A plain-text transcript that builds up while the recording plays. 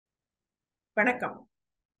வணக்கம்.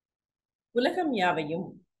 உலகம் யாவையும்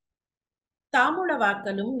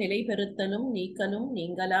தாமுளவாக்கலும் நிலைபெறுத்தலும் நீக்கலும்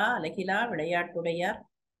நீங்களா அலகிலா விளையாட்டுடையார்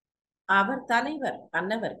அவர் தலைவர்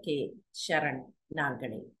அன்னவர்க்கே சரண்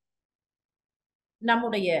நாங்களே.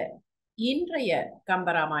 நம்முடைய இன்றைய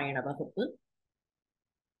கம்பராமாயண வகுப்பு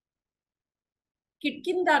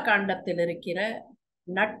கிட்கிந்தா காண்டத்தில் இருக்கிற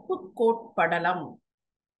நட்பு கோட்படலம்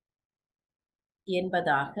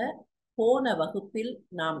என்பதாக போன வகுப்பில்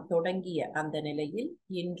நாம் தொடங்கிய அந்த நிலையில்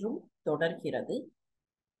இன்றும் தொடர்கிறது.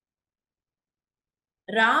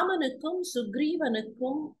 ராமனுக்கும்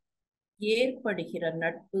சுக்ரீவனுக்கும் ஏற்படுகிற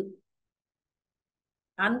நட்பு,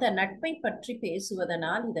 அந்த நட்பை பற்றி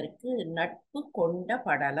பேசுவதனால் இதற்கு நட்பு கொண்ட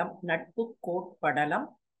படலம், நட்பு கோட்படலம்,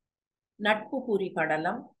 நட்பு புரி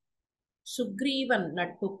படலம், சுக்ரீவன்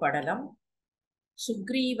நட்பு படலம்,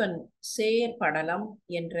 சுக்ரீவன் சேர் படலம்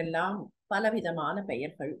என்றெல்லாம் பலவிதமான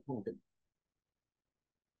பெயர்கள் உண்டு.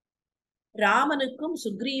 ராமனுக்கும்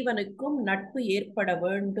சுக்ரீவனுக்கும் நட்பு ஏற்பட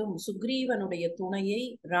வேண்டும், சுக்ரீவனுடைய துணையை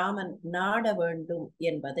ராமன் நாட வேண்டும்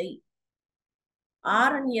என்பதை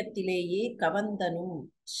ஆரண்யத்திலேயே கவந்தனும்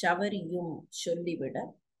சவரியும் சொல்லிவிட,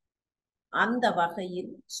 அந்த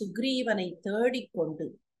வகையில் சுக்ரீவனை தேடிக்கொண்டு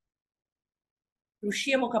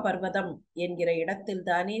ருஷ்யமுக பர்வதம் என்கிற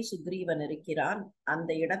இடத்தில்தானே சுக்ரீவன் இருக்கிறான், அந்த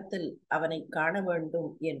இடத்தில் அவனை காண வேண்டும்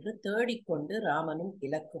என்று தேடிக்கொண்டு ராமனும்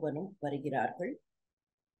இலக்குவனும் வருகிறார்கள்.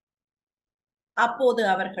 அப்போது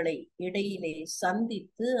அவர்களை இடையிலே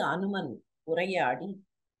சந்தித்து அனுமன் உரையாடி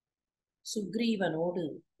சுக்ரீவனோடு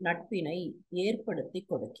நட்பினை ஏற்படுத்தி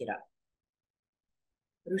கொடுக்கிறார்.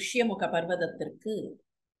 ருஷ்யமுக பர்வதத்திற்கு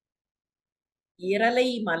இரலை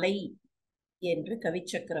மலை என்று கவி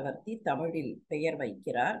சக்கரவர்த்தி தமிழில் பெயர்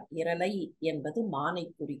வைக்கிறார். இரலை என்பது மானை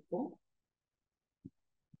குறிக்கும்,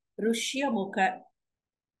 ருஷ்யமுக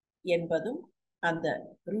என்பதும் அந்த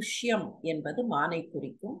ருஷ்யம் என்பது மானை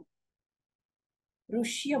குறிக்கும்.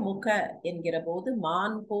 ருஷ்யமுக என்கிற போது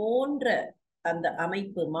மான் போன்ற அந்த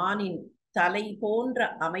அமைப்பு, மானின் தலை போன்ற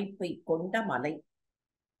அமைப்பை கொண்ட மலை,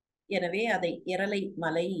 எனவே அதை இரலை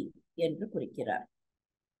மலை என்று குறிக்கிறார்.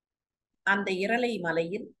 அந்த இரலை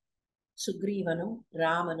மலையில் சுக்ரீவனும்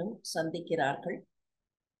ராமனும் சந்திக்கிறார்கள்.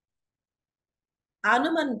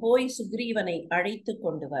 அனுமன் போய் சுக்ரீவனை அழைத்து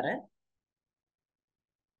கொண்டு வர,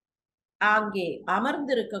 அங்கே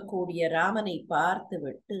அமர்ந்திருக்கக்கூடிய ராமனை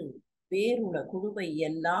பார்த்துவிட்டு வேறுள குழுவை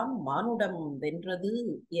எல்லாம் மானுடம் வென்றது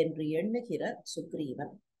என்று எண்ணுகிற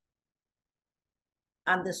சுக்ரீவன்,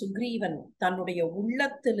 அந்த சுக்ரீவன் தன்னுடைய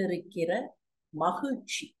உள்ளத்தில் இருக்கிற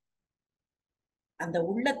மகிழ்ச்சி, அந்த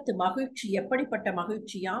உள்ளத்து மகிழ்ச்சி எப்படிப்பட்ட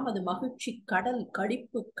மகிழ்ச்சியாம், அது மகிழ்ச்சி கடல்,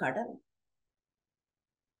 களிப்பு கடல்.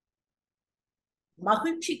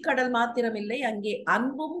 மகிழ்ச்சி கடல் மாத்திரமில்லை, அங்கே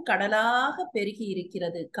அன்பும் கடலாக பெருகி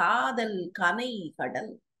இருக்கிறது, காதல் கனை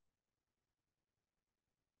கடல்.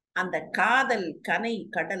 அந்த காதல் கனை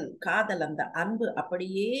கடல், காதல் அந்த அன்பு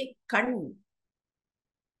அப்படியே கண்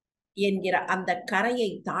என்கிற அந்த கரையை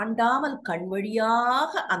தாண்டாமல் கண்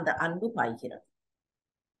வழியாக அந்த அன்பு பாய்கிறது.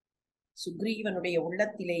 சுக்ரீவனுடைய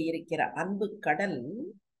உள்ளத்திலே இருக்கிற அன்பு கடல்,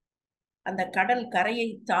 அந்த கடல் கரையை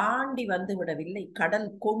தாண்டி வந்து விடவில்லை, கடல்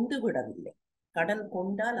கொண்டு விடவில்லை. கடல்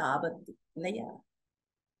கொண்டால் ஆபத்து இல்லையா?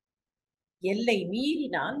 எல்லை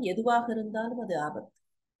மீறினால் எதுவாக இருந்தாலும் அது ஆபத்து.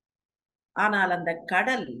 ஆனால் அந்த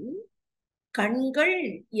கடல் கண்கள்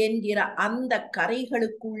என்கிற அந்த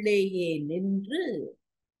கரைகளுக்குள்ளேயே நின்று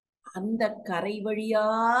அந்த கரை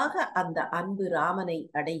வழியாக அந்த அன்பு ராமனை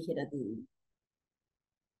அடைகிறது.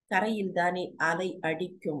 கரையில் தானே அலை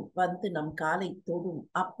அடிக்கும், வந்து நம் காலை தொடும்.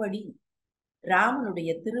 அப்படி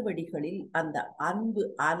ராமனுடைய திருவடிகளில் அந்த அன்பு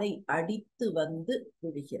அலை அடித்து வந்து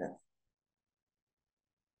விடுகிறது.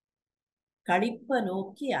 களிப்ப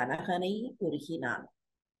நோக்கி அனகனை குறுகினான்.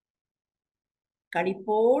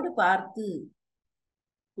 களிப்போடு பார்த்து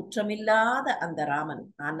குற்றமில்லாத அந்த ராமன்,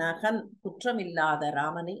 அனகன் குற்றமில்லாத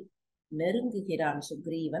ராமனை நெருங்குகிறான்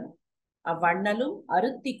சுக்ரீவன். அவ்வண்ணலும்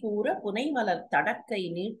அருத்தி கூற புனைமலர் தடக்கை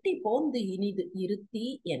நீட்டி போந்து இனிது இருத்தி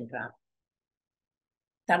என்றான்.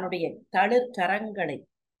 தன்னுடைய தளிர் கரங்களை,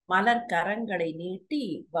 மலர் கரங்களை நீட்டி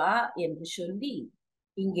வா என்று சொல்லி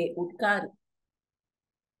இங்கே உட்கார்,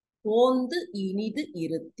 போந்து இனிது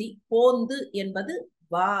இருத்தி. போந்து என்பது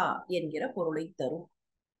வா என்கிற பொருளை தரும்.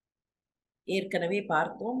 ஏற்கனவே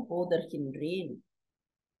பார்த்தோம், போதர்கின்றேன்.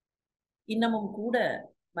 இன்னமும் கூட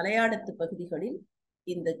மலையாளத்து பகுதிகளில்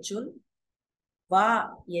இந்த சொல் வா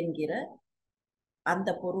என்கிற அந்த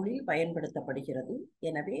பொருளில் பயன்படுத்தப்படுகிறது.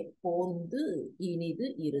 எனவே போந்து இனிது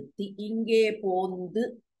இருத்தி, இங்கே போந்து,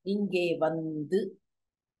 இங்கே வந்து,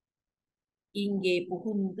 இங்கே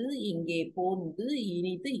புகுந்து, இங்கே போந்து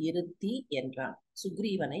இனிது இருத்தி என்றான்.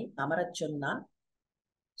 சுக்ரீவனை அமரச் சொன்னான்.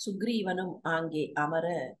 சுக்ரீவனும் அங்கே அமர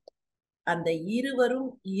அந்த இருவரும்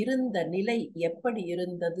இருந்த நிலை எப்படி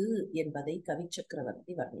இருந்தது என்பதை கவி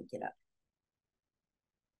சக்கரவர்த்தி வர்ணிக்கிறார்.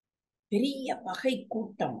 பெரிய பகை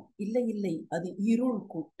கூட்டம் இல்லை, இல்லை, அது இருள்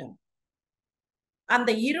கூட்டம். அந்த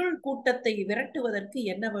இருள் கூட்டத்தை விரட்டுவதற்கு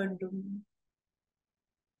என்ன வேண்டும்?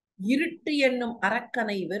 இருட்டு என்னும்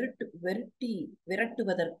அரக்கனை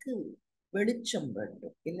விரட்டுவதற்கு வெளிச்சம்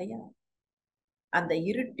வேண்டும் இல்லையா? அந்த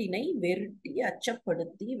இருட்டினை வெருட்டி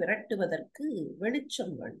அச்சப்படுத்தி விரட்டுவதற்கு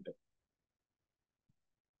வெளிச்சம் வேண்டும்.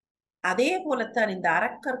 அதே போலத்தான் இந்த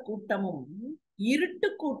அரக்கர் கூட்டமும் இருட்டு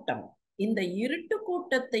கூட்டம். இந்த இருட்டு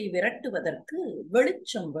கூட்டத்தை விரட்டுவதற்கு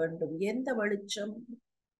வெளிச்சம் வேண்டும். எந்த வெளிச்சம்?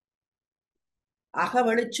 அக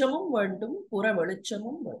வெளிச்சமும் வேண்டும், புற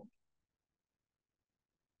வெளிச்சமும் வேண்டும்.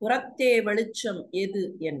 புறத்தே வெளிச்சம் எது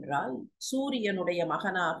என்றால் சூரியனுடைய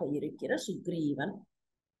மகனாக இருக்கிற சுக்ரீவன்.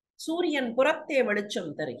 சூரியன் புறத்தே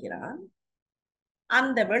வெளிச்சம் தருகிறான்.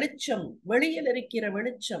 அந்த வெளிச்சம், வெளியில் இருக்கிற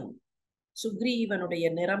வெளிச்சம், சுக்ரீவனுடைய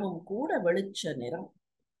நிறமும் கூட வெளிச்ச நிறம்.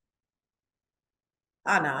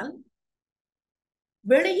 ஆனால்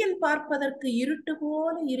வெளியில் பார்ப்பதற்கு இருட்டு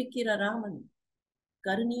போல இருக்கிற ராமன்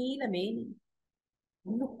கருநீல மேனி,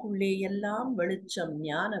 உள்ளுக்குள்ளே எல்லாம் வெளிச்சம்,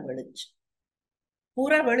 ஞான வெளிச்சம்.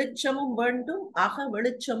 புற வெளிச்சமும் வேண்டும், அக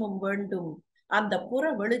வெளிச்சமும் வேண்டும். அந்த புற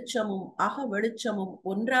வெளிச்சமும் அக வெளிச்சமும்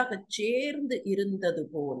ஒன்றாக சேர்ந்து இருந்தது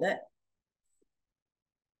போல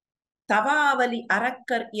தவாவலி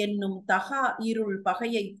அரக்கர் என்னும் தகா இருள்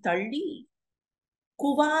பகையை தள்ளி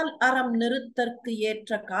குவால் அறம் நிறுத்தற்கு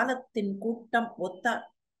ஏற்ற காலத்தின் கூட்டம் ஒத்தார்.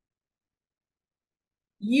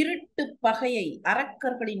 இருட்டு பகையை,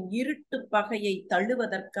 அரக்கர்களின் இருட்டு பகையை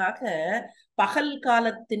தள்ளுவதற்காக பகல்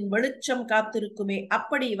காலத்தின் வெளிச்சம் காத்திருக்குமே,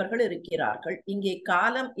 அப்படி இவர்கள் இருக்கிறார்கள். இங்கே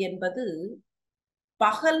காலம் என்பது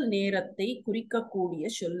பகல் நேரத்தை குறிக்கக்கூடிய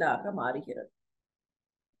சொல்லாக மாறுகிறது.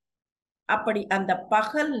 அப்படி அந்த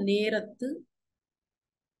பகல் நேரத்து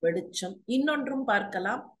வெளிச்சம். இன்னொன்றும்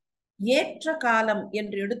பார்க்கலாம். ஏற்ற காலம்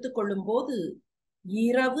என்று எடுத்துக்கொள்ளும் போது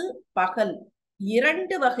இரவு பகல்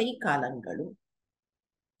இரண்டு வகை காலங்களும்.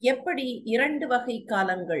 எப்படி இரண்டு வகை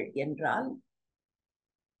காலங்கள் என்றால்,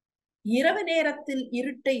 இரவு நேரத்தில்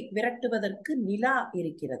இருட்டை விரட்டுவதற்கு நிலா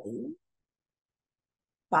இருக்கிறது.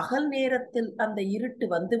 பகல் நேரத்தில் அந்த இருட்டு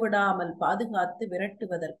வந்துவிடாமல் பாதுகாத்து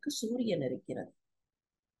விரட்டுவதற்கு சூரியன் இருக்கிறது.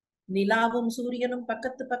 நிலாவும் சூரியனும்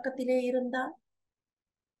பக்கத்து பக்கத்திலே இருந்தால்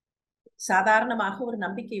சாதாரணமாக ஒரு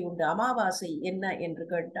நம்பிக்கை உண்டு. அமாவாசை என்ன என்று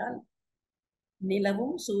கேட்டால்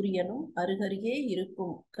நிலவும் சூரியனும் அருகருகே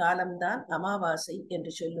இருக்கும் காலம்தான் அமாவாசை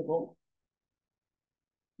என்று சொல்லுவோம்.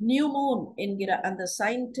 நியூ மூன் என்கிற அந்த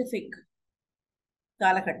சயின்டிபிக்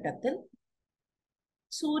காலகட்டத்தில்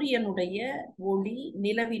சூரியனுடைய ஒளி,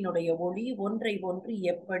 நிலவினுடைய ஒளி ஒன்றை ஒன்று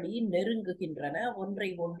எப்படி நெருங்குகின்றன, ஒன்றை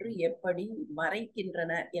ஒன்று எப்படி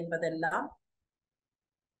மறைக்கின்றன என்பதெல்லாம்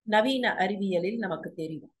நவீன அறிவியலில் நமக்கு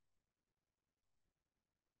தெரியும்.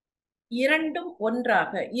 இரண்டும்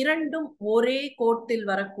ஒன்றாக, இரண்டும் ஒரே கோட்டில்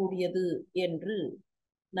வரக்கூடியது என்று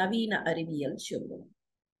நவீன அறிவியல் சொல்லும்.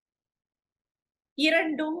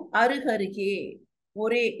 இரண்டும் அருகருகே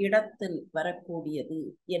ஒரே இடத்தில் வரக்கூடியது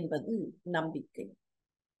என்பது நம்பிக்கை.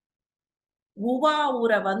 உவா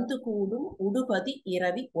உற வந்து கூடும் உடுபதி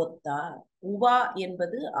இரவி ஒத்தார். உவா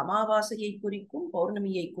என்பது அமாவாசையை குறிக்கும்,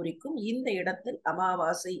 பௌர்ணமியை குறிக்கும். இந்த இடத்தில்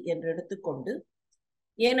அமாவாசை என்று எடுத்துக்கொண்டு,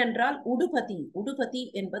 ஏனென்றால் உடுபதி, உடுபதி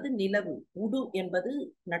என்பது நிலவு, உடு என்பது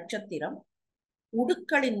நட்சத்திரம்,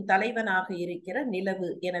 உடுக்களின் தலைவனாக இருக்கிற நிலவு,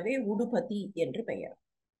 எனவே உடுபதி என்று பெயர்.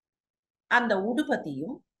 அந்த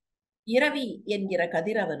உடுபதியும் இரவி என்கிற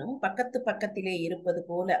கதிரவனும் பக்கத்து பக்கத்திலே இருப்பது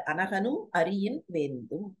போல அனகனும் அரியின்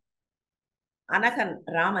வேந்தும். அனகன்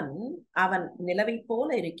ராமன், அவன் நிலவை போல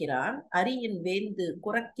இருக்கிறான். அரியின் வேந்து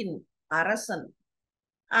குரக்கின் அரசன்,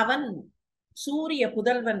 அவன் சூரிய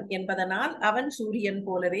புதல்வன் என்பதனால் அவன் சூரியன்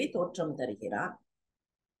போலவே தோற்றம் தருகிறான்.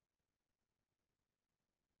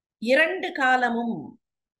 இரண்டு காலமும்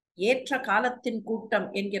ஏற்ற காலத்தின் கூட்டம்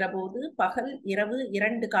என்கிற போது பகல் இரவு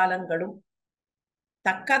இரண்டு காலங்களும்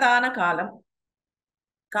தக்கதான காலம்,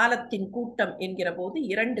 காலத்தின் கூட்டம் என்கிற போது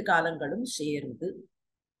இரண்டு காலங்களும் சேர்ந்து,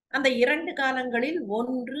 அந்த இரண்டு காலங்களில்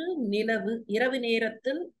ஒன்று நிலவு. இரவு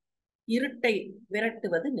நேரத்தில் இருட்டை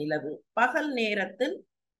விரட்டுவது நிலவு, பகல் நேரத்தில்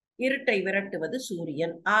இருட்டை விரட்டுவது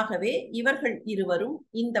சூரியன். ஆகவே இவர்கள் இருவரும்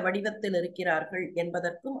இந்த வடிவத்தில் இருக்கிறார்கள்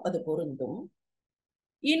என்பதற்கும் அது பொருந்தும்.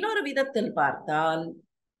 இன்னொரு விதத்தில் பார்த்தால்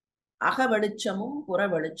அக வெளிச்சமும் புற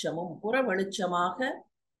வெளிச்சமும், புற வெளிச்சமாக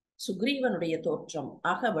சுக்ரீவனுடைய தோற்றம்,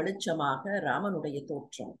 அக வெளிச்சமாக ராமனுடைய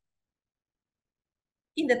தோற்றம்.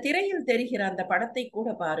 இந்த திரையில் தெரிகிற அந்த படத்தை கூட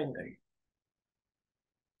பாருங்கள்.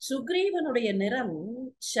 சுக்ரீவனுடைய நிறம்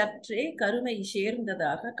சற்றே கருமை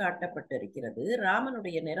சேர்ந்ததாக காட்டப்பட்டிருக்கிறது.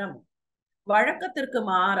 ராமனுடைய நிறம் வழக்கத்திற்கு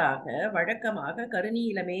மாறாக வழக்கமாக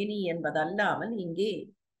கருநீல மேனி என்பதல்லாமல் இங்கே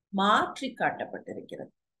மாற்றி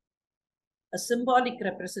காட்டப்பட்டிருக்கிறது. சிம்பாலிக்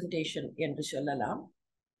ரெப்ரசன்டேஷன் என்று சொல்லலாம்.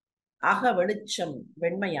 அக வெளிச்சம்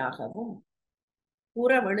வெண்மையாகவும்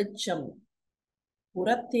புற வெளிச்சம்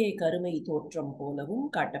புறத்தே கருமை தோற்றம் போலவும்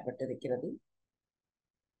காட்டப்பட்டிருக்கிறது.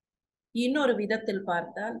 இன்னொரு விதத்தில்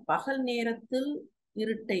பார்த்தால் பகல் நேரத்தில்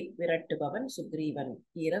இருட்டை விரட்டுபவன் சுக்ரீவன்,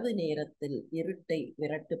 இரவு நேரத்தில் இருட்டை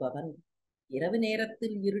விரட்டுபவன். இரவு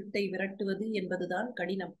நேரத்தில் இருட்டை விரட்டுவது என்பதுதான்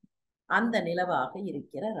கடினம். அந்த நிலவாக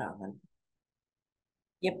இருக்கிற ராமன்.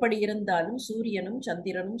 எப்படி இருந்தாலும் சூரியனும்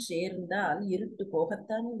சந்திரனும் சேர்ந்தால் இருட்டு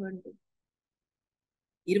போகத்தானே வேண்டும்.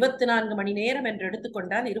 24 மணி நேரம் என்று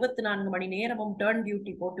எடுத்துக்கொண்டால் 24 மணி நேரமும் டர்ன்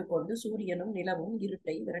டியூட்டி போட்டுக்கொண்டு சூரியனும் நிலவும்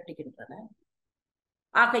இருட்டை விரட்டுகின்றன.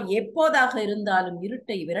 ஆக எப்போதாக இருந்தாலும்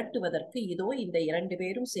இருட்டை விரட்டுவதற்கு இதோ இந்த 2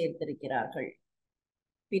 பேரும் சேர்த்திருக்கிறார்கள்.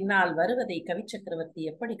 பின்னால் வருவதை கவி சக்கரவர்த்தி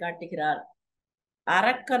எப்படி காட்டுகிறார்?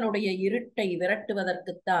 அரக்கனுடைய இருட்டை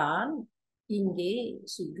விரட்டுவதற்குத்தான் இங்கே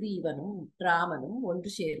சுக்ரீவனும் ராமனும் ஒன்று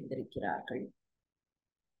சேர்ந்திருக்கிறார்கள்.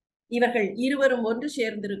 இவர்கள் இருவரும் ஒன்று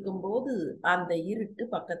சேர்ந்திருக்கும் போது அந்த இருட்டு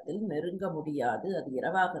பக்கத்தில் நெருங்க முடியாது. அது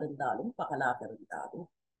இரவாக இருந்தாலும் பகலாக இருந்தாலும்.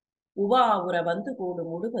 உவா உற வந்து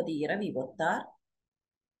கூடும் உடுபதி இரவி ஒத்தார்.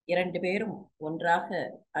 2 பேரும் ஒன்றாக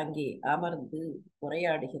அங்கே அமர்ந்து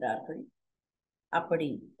உரையாடுகிறார்கள். அப்படி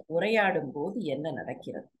உரையாடும் போது என்ன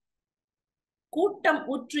நடக்கிறது? கூட்டம்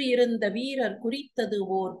உற்று இருந்த வீரர் குறித்தது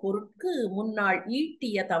ஓர் பொருட்கு முன்னாள்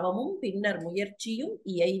ஈட்டிய தவமும் பின்னர் முயற்சியும்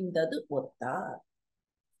இயைந்தது ஒத்தார்.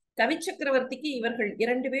 கவி சக்கரவர்த்திக்கு இவர்கள்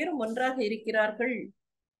 2 பேரும் ஒன்றாக இருக்கிறார்கள்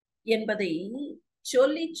என்பதை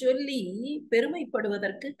சொல்லி சொல்லி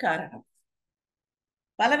பெருமைப்படுவதற்கு காரணம்.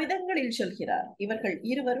 பல விதங்களில் சொல்கிறார். இவர்கள்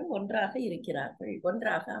இருவரும் ஒன்றாக இருக்கிறார்கள்,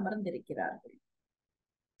 ஒன்றாக அமர்ந்திருக்கிறார்கள்.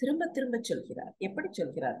 திரும்ப திரும்ப சொல்கிறார். எப்படி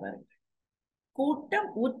சொல்கிறார் பாருங்கள். கூட்டம்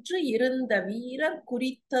உற்று இருந்த வீரர்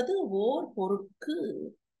குறித்தது ஓர் பொருட்கு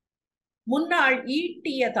முன்னாள்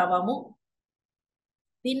ஈட்டிய தவமும்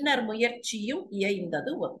பின்னர் முயற்சியும்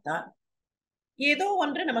இயைந்தது ஒத்தார். ஏதோ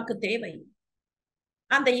ஒன்று நமக்கு தேவை.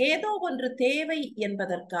 அந்த ஏதோ ஒன்று தேவை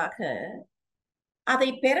என்பதற்காக, அதை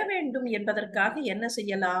பெற வேண்டும் என்பதற்காக என்ன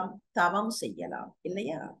செய்யலாம்? தவம் செய்யலாம்,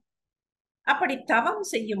 இல்லையா? அப்படி தவம்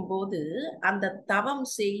செய்யும் போது அந்த தவம்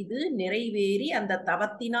செய்து நிறைவேறி அந்த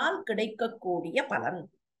தவத்தினால் கிடைக்கக்கூடிய பலன்.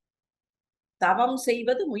 தவம்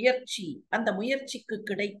செய்வது முயற்சி, அந்த முயற்சிக்கு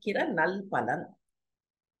கிடைக்கிற நல் பலன்.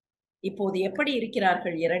 இப்போது எப்படி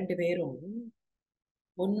இருக்கிறார்கள் 2 பேரும்?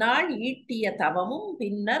 முன்னாள் ஈட்டிய தவமும்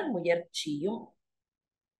பின்னர் முயற்சியும்.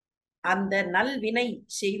 அந்த நல்வினை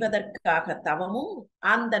செய்வதற்காக தவமும்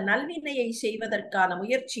அந்த நல்வினையை செய்வதற்கான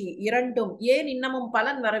முயற்சி இரண்டும் ஏன் இன்னமும்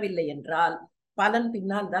பலன் வரவில்லை என்றால் பலன்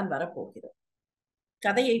பின்னால் தான் வரப்போகிறது.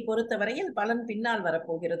 கதையை பொறுத்தவரையில் பலன் பின்னால்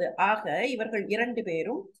வரப்போகிறது. ஆக இவர்கள் 2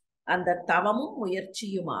 பேரும் அந்த தவமும்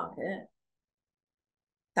முயற்சியுமாக,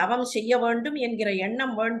 தவம் செய்ய வேண்டும் என்கிற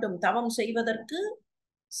எண்ணம் வேண்டும். தவம் செய்வதற்கு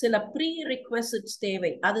சில ப்ரீ ரிக்வெசிட்ஸ்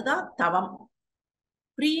தேவை. அதுதான் தவம்.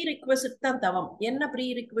 ப்ரீ ரிக்வெசிட் தான் தவம். என்ன ப்ரீ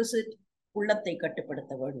ரிக்வெசிட்? உள்ளத்தை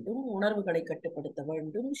கட்டுப்படுத்த வேண்டும், உணர்வுகளை கட்டுப்படுத்த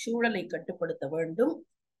வேண்டும், சூழலை கட்டுப்படுத்த வேண்டும்.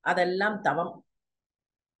 அதெல்லாம் தவம்.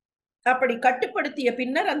 அப்படி கட்டுப்படுத்திய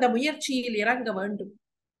பின்னர் அந்த முயற்சியில் இறங்க வேண்டும்.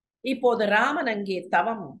 இப்போது ராமன் அங்கே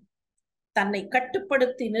தவம், தன்னை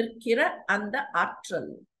கட்டுப்படுத்தி நிற்கிற அந்த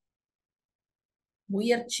ஆற்றல்,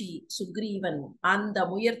 முயற்சி. சுக்ரீவன் அந்த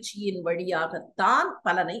முயற்சியின் வழியாகத்தான்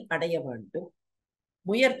பலனை அடைய வேண்டும்.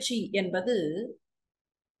 முயற்சி என்பது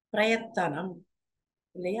பிரயத்தனம்,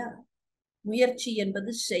 இல்லையா? முயற்சி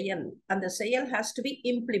என்பது செயல். அந்த செயல் ஹாஸ் டு பி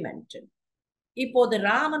இம்ப்ளிமெண்டட். இப்போது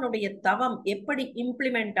ராமனுடைய தவம் எப்படி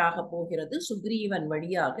இம்ப்ளிமெண்ட் ஆக போகிறது? சுக்ரீவன்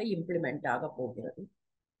வழியாக இம்ப்ளிமெண்ட் ஆக போகிறது.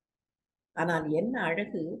 ஆனால் என்ன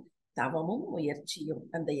அழகு! தவமும் முயற்சியும்,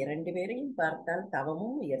 அந்த 2 பேரையும் பார்த்தால்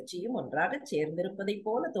தவமும் முயற்சியும் ஒன்றாக சேர்ந்திருப்பதை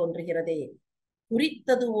போல தோன்றுகிறதே.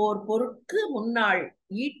 குறித்தது ஓர் பொருட்கு முன்னாள்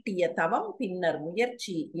ஈட்டிய தவம் பின்னர்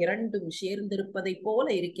முயற்சி இரண்டும் சேர்ந்திருப்பதை போல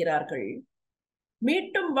இருக்கிறார்கள்.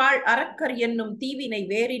 மீட்டும் வாழ் அரக்கர் என்னும் தீவினை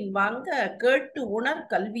வேரின் வாங்க கேட்டு உணர்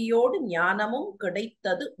கல்வியோடு ஞானமும்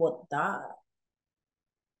கிடைத்தது ஒத்தார்.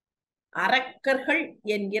 அரக்கர்கள்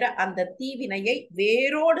என்கிற அந்த தீவினையை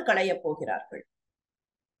வேரோடு களையப் போகிறார்கள்.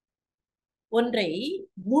 ஒன்றை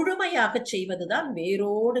முழுமையாக செய்வதுதான்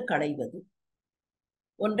வேரோடு களைவது.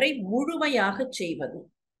 ஒன்றை முழுமையாக செய்வது.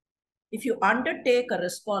 If you undertake a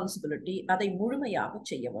responsibility, அதை முழுமையாக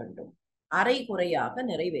செய்ய வேண்டும், அரைகுறையாக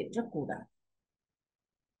நிறைவேற்றக்கூடாது.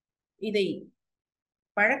 இதை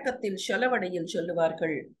பழக்கத்தில் சொலவடையில்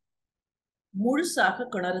சொல்லுவார்கள், முழுசாக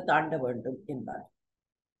கிணறு தாண்ட வேண்டும் என்பார்.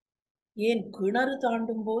 ஏன் கிணறு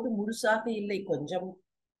தாண்டும் போது முழுசாக இல்லை, கொஞ்சம்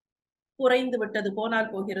குறைந்து விட்டது,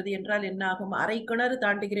 போனால் போகிறது என்றால் என்ன ஆகும்? அரை கிணறு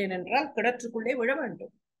தாண்டுகிறேன் என்றால் கிணற்றுக்குள்ளே விழ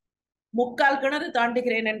வேண்டும். முக்கால் கிணறு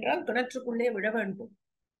தாண்டுகிறேன் என்றால் கிணற்றுக்குள்ளே விழ வேண்டும்.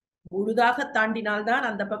 முழுதாக தாண்டினால்தான்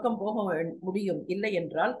அந்த பக்கம் போக முடியும். இல்லை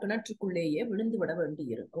என்றால் கிணற்றுக்குள்ளேயே விழுந்து விட வேண்டி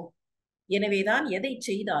இருக்கும். எனவேதான் எதை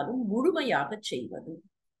செய்தாலும் முழுமையாக செய்வது.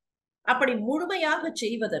 அப்படி முழுமையாக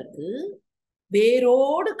செய்வதற்கு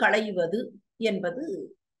வேரோடு களைவது என்பது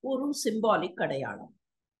ஒரு சிம்பாலிக் அடையாளம்.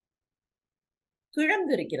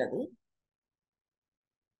 கிழங்கு இருக்கிறது.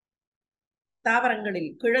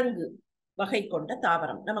 தாவரங்களில் கிழங்கு வகை கொண்ட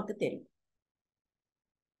தாவரம் நமக்கு தெரியும்.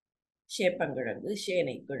 சேப்பங்கிழங்கு,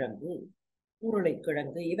 சேனை கிழங்கு,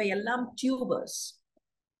 உருளைக்கிழங்கு, இவையெல்லாம் டியூபர்ஸ்,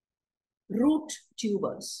 ரூட்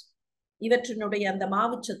டியூபர்ஸ். இவற்றினுடைய அந்த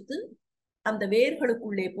மாவுச்சத்து அந்த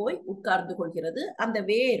வேர்களுக்குள்ளே போய் உட்கார்ந்து கொள்கிறது. அந்த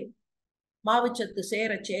வேர் மாவுச்சத்து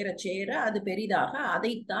சேர சேர சேர அது பெரிதாக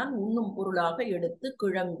அதைத்தான் உண்ணும் பொருளாக எடுத்து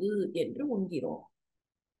கிழங்கு என்று உண்கிறோம்.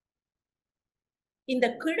 இந்த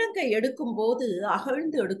கிழங்கை எடுக்கும் போது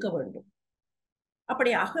அகழ்ந்து எடுக்க வேண்டும்.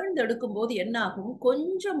 அப்படி அகழ்ந்து எடுக்கும் போது என்ன ஆகும்?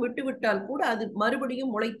 கொஞ்சம் விட்டுவிட்டால் கூட அது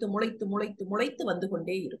மறுபடியும் முளைத்து முளைத்து முளைத்து முளைத்து வந்து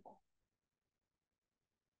கொண்டே இருக்கும்.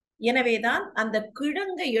 எனவேதான் அந்த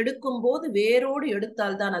கிழங்கை எடுக்கும் போது வேரோடு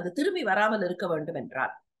எடுத்தால்தான் அது திரும்பி வராமல் இருக்க வேண்டும்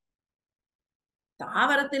என்றால்.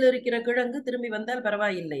 தாவரத்தில் இருக்கிற கிழங்கு திரும்பி வந்தால்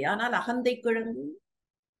பரவாயில்லை. ஆனால் அகந்தை கிழங்கு,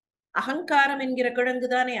 அகங்காரம் என்கிற கிழங்கு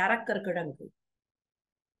தானே அரக்கர் கிழங்கு.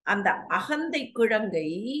 அந்த அகந்தை கிழங்கை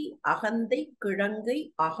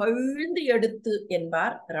அகழ்ந்து எடுத்து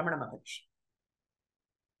என்பார் ரமண மகர்ஷி.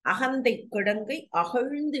 அகந்தை கிழங்கை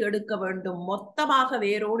அகழ்ந்து எடுக்க வேண்டும், மொத்தமாக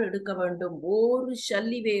வேரோடு எடுக்க வேண்டும். ஒரு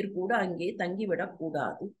சல்லி வேர் கூட அங்கே தங்கிவிடக்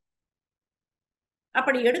கூடாது.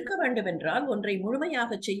 அப்படி எடுக்க வேண்டும் என்றால், ஒன்றை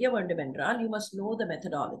முழுமையாக செய்ய வேண்டும் என்றால், you must know the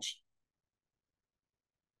methodology.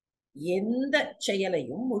 எந்த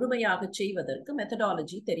செயலையும் முழுமையாக செய்வதற்கு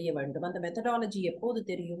மெத்தடாலஜி தெரிய வேண்டும். அந்த மெத்தடாலஜி எப்போது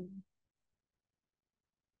தெரியும்?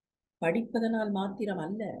 படிப்பதனால் மாத்திரம்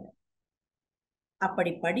அல்ல.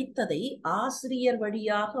 அப்படி படித்ததை ஆசிரியர்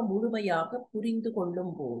வழியாக முழுமையாக புரிந்து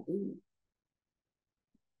கொள்ளும் போது,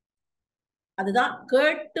 அதுதான்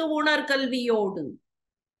கேட்டு உணர் கல்வியோடு.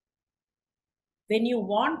 When you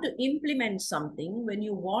want to implement something, when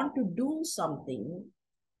you want to do something,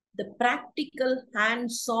 the practical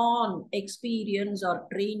hands-on experience or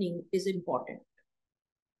training is important.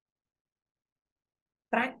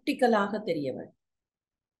 பிராக்டிக்கலாக தெரிய வேண்டும்.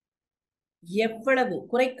 எவ்வளவு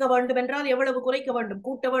குறைக்க வேண்டும் என்றால் எவ்வளவு குறைக்க வேண்டும்,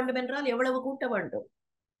 கூட்ட வேண்டும் என்றால் எவ்வளவு கூட்ட வேண்டும்.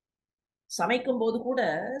 சமைக்கும் போது கூட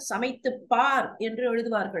சமைத்து பார் என்று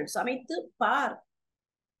எழுதுவார்கள். சமைத்து பார்.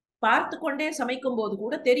 பார்த்து கொண்டே சமைக்கும் போது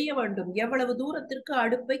கூட தெரிய வேண்டும் எவ்வளவு தூரத்திற்கு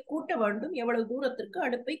அடுப்பை கூட்ட வேண்டும், எவ்வளவு தூரத்திற்கு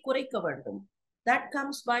அடுப்பை குறைக்க வேண்டும். That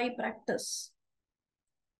comes by practice.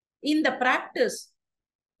 இந்த பிராக்டிஸ்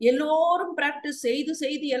எல்லோரும் பிராக்டிஸ் செய்து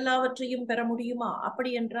செய்து எல்லாவற்றையும் பெற முடியுமா?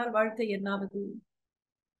 அப்படி என்றால் வாழ்க்கை என்னாவது?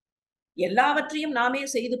 எல்லாவற்றையும் நாமே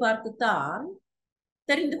செய்து பார்த்துத்தான்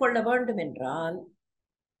தெரிந்து கொள்ள வேண்டும் என்றால்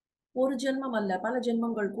ஒரு ஜென்மம் அல்ல, பல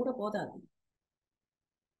ஜென்மங்கள் கூட போதாது.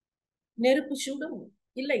 நெருப்பு சுடும்,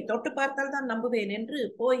 இல்லை தொட்டு பார்த்தால் தான் நம்புவேன் என்று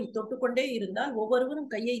போய் தொட்டுக்கொண்டே இருந்தால்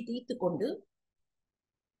ஒவ்வொருவரும் கையை தீர்த்து கொண்டு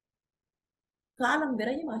காலம்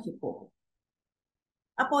விரயமாகி போகும்.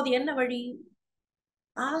 அப்போது என்ன வழி?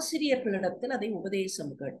 ஆசிரியர்களிடத்தில் அதை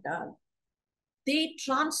உபதேசம் கேட்டால் they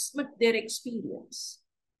transmit their experience.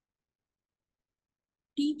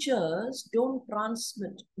 Teachers don't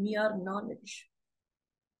transmit mere knowledge.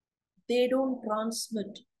 They don't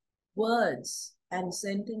transmit words and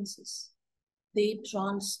sentences. They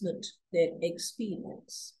transmit their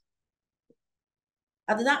experience.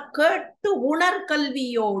 அதுதான் கேட்டு உணர்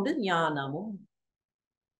கல்வியோடு ஞானமும்.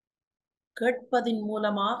 கேட்பதின்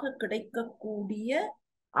மூலமாக கிடைக்கக்கூடிய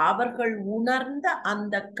அவர்கள் உணர்ந்த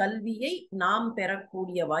அந்த கல்வியை நாம்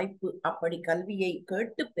பெறக்கூடிய வாய்ப்பு. அப்படி கல்வியை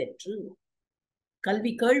கேட்டு பெற்று,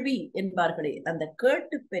 கல்வி கேள்வி என்பார்களே, அந்த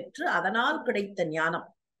கேட்டு பெற்று அதனால் கிடைத்த ஞானம்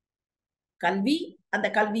கல்வி. அந்த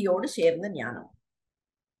கல்வியோடு சேர்ந்த ஞானம்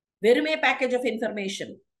வெறுமே பேக்கேஜ் ஆஃப்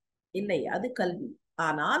இன்ஃபர்மேஷன் இல்லை, அது கல்வி.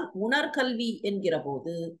 ஆனால் உணர்கல்வி என்கிற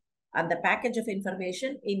போது அந்த package of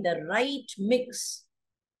information in the right mix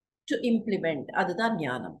to implement, அதுதான்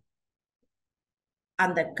ஞானம்.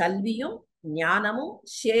 அந்த கல்வியும் ஞானமும்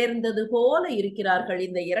சேர்ந்தது போல இருக்கிறார்கள்.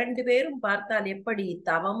 இந்த இரண்டு பேரும் பார்த்தால் எப்படி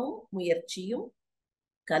தவமும் முயற்சியும்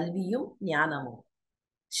கல்வியும் ஞானமும்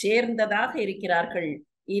சேர்ந்ததாக இருக்கிறார்கள்.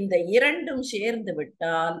 இந்த இரண்டும் சேர்ந்து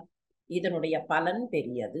விட்டால் இதனுடைய பலன்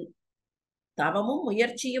பெரியது. தவமும்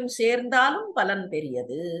முயற்சியும் சேர்ந்தாலும் பலன்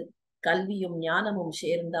பெரியது, கல்வியும் ஞானமும்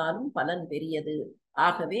சேர்ந்தாலும் பலன் பெரியது.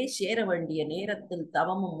 ஆகவே சேர வேண்டிய நேரத்தில்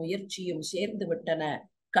தவமும் முயற்சியும் சேர்ந்து விட்டன,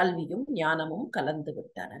 கல்வியும் ஞானமும் கலந்து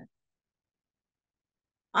விட்டன.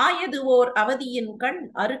 ஆயது ஓர் அவதியின் கண்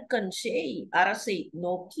அருக்கன் சேய் அரசை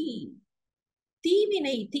நோக்கி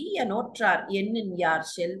தீவினை தீய நோற்றார் என்னின் யார்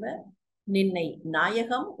செல்வ நின்னை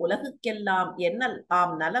நாயகம் உலகுக்கெல்லாம் என்னல்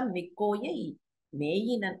ஆம் நலம் மிக்கோயை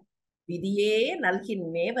மேயினன் விதியே நல்கின்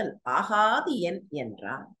மேவல் ஆகாது என்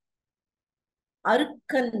என்றான்.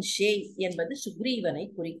 அருக்கன் ஷேய் என்பது சுக்ரீவனை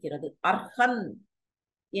குறிக்கிறது. அர்ஹன்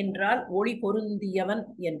என்றால் ஒளி பொருந்தியவன்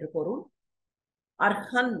என்று பொருள்.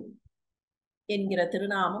 அர்ஹன் என்கிற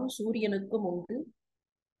திருநாமம் சூரியனுக்கும் உண்டு.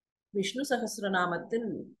 விஷ்ணு சகஸ்ரநாமத்தில்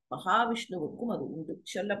மகாவிஷ்ணுவுக்கும் அது உண்டு.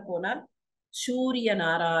 சொல்ல போனால் சூரிய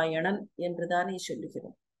நாராயணன் என்றுதானே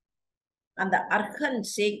சொல்லுகிறோம். அந்த அர்ஹன்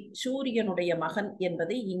சே சூரியனுடைய மகன்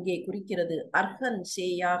என்பதை இங்கே குறிக்கிறது. அர்ஹன்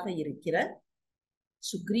சேயாக இருக்கிற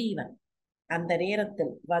சுக்ரீவன் அந்த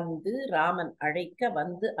நேரத்தில் வந்து ராமன் அழைக்க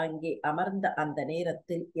வந்து அங்கே அமர்ந்த அந்த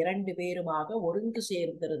நேரத்தில் 2 பேருமாக ஒருங்கு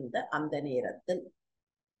சேர்ந்திருந்த அந்த நேரத்தில்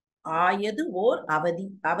ஆயது ஓர் அவதி.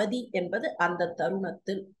 அவதி என்பது அந்த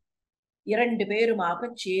தருணத்தில் 2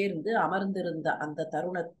 பேருமாக சேர்ந்து அமர்ந்திருந்த அந்த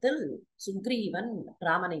தருணத்தில் சுக்ரீவன்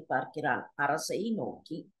ராமனை பார்க்கிறான் அரசை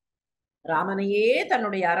நோக்கி. ராமனையே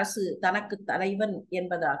தன்னுடைய அரசு தனக்கு தலைவன்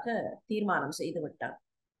என்பதாக தீர்மானம் செய்து விட்டான்.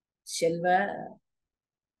 செல்வ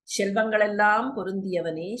செல்வங்களெல்லாம்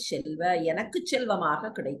பொருந்தியவனே, செல்வ எனக்கு செல்வமாக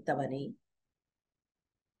கிடைத்தவனே,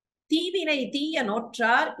 தீவினை தீய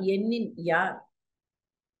நோற்றார் என்னின் யார்.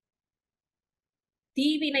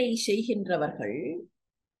 தீவினை செய்கின்றவர்கள்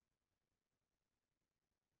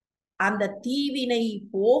அந்த தீவினை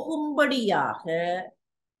போகும்படியாக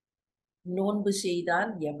நோன்பு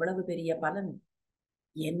செய்தால் எவ்வளவு பெரிய பலன்.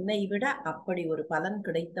 என்னை விட அப்படி ஒரு பலன்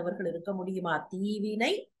கிடைத்தவர்கள் இருக்க முடியுமா?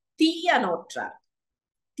 தீவினை தீய நோற்றார்,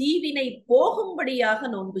 தீவினை போகும்படியாக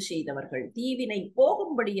நோன்பு செய்தவர்கள், தீவினை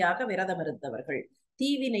போகும்படியாக விரதம் இருந்தவர்கள்,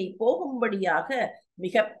 தீவினை போகும்படியாக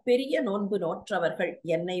மிகப்பெரிய நோன்பு நோற்றவர்கள்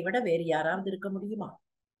என்னை விட வேறு யாராவது இருக்க முடியுமா?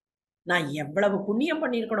 நான் எவ்வளவு புண்ணியம்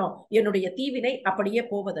பண்ணியிருக்கணும் என்னுடைய தீவினை அப்படியே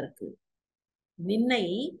போவதற்கு. நின்னை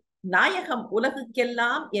நாயகம்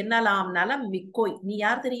உலகுக்கெல்லாம் என்னலாம் நலம் மிக்கோய். நீ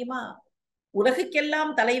யார் தெரியுமா?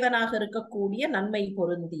 உலகுக்கெல்லாம் தலைவனாக இருக்கக்கூடிய நன்மை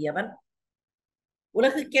பொருந்தியவன்.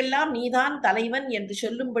 உலகுக்கெல்லாம் நீதான் தலைவன் என்று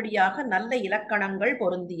சொல்லும்படியாக நல்ல இலக்கணங்கள்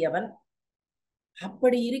பொருந்தியவன்.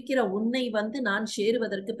 அப்படி இருக்கிற உன்னை வந்து நான்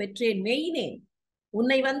சேருவதற்கு பெற்றேன், மேயினேன்.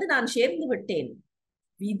 உன்னை வந்து நான் சேர்ந்து விட்டேன்.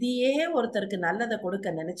 விதியே ஒருத்தருக்கு நல்லதை கொடுக்க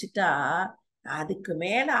நினைச்சிட்டா அதுக்கு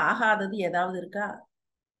மேல ஆகாதது ஏதாவது இருக்கா?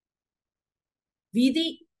 விதி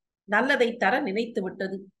நல்லதை தர நினைத்து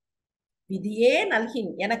விட்டது. விதியே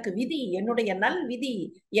நல்கின், எனக்கு விதி, என்னுடைய நல் விதி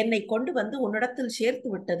என்னை கொண்டு வந்து உன்னிடத்தில் சேர்த்து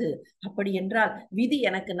விட்டது. அப்படி என்றால் விதி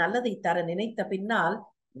எனக்கு நல்லதை தர நினைத்த பின்னால்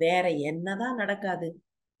வேற என்னதான் நடக்காது?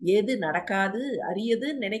 எது நடக்காது அரியது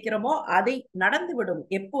நினைக்கிறோமோ அதை நடந்துவிடும்.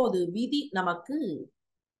 எப்போது விதி நமக்கு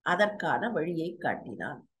அதற்கான வழியை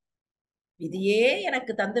காட்டினான். விதியே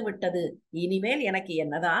எனக்கு தந்து விட்டது, இனிமேல் எனக்கு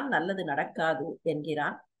என்னதான் நல்லது நடக்காது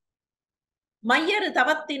என்கிறான். மையறு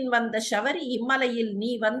தவத்தின் வந்த ஷவரி இம்மலையில் நீ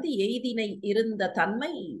வந்து எய்தினை இருந்த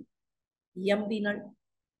தன்மை இயம்பினள்.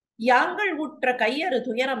 யாங்கள் உற்ற கையறு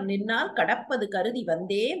துயரம் நின்னால் கடப்பது கருதி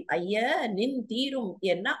வந்தேன் ஐய நின் தீரும்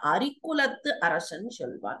என்ன அரிக்குலத்து அரசன்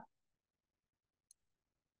சொல்வான்.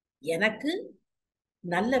 எனக்கு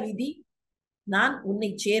நல்ல விதி, நான்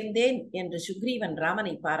உன்னை சேர்ந்தேன் என்று சுக்ரீவன்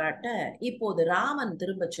ராமனை பாராட்ட இப்போது ராமன்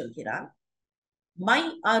திரும்ப சொல்கிறான். மை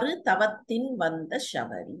அறு தவத்தின் வந்த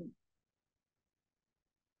ஷவரி.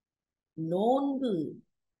 நோன்பு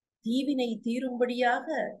தீவினை தீரும்படியாக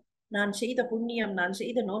நான் செய்த புண்ணியம், நான்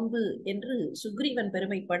செய்த நோன்பு என்று சுக்ரீவன்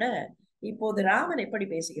பெருமைப்பட இப்போது ராமன் எப்படி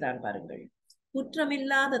பேசுகிறான் பாருங்கள்.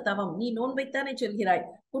 குற்றமில்லாத தவம், நீ நோன்பைத்தானே சொல்கிறாய்,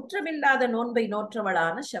 குற்றமில்லாத நோன்பை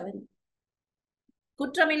நோற்றவளான ஷவரி,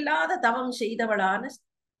 குற்றமில்லாத தவம் செய்தவளான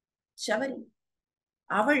ஷவரி,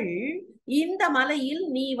 அவள் இந்த மலையில்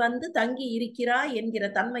நீ வந்து தங்கி இருக்கிறாய் என்கிற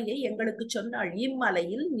தன்மையை எங்களுக்கு சொன்னாள்.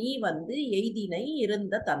 இம்மலையில் நீ வந்து எய்தினை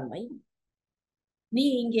இருந்த தன்மை, நீ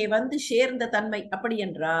இங்கே வந்து சேர்ந்த தன்மை. அப்படி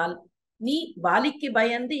என்றால் நீ வாலிக்கு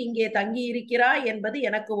பயந்து இங்கே தங்கி இருக்கிறாய் என்பது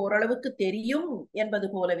எனக்கு ஓரளவுக்கு தெரியும் என்பது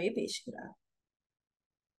போலவே பேசுகிறார்.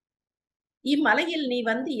 இம்மலையில் நீ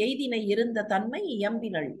வந்து எய்தினை இருந்த தன்மை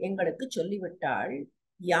இயம்பினள், எங்களுக்கு சொல்லிவிட்டாள்.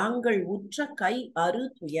 யாங்கள் உற்ற கை அறு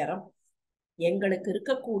துயரம், எங்களுக்கு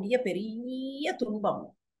இருக்கக்கூடிய பெரிய துன்பம்,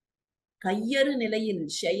 கையறு நிலையில்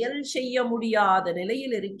செயல் செய்ய முடியாத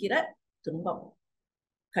நிலையில் இருக்கிற துன்பம்.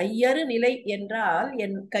 கையறு நிலை என்றால்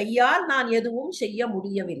என் கையால் நான் எதுவும் செய்ய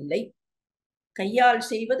முடியவில்லை. கையால்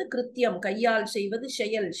செய்வது கிருத்தியம், கையால் செய்வது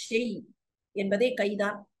செயல், செய் என்பதே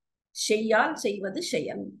கைதான். செய்யால் செய்வது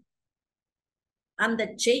செயல். அந்த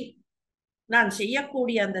செய், நான்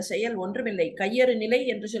செய்யக்கூடிய அந்த செயல் ஒன்றுமில்லை. கையறு நிலை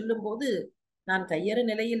என்று சொல்லும் போது நான் கையறு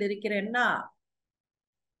நிலையில் இருக்கிறேன்னா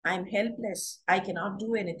I am helpless, I cannot do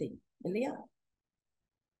anything, இல்லையா?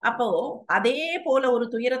 அப்போ அதே போல ஒரு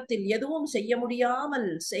துயரத்தில் எதுவும் செய்ய முடியாமல்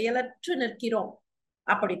செயலற்று நிற்கிறோம்.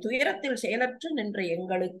 அப்படி துயரத்தில் செயலற்று நின்ற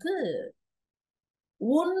எங்களுக்கு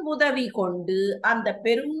உன் உதவி கொண்டு அந்த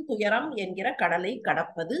பெரும் துயரம் என்கிற கடலை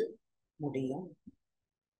கடப்பது முடியும்.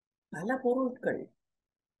 பல பொருட்கள்.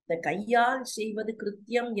 இந்த கையால் செய்வது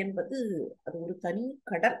கிருத்தியம் என்பது அது ஒரு தனி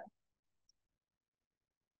கடல்.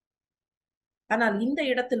 ஆனால் இந்த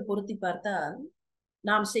இடத்தில் பொருத்தி பார்த்தால்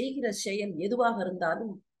நாம் செய்கிற செயல் எதுவாக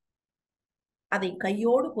இருந்தாலும் அதை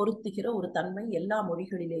கையோடு பொருத்துகிற ஒரு தன்மை எல்லா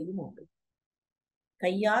மொழிகளிலேயும் உண்டு.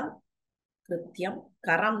 கையால் கிருத்தியம்,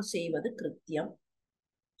 கரம் செய்வது கிருத்தியம்,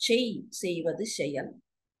 செய் செய்வது செயல்.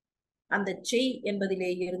 அந்த செய்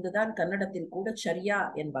என்பதிலே இருந்துதான் கன்னடத்தில் கூட சரியா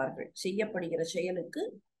என்பார்கள். செய்யப்படுகிற செயலுக்கு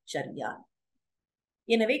சரியா.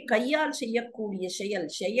 எனவே கையால் செய்யக்கூடிய செயல்,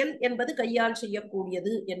 செயல் என்பது கையால்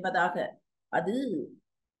செய்யக்கூடியது என்பதாக, அது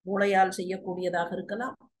மூளையால் செய்யக்கூடியதாக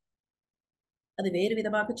இருக்கலாம், அது வேறு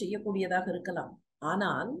விதமாக செய்யக்கூடியதாக இருக்கலாம்.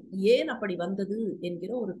 ஆனால் ஏன் அப்படி வந்தது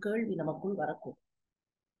என்கிற ஒரு கேள்வி நமக்குள் வரக்கூடும்.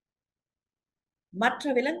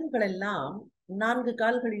 மற்ற விலங்குகள் எல்லாம் 4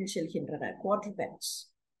 கால்களில் செல்கின்றன, குவாட்ரூபெட்ஸ்.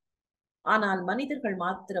 ஆனால் மனிதர்கள்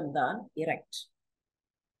மாத்திரம்தான் எரெக்ட்.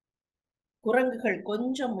 குரங்குகள்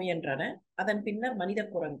கொஞ்சம் முயன்றன, அதன் பின்னர் மனித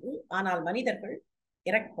குரங்கு, ஆனால் மனிதர்கள்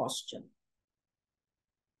எரெக்ட் பாஸ்டர்.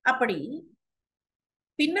 அப்படி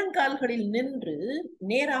பின்னங்கால்களில் நின்று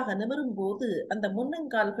நேராக நிமிரும் போது அந்த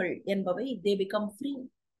முன்னங்கால்கள் என்பவை they become free.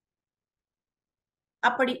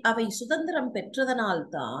 அப்படி அவை சுதந்திரம்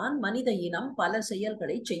பெற்றதனால்தான் மனித இனம் பல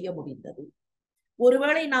செயல்களை செய்ய முடிந்தது.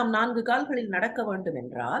 ஒருவேளை நாம் 4 கால்களில் நடக்க வேண்டும்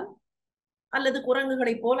என்றால், அல்லது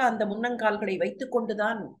குரங்குகளைப் போல அந்த முன்னங்கால்களை வைத்துக்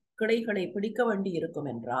கொண்டுதான் கிளைகளை பிடிக்க வேண்டி இருக்கும்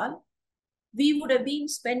என்றால், we would have been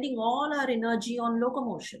spending all our energy on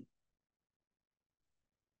locomotion.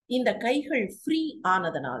 இந்த கைகள் ஃப்ரீ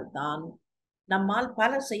ஆனதனால்தான் நம்மால்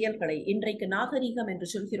பல செயல்களை, இன்றைக்கு நாகரிகம் என்று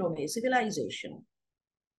சொல்கிறோமே, சிவிலைசேஷன்,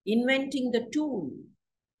 இன்வென்டிங் த டூல்,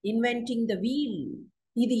 இன்வென்டிங் த வீல்,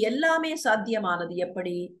 இது எல்லாமே சாத்தியமானது.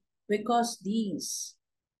 எப்படி? Because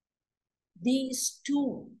these two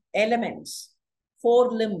elements, 4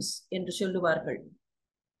 limbs என்று சொல்லுவார்கள்.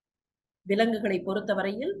 விலங்குகளை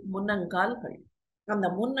பொறுத்தவரையில் முன்னங்கால்கள், அந்த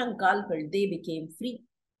முன்னங்கால்கள் they became free.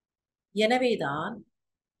 எனவேதான்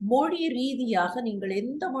மொழி ரீதியாக நீங்கள்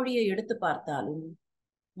எந்த மொழியை எடுத்து பார்த்தாலும்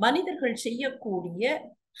மனிதர்கள் செய்யக்கூடிய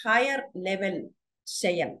ஹையர் லெவல்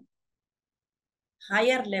செயல்,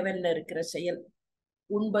 ஹையர் லெவல்ல இருக்கிற செயல்,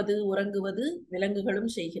 உண்பது உறங்குவது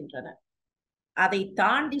விலங்குகளும் செய்கின்றன. அதை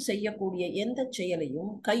தாண்டி செய்யக்கூடிய எந்த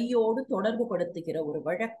செயலையும் கையோடு தொடர்பு படுத்துகிற ஒரு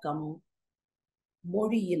வழக்கம்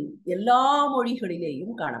மொழியில் எல்லா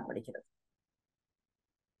மொழிகளிலேயும் காணப்படுகிறது.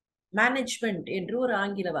 மேனேஜ்மெண்ட் என்று ஒரு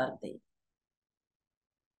ஆங்கில வார்த்தை.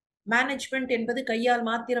 மேனேஜ்மெண்ட் என்பது கையால்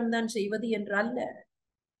மாத்திரம்தான் செய்வது என்று அல்ல.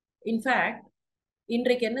 இன்ஃபேக்ட்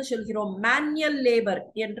இன்றைக்கு என்ன சொல்கிறோம்? மேனுவல் லேபர்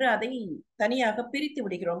என்று அதை தனியாக பிரித்து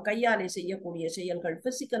விடுகிறோம். கையாலே செய்யக்கூடிய செயல்கள்,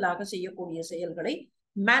 பிசிக்கலாக செய்யக்கூடிய செயல்களை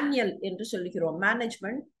மேனுவல் என்று சொல்கிறோம்.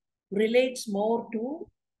 Management relates more to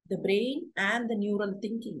the brain and the neural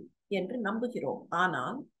thinking என்று நம்புகிறோம்.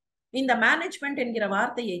 ஆனால் இந்த மேனேஜ்மெண்ட் என்கிற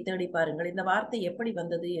வார்த்தையை தேடி பாருங்கள். இந்த வார்த்தை எப்படி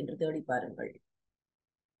வந்தது என்று தேடி பாருங்கள்.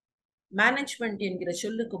 மேனேஜ்மெண்ட் என்கிற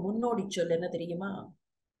சொல்லுக்கு முன்னோடி சொல் என்ன தெரியுமா?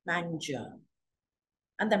 மேனேஜர்.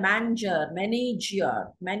 அந்த மேனேஜர், மேனேஜியர்,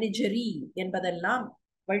 மேனேஜரி என்பதெல்லாம்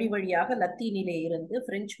வழி வழியாக லத்தீனிலே இருந்து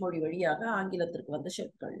பிரெஞ்சு மொழி வழியாக ஆங்கிலத்திற்கு வந்த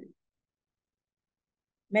சொற்கள்.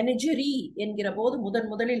 மேனேஜரி என்கிற போது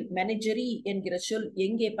முதலில் மேனேஜரி என்கிற சொல்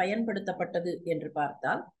எங்கே பயன்படுத்தப்பட்டது என்று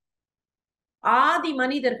பார்த்தால், ஆதி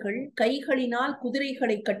மனிதர்கள் கைகளினால்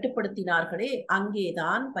குதிரைகளை கட்டுப்படுத்தினார்களே,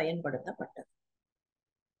 அங்கேதான் பயன்படுத்தப்பட்டது.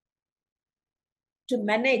 டு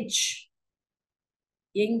மேனேஜ்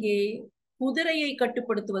எங்கே? குதிரையை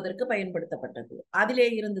கட்டுப்படுத்துவதற்கு பயன்படுத்தப்பட்டது. அதிலே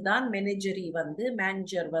இருந்துதான் மேனேஜரி வந்து,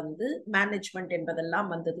 மேனேஜர் வந்து, மேனேஜ்மெண்ட் என்பதெல்லாம்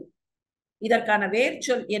வந்தது. இதற்கான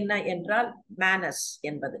வேர்ச்சொல் என்ன என்றால் மேனஸ்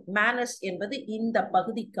என்பது. மேனஸ் என்பது இந்த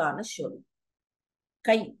பகுதிக்கான சொல்.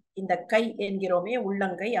 கை, இந்த கை என்கிறோமே,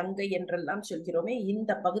 உள்ளங்கை அங்கை என்றெல்லாம் சொல்கிறோமே,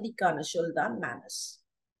 இந்த பகுதிக்கான சொல் தான் மேனஸ்.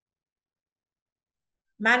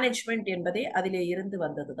 மேனேஜ்மெண்ட் என்பதே அதிலே இருந்து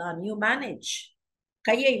வந்ததுதான். யூ மேனேஜ்,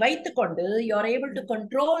 கையை வைத்துக்கொண்டு you are able to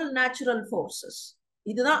control natural forces.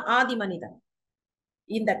 இதுதான் ஆதி மனிதன்.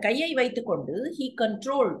 இந்த கையை வைத்துக்கொண்டு he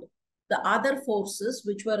controlled the other forces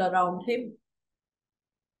which were around him.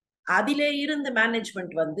 அதிலே இருந்த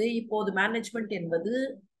மேனேஜ்மெண்ட் வந்து, இப்போது மேனேஜ்மெண்ட் என்பது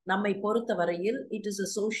நம்மை பொறுத்த வரையில் it is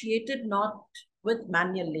associated not with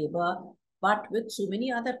manual labor but with so many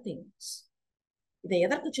other things. இதை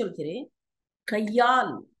எதற்கு சொல்கிறேன்?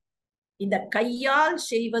 கையால், இந்த கையால்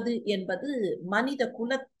செய்வது என்பது மனித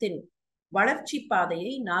குலத்தின் வளர்ச்சி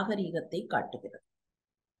பாதையை, நாகரீகத்தை காட்டுகிறது.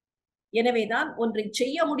 எனவேதான் ஒன்றை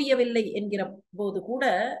செய்ய முடியவில்லை என்கிற போது கூட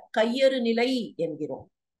கையறு நிலை என்கிறோம்.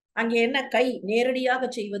 அங்கே என்ன கை? நேரடியாக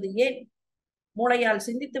செய்வது ஏன்? மூளையால்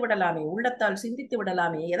சிந்தித்து விடலாமே, உள்ளத்தால் சிந்தித்து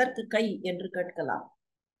விடலாமே, எதற்கு கை என்று கேட்கலாம்.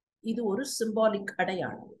 இது ஒரு சிம்பாலிக்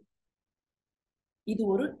அடையாளம். இது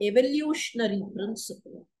ஒரு எவல்யூஷனரி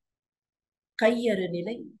பிரின்சிபிள். கையறு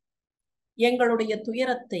நிலை. எங்களுடைய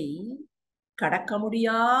துயரத்தை கடக்க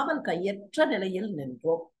முடியாமல் கையற்ற நிலையில்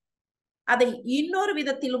நின்றோம். அதை இன்னொரு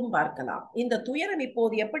விதத்திலும் பார்க்கலாம். இந்த துயரம்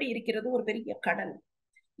இப்போது எப்படி இருக்கிறது? ஒரு பெரிய கடல்.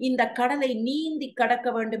 இந்த கடலை நீந்தி கடக்க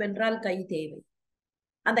வேண்டும் என்றால் கை தேவை.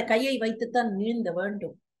 அந்த கையை வைத்துத்தான் நீந்த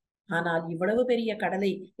வேண்டும். ஆனால் இவ்வளவு பெரிய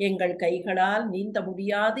கடலை எங்கள் கைகளால் நீந்த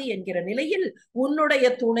முடியாது என்கிற நிலையில் உன்னுடைய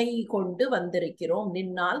துணை கொண்டு வந்திருக்கிறோம்.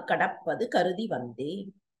 நின்னால் கடப்பது கருதி வந்தேன்.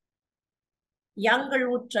 யாங்கள்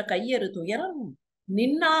உற்ற கையறு துயரம்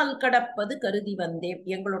நின்னால் கடப்பது கருதி வந்தேன்.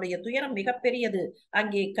 எங்களுடைய துயரம் மிகப்பெரியது.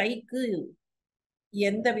 அங்கே கைக்கு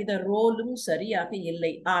எந்தவித ரோலும் சரியாக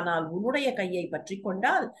இல்லை. ஆனால் உன்னுடைய கையை பற்றி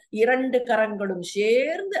கொண்டால் இரண்டு கரங்களும்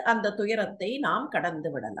சேர்ந்து அந்த துயரத்தை நாம் கடந்து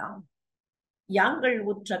விடலாம். யாங்கள்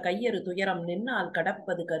உற்ற கையறு துயரம் நின்னால்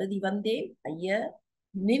கடப்பது கருதி வந்தேன். ஐய,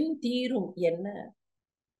 நின் தீரும் என்ன?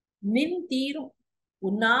 நின் தீரும்.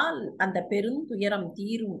 உன்னால் அந்த பெருந்துயரம்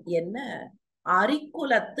தீரும் என்ன?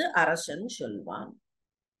 அரிக்குலத்து அரசன் சொல்வான்.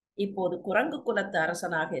 இப்போது குரங்கு குலத்து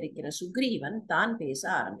அரசனாக இருக்கிற சுக்ரீவன் தான் பேச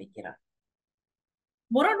ஆரம்பிக்கிறான்.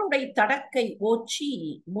 முரணுடை தடக்கை ஓச்சி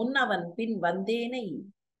முன்னவன் பின் வந்தேனை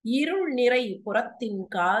இருள் நிறை புறத்தின்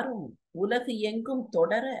காரும் உலகு எங்கும்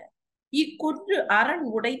தொடர இக்குன்று அரண்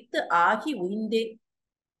உடைத்து ஆகி உய்ந்தேன்.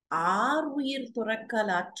 ஆர் உயிர்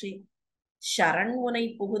துறக்கலாற்றேன். சரண் உனை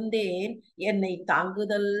புகுந்தேன், என்னை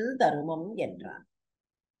தாங்குதல் தருமம் என்றான்.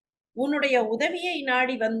 உன்னுடைய உதவியை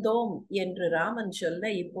நாடி வந்தோம் என்று ராமன் சொல்ல,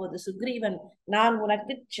 இப்போது சுக்ரீவன் நான்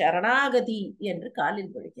உனக்கு சரணாகதி என்று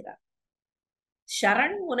காலில் விழுகிறான்.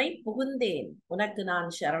 சரண் உனை புகுந்தேன், உனக்கு நான்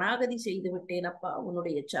சரணாகதி செய்து விட்டேன் அப்பா.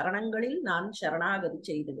 உன்னுடைய சரணங்களில் நான் சரணாகதி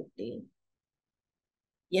செய்து விட்டேன்.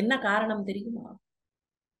 என்ன காரணம் தெரியுமா?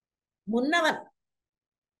 முன்னவன்,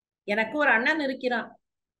 எனக்கு ஒரு அண்ணன் இருக்கிறான்.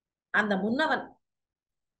 அந்த முன்னவன்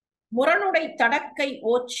முரணுடை தடக்கை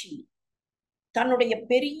ஓச்சி, தன்னுடைய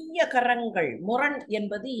பெரிய கரங்கள், முரண்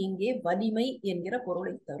என்பது இங்கே வலிமை என்கிற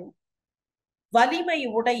பொருளை தரும். வலிமை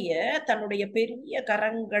உடைய தன்னுடைய பெரிய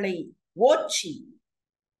கரங்களை ஓச்சி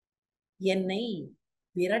என்னை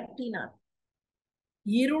விரட்டினான்.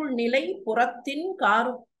 இருள் நிலை புறத்தின்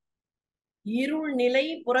காரும். இருள் நிலை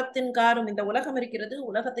புறத்தின் காரும். இந்த உலகம் இருக்கிறது.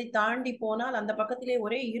 உலகத்தை தாண்டி போனால் அந்த பக்கத்திலே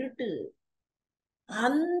ஒரே இருட்டு.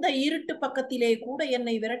 அந்த இருட்டு பக்கத்திலே கூட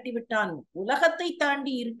என்னை விரட்டி விட்டான். உலகத்தை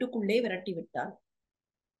தாண்டி இருட்டுக்குள்ளே விரட்டி விட்டான்.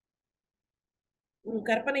 ஒரு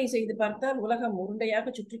கற்பனை செய்து பார்த்தால் உலகம்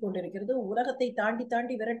உருண்டையாக சுற்றி கொண்டிருக்கிறது. உலகத்தை தாண்டி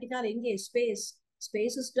தாண்டி விரட்டினால் எங்கே? ஸ்பேஸ்.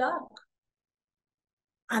 Space is dark.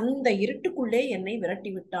 அந்த இருட்டுக்குள்ளே என்னை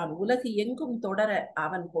விரட்டி விட்டான். உலகு எங்கும் தொடர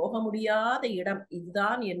அவன் போக முடியாத இடம்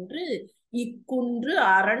இதுதான் என்று இக்குன்று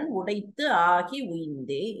அரண் உடைத்து ஆகி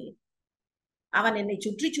உய்ந்தே. அவன் என்னை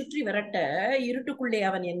சுற்றி சுற்றி விரட்ட, இருட்டுக்குள்ளே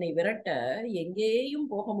அவன் என்னை விரட்ட, எங்கேயும்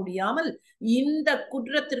போக முடியாமல் இந்த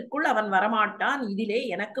குன்றத்திற்குள் அவன் வரமாட்டான். இதிலே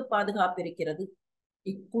எனக்கு பாதுகாப்பு இருக்கிறது.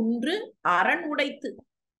 இக்குன்று அரண் உடைத்து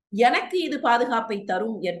எனக்கு இது பாதுகாப்பை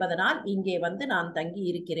தரும் என்பதனால் இங்கே வந்து நான் தங்கி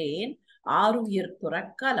இருக்கிறேன். ஆருயிர்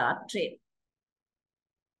துறக்கலாற்றேன்.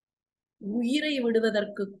 உயிரை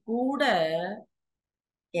விடுவதற்கு கூட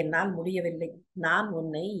என்னால் முடியவில்லை. நான்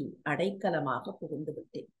உன்னை அடைக்கலமாக புகுந்து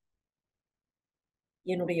விட்டேன்.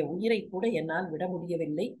 என்னுடைய உயிரை கூட என்னால் விட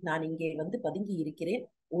முடியவில்லை. நான் இங்கே வந்து பதுங்கி இருக்கிறேன்.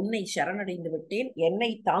 உன்னை சரணடைந்து விட்டேன்,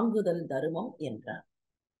 என்னை தாங்குதல் தருமம் என்றார்.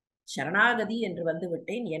 சரணாகதி என்று வந்து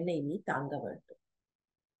விட்டேன், என்னை நீ தாங்க வேண்டும்.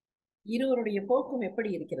 இருவருடைய போக்கும் எப்படி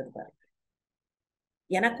இருக்கிறது பாருங்கள்.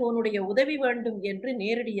 எனக்கு உன்னுடைய உதவி வேண்டும் என்று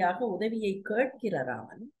நேரடியாக உதவியை கேட்கிற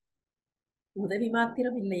ராமன், உதவி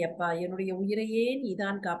மாத்திரம் இல்லையப்பா, என்னுடைய உயிரையே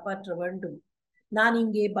நீதான் காப்பாற்ற வேண்டும். நான்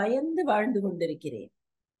இங்கே பயந்து வாழ்ந்து கொண்டிருக்கிறேன்.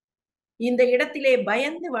 இந்த இடத்திலே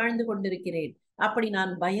பயந்து வாழ்ந்து கொண்டிருக்கிறேன். அப்படி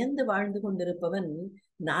நான் பயந்து வாழ்ந்து கொண்டிருப்பவன்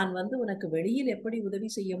நான் வந்து உனக்கு வெளியில் எப்படி உதவி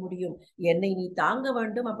செய்ய முடியும்? என்னை நீ தாங்க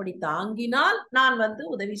வேண்டும். அப்படி தாங்கினால் நான் வந்து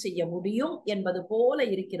உதவி செய்ய முடியும் என்பது போல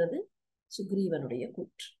இருக்கிறது சுக்ரீவனுடைய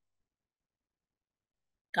கூற்று.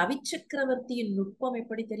 கவிச்சக்கரவர்த்தியின் நுட்பம்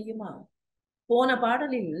எப்படி தெரியுமா? போன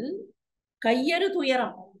பாடலில் கையறு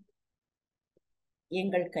துயரம்,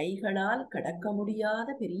 எங்கள் கைகளால் கடக்க முடியாத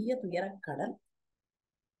பெரிய துயரக்கடல்,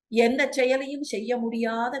 எந்த செயலையும் செய்ய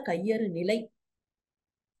முடியாத கையறு நிலை.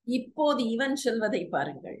 இப்போது இவன் சொல்வதை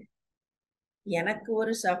பாருங்கள். எனக்கு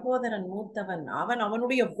ஒரு சகோதரன் மூத்தவன்,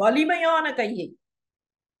 அவனுடைய வலிமையான கையை,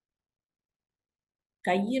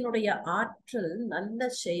 கையினுடைய ஆற்றல் நல்ல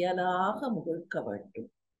செயலாக முகிழ்க்க வேண்டும்.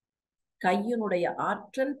 கையினுடைய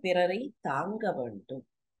ஆற்றல் பிறரை தாங்க வேண்டும்.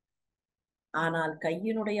 ஆனால்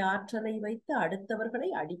கையினுடைய ஆற்றலை வைத்து அடுத்தவர்களை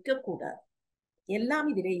அடிக்கக்கூடாது. எல்லாம்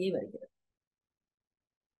இதிலேயே வருகிறது.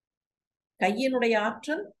 கையினுடைய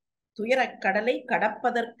ஆற்றல் துயரக் கடலை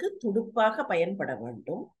கடப்பதற்கு துடுப்பாக பயன்பட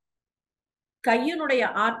வேண்டும். கையினுடைய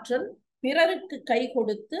ஆற்றல் பிறருக்கு கை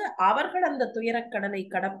கொடுத்து அவர்கள் அந்த துயரக் கடலை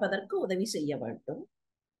கடப்பதற்கு உதவி செய்ய வேண்டும்.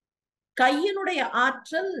 கையினுடைய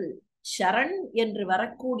ஆற்றல் சரண் என்று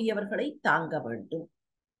வரக்கூடியவர்களை தாங்க வேண்டும்.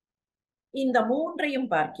 இந்த மூன்றையும்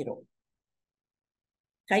பார்க்கிறோம்.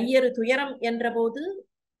 கையறு துயரம் என்ற போது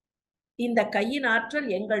இந்த கையின் ஆற்றல்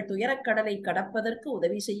எங்கள் துயரக்கடலை கடப்பதற்கு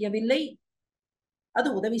உதவி செய்யவில்லை. அது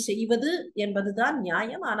உதவி செய்வது என்பதுதான்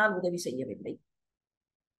நியாயம். ஆனால் உதவி செய்யவில்லை.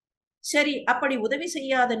 சரி, அப்படி உதவி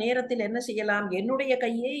செய்யாத நேரத்தில் என்ன செய்யலாம்? என்னுடைய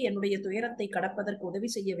கையே என்னுடைய துயரத்தை கடப்பதற்கு உதவி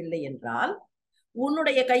செய்யவில்லை என்றால்,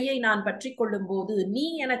 உன்னுடைய கையை நான் பற்றி கொள்ளும் போது, நீ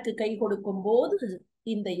எனக்கு கை கொடுக்கும் போது,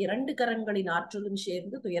 இந்த இரண்டு கரங்களின் ஆற்றலும்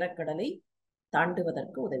சேர்ந்து துயரக்கடலை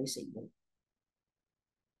தாண்டுவதற்கு உதவி செய்யும்.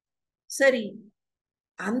 சரி,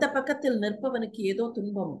 அந்த பக்கத்தில் நிற்பவனுக்கு ஏதோ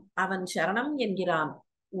துன்பம். அவன் சரணம் என்கிறான்.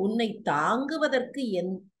 உன்னை தாங்குவதற்கு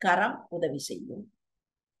என் கரம் உதவி செய்யும்.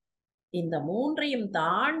 இந்த மூன்றையும்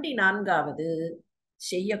தாண்டி நான்காவது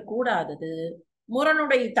செய்யக்கூடாதது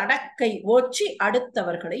முரணுடைய தடக்கை ஓச்சி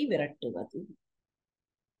அடுத்தவர்களை விரட்டுவது.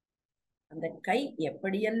 அந்த கை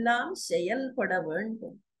எப்படியெல்லாம் செயல்பட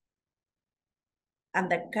வேண்டும்,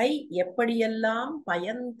 அந்த கை எப்படியெல்லாம்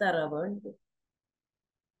பயன் தர வேண்டும்.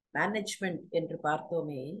 மேனேஜ்மெண்ட் என்று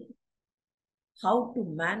பார்த்தோமே, how to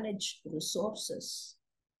manage resources,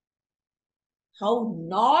 how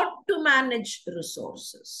not to manage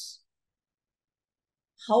resources,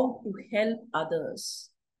 how to help others,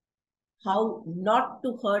 how not to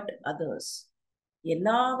hurt others.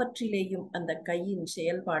 எல்லாவற்றிலேயும் அந்த கையின்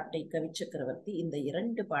செயல்பாட்டை கவிச்சக்கரவர்த்தி இந்த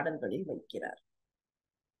இரண்டு பாடல்களில் வைக்கிறார்.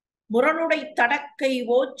 முரணுடை தடக்கை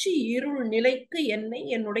ஓச்சி இருள் நிலைக்கு என்னை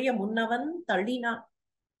என்னுடைய முன்னவன் தள்ளினான்.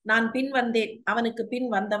 நான் பின் வந்தேன், அவனுக்கு பின்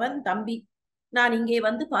வந்தவன் தம்பி. நான் இங்கே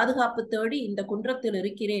வந்து பாதுகாப்பு தேடி இந்த குன்றத்தில்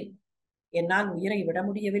இருக்கிறேன். என்னால் உயிரை விட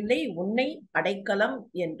முடியவில்லை. உன்னை அடைக்கலம்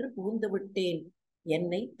என்று புகுந்து விட்டேன்.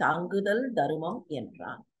 என்னை தாங்குதல் தருமம்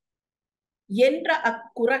என்றான். என்ற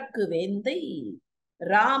அக்குறக்கு வேந்தை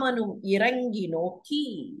ராமனும் இறங்கி நோக்கி,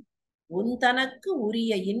 உன் தனக்கு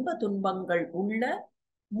உரிய இன்ப துன்பங்கள் உள்ள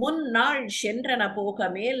முன்னாள் சென்றன போக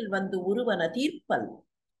மேல் வந்து உருவன தீர்ப்பல்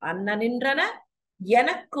அன்ன நின்றன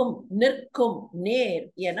எனக்கும் நிற்கும் நேர்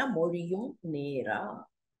என மொழியும் நேரா.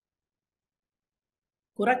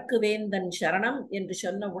 குறக்கு வேந்தன் சரணம் என்று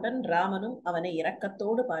சொன்னவுடன் ராமனும் அவனை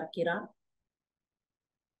இரக்கத்தோடு பார்க்கிறான்.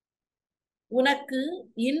 உனக்கு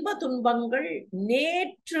இன்ப துன்பங்கள்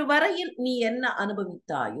நேற்று வரையில் நீ என்ன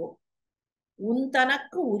அனுபவித்தாயோ, உன்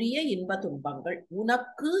தனக்கு உரிய இன்ப துன்பங்கள்,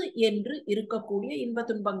 உனக்கு என்று இருக்கக்கூடிய இன்ப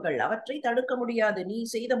துன்பங்கள், அவற்றை தடுக்க முடியாது. நீ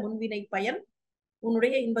செய்த முன்வினை பயன்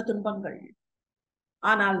உன்னுடைய இன்ப துன்பங்கள்.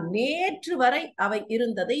 ஆனால் நேற்று வரை அவை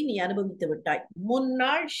இருந்ததை நீ அனுபவித்து விட்டாய்.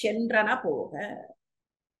 முன்னாள் சென்றன போக,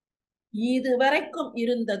 இதுவரைக்கும்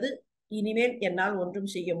இருந்தது, இனிமேல் என்னால் ஒன்றும்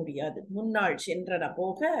செய்ய முடியாது. முன்னாள் சென்றன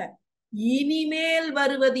போக, இனிமேல்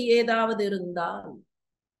வருவது ஏதாவது இருந்தால்,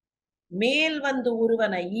 மேல் வந்து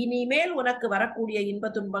உருவன, இனிமேல் உனக்கு வரக்கூடிய இன்ப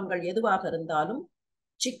துன்பங்கள் எதுவாக இருந்தாலும்,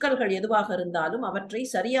 சிக்கல்கள் எதுவாக இருந்தாலும், அவற்றை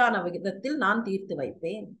சரியான விதத்தில் நான் தீர்த்து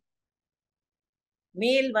வைப்பேன்.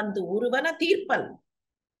 மேல் வந்து உருவன தீர்ப்பல்,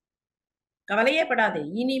 கவலையே படாதே.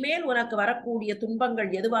 இனிமேல் உனக்கு வரக்கூடிய துன்பங்கள்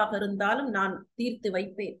எதுவாக இருந்தாலும் நான் தீர்த்து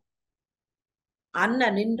வைப்பேன். அன்ன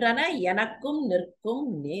நின்றன எனக்கும் நிற்கும்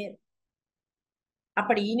நேர்.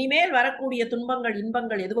 அப்படி இனிமேல் வரக்கூடிய துன்பங்கள்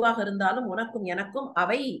இன்பங்கள் எதுவாக இருந்தாலும் உனக்கும் எனக்கும்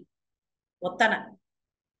அவை ஒத்தன.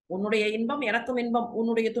 உன்னுடைய இன்பம் எனக்கும் இன்பம்,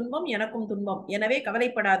 உன்னுடைய துன்பம் எனக்கும் துன்பம். எனவே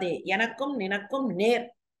கவலைப்படாதே, எனக்கும் நினக்கும் நேர்.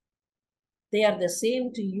 They are the same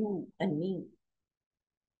to you and me.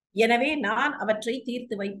 எனவே நான் அவற்றை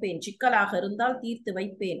தீர்த்து வைப்பேன். சிக்கலாக இருந்தால் தீர்த்து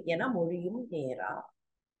வைப்பேன் என மொழியும் நேரா.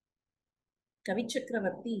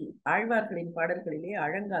 கவிச்சக்கரவர்த்தி ஆழ்வார்களின் பாடல்களிலே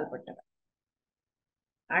அழங்கால் பட்டவர்.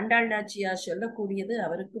 ஆண்டாள் நாச்சியார் சொல்லக்கூடியது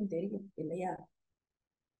அவருக்கும் தெரியும் இல்லையா?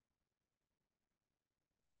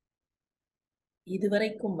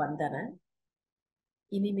 இதுவரைக்கும் வந்தன,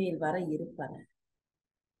 இனிமேல் வர இருப்பன.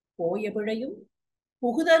 போய பிழையும்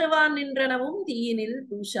புகுதருவான் நின்றனவும் தீயினில்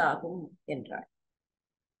தூஷாகும் என்றாள்.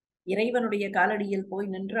 இறைவனுடைய காலடியில் போய்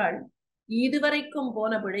நின்றால் இதுவரைக்கும்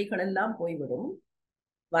போன பிழைகள் எல்லாம் போய்விடும்.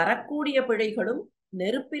 வரக்கூடிய பிழைகளும்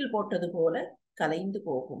நெருப்பில் போட்டது போல கலைந்து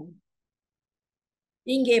போகும்.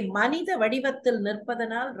 இங்கே மனித வடிவத்தில்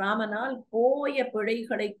நிற்பதனால் ராமனால் போய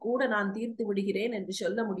பிழைகளை கூட நான் தீர்த்து விடுகிறேன் என்று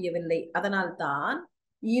சொல்ல முடியவில்லை. அதனால் தான்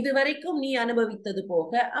இதுவரைக்கும் நீ அனுபவித்தது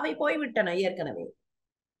போக அவை போய்விட்டன. ஏற்கனவே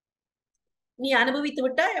நீ அனுபவித்து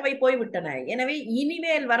விட்டாய், அவை போய்விட்டன. எனவே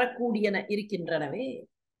இனிமேல் வரக்கூடியன இருக்கின்றனவே.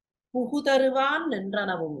 புகுதருவான்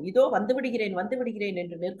நின்றனவும், இதோ வந்து விடுகிறேன்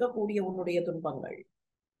என்று நிற்கக்கூடிய உன்னுடைய துன்பங்கள்,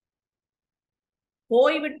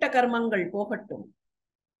 போய்விட்ட கர்மங்கள் போகட்டும்.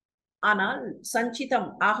 ஆனால் சஞ்சிதம்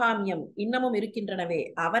ஆகாமியம் இன்னமும் இருக்கின்றனவே,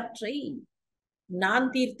 அவற்றை நான்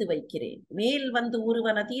தீர்த்து வைக்கிறேன். மேல் வந்து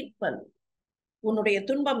உருவன தீர்ப்பல், உன்னுடைய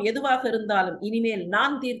துன்பம் எதுவாக இருந்தாலும் இனிமேல்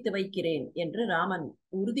நான் தீர்த்து வைக்கிறேன் என்று ராமன்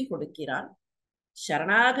உறுதி கொடுக்கிறான்.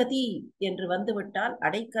 சரணாகதி என்று வந்துவிட்டால்,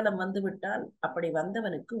 அடைக்கலம் வந்துவிட்டால், அப்படி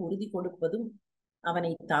வந்தவனுக்கு உறுதி கொடுப்பதும்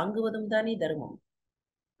அவனை தாங்குவதும் தானே தர்மம்.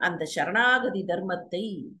 அந்த சரணாகதி தர்மத்தை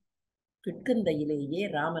கிட்கிந்தையிலேயே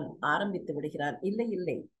ராமன் ஆரம்பித்து விடுகிறான். இல்லை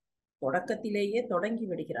இல்லை, தொடக்கத்திலேயே தொடங்கி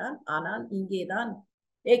விடுகிறான். ஆனால் இங்கேதான்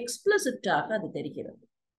எக்ஸ்பிளிசிட்டாக அது தெரிகிறது.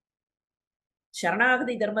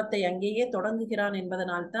 சரணாகதி தர்மத்தை அங்கேயே தொடங்குகிறான்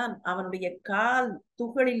என்பதனால் தான் அவனுடைய கால்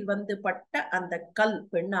துகளில் வந்து பட்ட அந்த கல்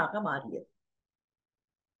பெண்ணாக மாறியது.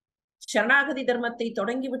 சரணாகதி தர்மத்தை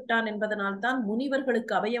தொடங்கிவிட்டான் என்பதனால் தான்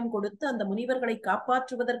முனிவர்களுக்கு அபயம் கொடுத்து அந்த முனிவர்களை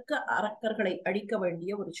காப்பாற்றுவதற்கு அரக்கர்களை அழிக்க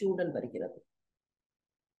வேண்டிய ஒரு சூழல் வருகிறது.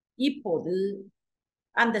 இப்போது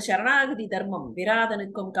அந்த சரணாகதி தர்மம்,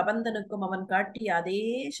 விராதனுக்கும் கபந்தனுக்கும் அவன் காட்டிய அதே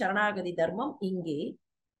சரணாகதி தர்மம் இங்கே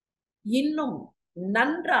இன்னும்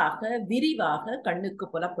நன்றாக விரிவாக கண்ணுக்கு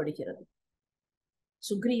புலப்படுகிறது.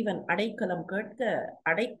 சுக்ரீவன் அடைக்கலம் கேட்க,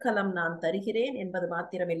 அடைக்கலம் நான் தருகிறேன் என்பது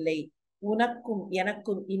மாத்திரமில்லை, உனக்கும்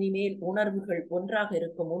எனக்கும் இனிமேல் உணர்வுகள் ஒன்றாக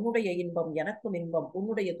இருக்கும். உன்னுடைய இன்பம் எனக்கும் இன்பம்,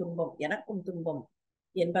 உன்னுடைய துன்பம் எனக்கும் துன்பம்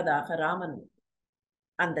என்பதாக ராமன்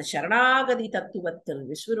அந்த சரணாகதி தத்துவத்தில்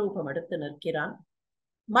விஸ்வரூபம் எடுத்து நிற்கிறான்.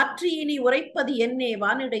 மற்ற இனி உரைப்பது என்னே,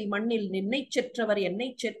 வானிடை மண்ணில் நின்னை செற்றவர் என்னை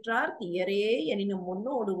செற்றார், தீயரே எனினும்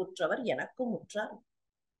முன்னோடு உற்றவர் எனக்கும் உற்றார்.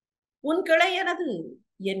 உன் கிளை எனது,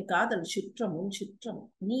 என் காதல் சுற்றம் உன் சுற்றம்,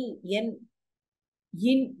 நீ என்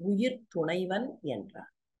இன் உயிர் துணைவன்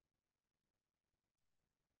என்றார்.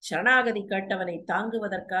 சரணாகதி கேட்டவனை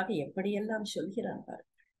தாங்குவதற்காக எப்படியெல்லாம் சொல்கிறான் பாருங்கள்.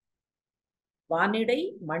 வானிடை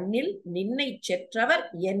மண்ணில் நின்னை செற்றவர்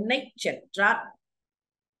என்னை செற்றார்.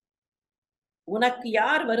 உனக்கு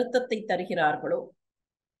யார் வருத்தத்தை தருகிறார்களோ,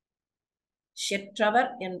 செற்றவர்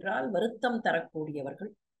என்றால் வருத்தம்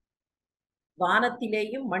தரக்கூடியவர்கள்,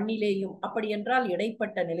 வானத்திலேயும் மண்ணிலேயும், அப்படி என்றால்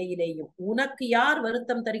இடைப்பட்ட நிலையிலேயும் உனக்கு யார்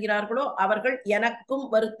வருத்தம் தருகிறார்களோ அவர்கள் எனக்கும்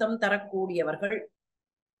வருத்தம் தரக்கூடியவர்கள்.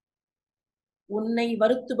 உன்னை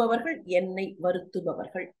வருத்துபவர்கள் என்னை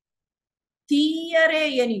வருத்துபவர்கள். தீயரே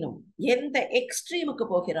எனினும், எந்த எக்ஸ்ட்ரீமுக்கு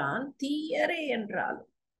போகிறான், தீயரே என்றால்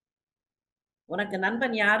உனக்கு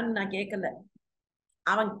நண்பன் யாருன்னு நான் கேட்கல,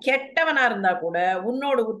 அவன் கெட்டவனா இருந்தா கூட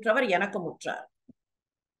உன்னோடு உற்றவர் எனக்கும் உற்றார்.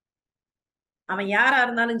 அவன் யாரா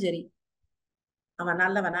இருந்தாலும் சரி, அவன்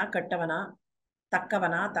நல்லவனா கெட்டவனா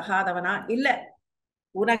தக்கவனா தகாதவனா இல்ல,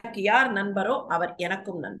 உனக்கு யார் நண்பரோ அவர்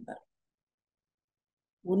எனக்கும் நண்பர்.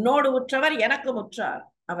 உன்னோடு உற்றவர் எனக்கும் உற்றார்.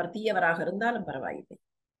 அவர் தீயவராக இருந்தாலும் பரவாயில்லை.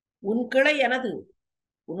 உன் கிளை எனது,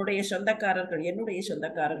 உன்னுடைய சொந்தக்காரர்கள் என்னுடைய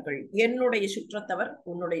சொந்தக்காரர்கள், என்னுடைய சுற்றத்தவர்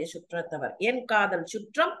உன்னுடைய சுற்றத்தவர், என் காதல்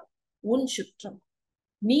சுற்றம் உன் சுற்றம்,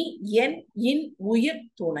 நீ என் இன் உயிர்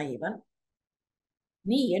துணைவன்,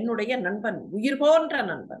 நீ என்னுடைய நண்பன், உயிர் போன்ற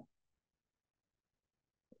நண்பன்.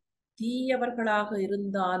 தீயவர்களாக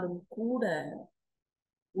இருந்தாலும் கூட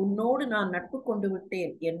உன்னோடு நான் நட்பு கொண்டு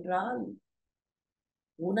விட்டேன் என்றால்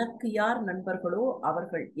உனக்கு யார் நண்பர்களோ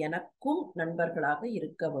அவர்கள் எனக்கும் நண்பர்களாக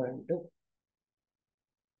இருக்க வேண்டும்.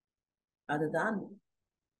 அதுதான்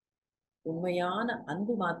உண்மையான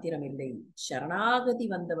அன்பு மாத்திரமில்லை, சரணாகதி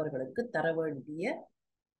வந்தவர்களுக்கு தர வேண்டிய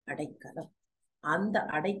அடைக்கலம். அந்த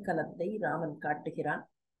அடைக்கலத்தை ராமன் காட்டுகிறான்.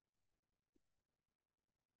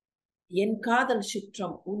 என் காதல்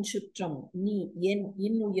சுற்றம் உன் சுற்றம், நீ என்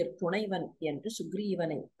இன்னுயிர் துணைவன் என்று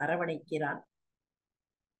சுக்ரீவனை அரவணைக்கிறான்.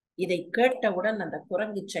 இதை கேட்டவுடன் அந்த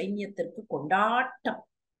குரங்கு சைன்யத்திற்கு கொண்டாட்டம்.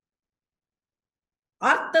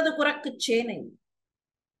 ஆர்த்தது குரக்கு சேனை,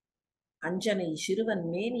 அஞ்சனை சிறுவன்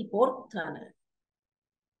மேனி போர்த்தான,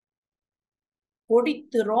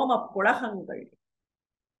 பொடித்து ரோம புலகங்கள்,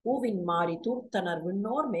 பூவின் மாறி தூர்த்தனர்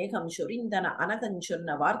விண்ணோர், மேகம் சொரிந்தன அனகன்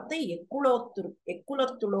சொன்ன வார்த்தை,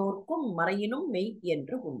 எக்குலத்துளோர்க்கும் மறையினும் மெய்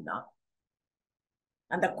என்று உண்டான்.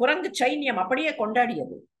 அந்த குரங்கு சைன்யம் அப்படியே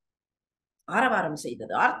கொண்டாடியது, ஆரவாரம்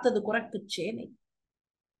செய்தது. ஆர்த்தது குரக்கு சேனை,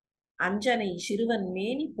 அஞ்சனை சிறுவன்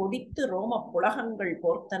மேனி பொடித்து ரோம புலகங்கள்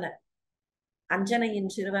போர்த்தன. அஞ்சனையின்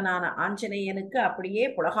சிறுவனான ஆஞ்சநேயனுக்கு அப்படியே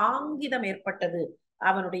புலகாங்கிதம் ஏற்பட்டது.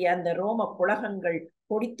 அவனுடைய அந்த ரோம புலகங்கள்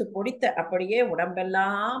பொடித்து பொடித்த அப்படியே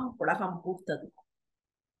உடம்பெல்லாம் புலகம் பூத்தது.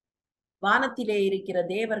 வானத்திலே இருக்கிற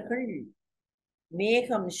தேவர்கள்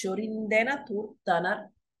மேகம் சொரிந்தென தூர்த்தனர்.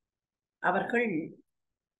 அவர்கள்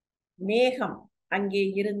மேகம், அங்கே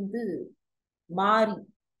இருந்து மாறி,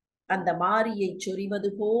 அந்த மாரியை சொரிவது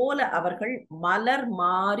போல அவர்கள் மலர்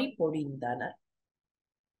மாறி பொழிந்தனர்.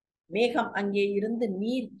 மேகம் அங்கே இருந்து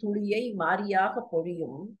நீர் துளியை மாரியாக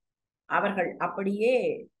பொழியும். அவர்கள் அப்படியே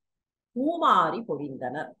பூமாரி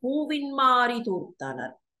பொழிந்தனர், பூவின் மாறி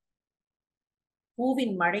தூர்த்தனர்.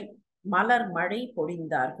 பூவின் மழை, மலர் மழை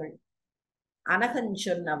பொழிந்தார்கள். அனகன்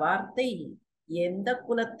சொன்ன வார்த்தை எந்த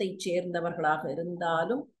குலத்தைச் சேர்ந்தவர்களாக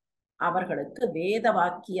இருந்தாலும் அவர்களுக்கு வேத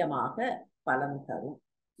வாக்கியமாக பலன் தரும்.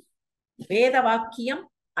 வேத வாக்கியம்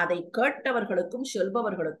அதை கேட்டவர்களுக்கும்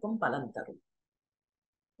சொல்பவர்களுக்கும் பலன் தரும்.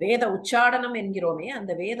 வேத உச்சாடனம் என்கிறோமே,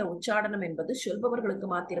 அந்த வேத உச்சாடனம் என்பது சொல்பவர்களுக்கு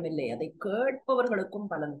மாத்திரமில்லை, அதை கேட்பவர்களுக்கும்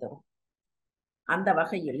பலன் தரும். அந்த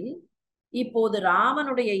வகையில் இப்போது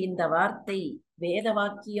ராமனுடைய இந்த வார்த்தை வேத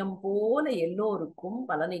வாக்கியம் போல எல்லோருக்கும்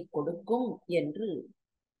பலனை கொடுக்கும் என்று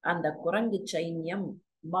அந்த குரங்கு சைன்யம்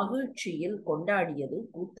மகிழ்ச்சியில் கொண்டாடியது,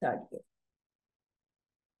 கூத்தாடியது.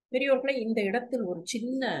 பெரியோர்களே, இந்த இடத்தில் ஒரு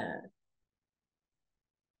சின்ன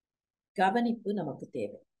கவனிப்பு நமக்கு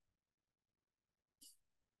தேவை.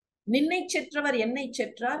 நின்னை செற்றவர் என்னை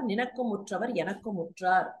செற்றார், நினக்கும் உற்றவர் எனக்கும்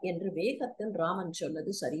உற்றார் என்று வேகத்தில் ராமன்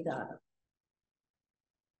சொன்னது சரிதான.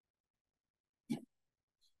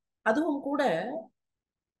 அதுவும் கூட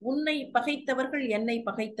உன்னை பகைத்தவர்கள் என்னை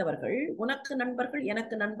பகைத்தவர்கள், உனக்கு நண்பர்கள்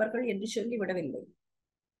எனக்கு நண்பர்கள் என்று சொல்லிவிடவில்லை.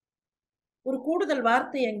 ஒரு கூடுதல்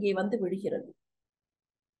வார்த்தை அங்கே வந்து விடுகிறது.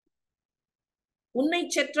 உன்னை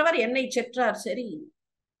செற்றவர் என்னை செற்றார் சரி,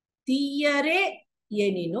 தீயரே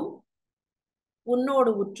எனினும்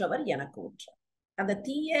உன்னோடு உற்றவர் எனக்கு உற்றார். அந்த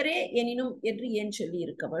தீயரே எனினும் என்று ஏன் சொல்லி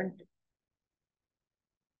இருக்க வேண்டும்?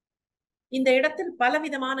 இந்த இடத்தில்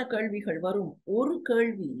பலவிதமான கேள்விகள் வரும். ஒரு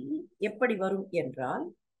கேள்வி எப்படி வரும் என்றால்,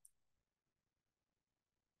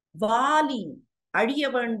 வாலி அழிய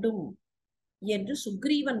வேண்டும் என்று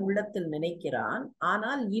சுக்ரீவன் உள்ளத்தில் நினைக்கிறான்.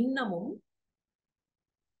 ஆனால் இன்னமும்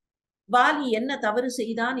வாலி என்ன தவறு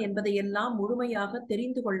செய்தான் என்பதையெல்லாம் முழுமையாக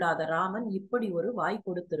தெரிந்து கொள்ளாத ராமன் இப்படி ஒரு வாய்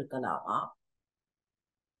கொடுத்திருக்கலாமா?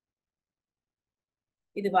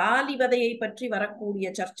 இது வாலி வதையை பற்றி வரக்கூடிய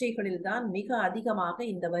சர்ச்சைகளில் தான் மிக அதிகமாக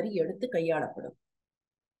இந்த வரி எடுத்து கையாளப்படும்.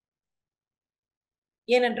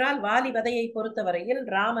 ஏனென்றால் வாலி வதையை பொறுத்தவரையில்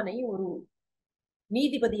ராமனை ஒரு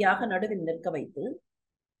நீதிபதியாக நடுவில் நிற்க வைத்து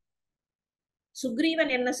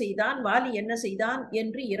சுக்ரீவன் என்ன செய்தான், வாலி என்ன செய்தான்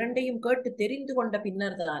என்று இரண்டையும் கேட்டு தெரிந்து கொண்ட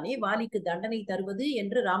பின்னர் தானே வாலிக்கு தண்டனை தருவது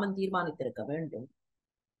என்று ராமன் தீர்மானித்திருக்க வேண்டும்.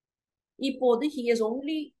 இப்போது he has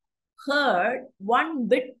only heard one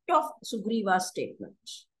bit of Sugriva's statement.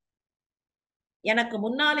 எனக்கு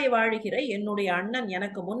முன்னாலே வாழுகிற என்னுடைய அண்ணன்,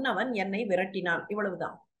 எனக்கு முன்னவன் என்னை விரட்டினான்,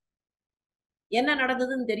 இவ்வளவுதான். என்ன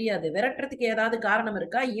நடந்ததுன்னு தெரியாது. விரட்டுறதுக்கு ஏதாவது காரணம்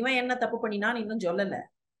இருக்கா? இவன் என்ன தப்பு பண்ணினான் இன்னும் சொல்லல.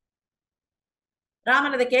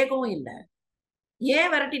 ராமன் அதை கேட்கவும் இல்லை.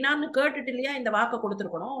 ஏன் விரட்டினான்னு கேட்டுட்டு இல்லையா இந்த வாக்கு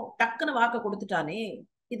கொடுத்திருக்கணும்? டக்குன்னு வாக்கு கொடுத்துட்டானே,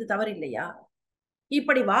 இது தவறு இல்லையா?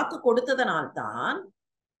 இப்படி வாக்கு கொடுத்ததனால்தான்,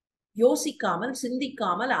 யோசிக்காமல்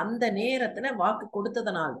சிந்திக்காமல் அந்த நேரத்துல வாக்கு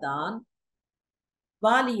கொடுத்ததனால்தான்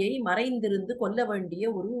வாலியை மறைந்திருந்து கொல்ல வேண்டிய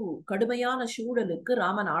ஒரு கடுமையான சூழலுக்கு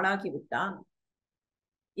ராமன் ஆளாகிவிட்டான்.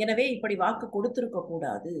 எனவே இப்படி வாக்கு கொடுத்திருக்க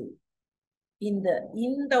கூடாது.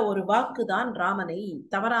 இந்த ஒரு வாக்கு தான் ராமனை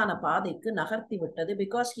தவறான பாதைக்கு நகர்த்தி விட்டது.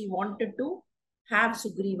 Because he wanted to have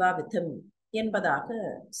Sugriva with him என்பதாக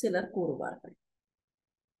சிலர் கூறுவார்கள்.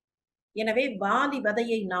 எனவே வாலி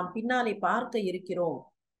வதையை நாம் பின்னாலே பார்க்க இருக்கிறோம்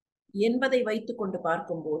என்பதை வைத்துக் கொண்டு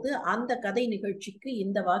பார்க்கும்போது அந்த கதை நிகழ்ச்சிக்கு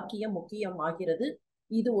இந்த வாக்கியம் முக்கியமாகிறது.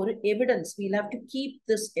 இது ஒரு evidence. we'll have to keep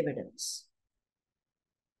this evidence.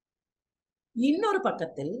 இன்னொரு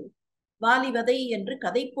பக்கத்தில் வாலிவதை என்று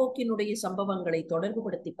கதைப்போக்கினுடைய சம்பவங்களை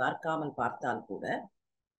தொடர்புபடுத்தி பார்க்காமல் பார்த்தால் கூட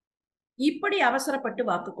இப்படி அவசரப்பட்டு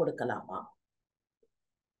வாக்கு கொடுக்கலாமா?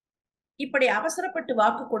 இப்படி அவசரப்பட்டு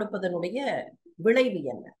வாக்கு கொடுப்பதனுடைய விளைவு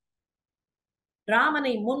என்ன?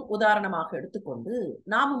 ராமனை முன் உதாரணமாக எடுத்துக்கொண்டு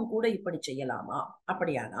நாமும் கூட இப்படி செய்யலாமா?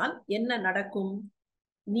 அப்படியானால் என்ன நடக்கும்?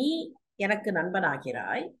 நீ எனக்கு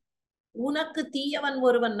நண்பனாகிறாய், உனக்கு தீயவன்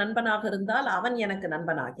ஒருவன் நண்பனாக இருந்தால் அவன் எனக்கு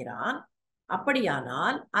நண்பனாகிறான்.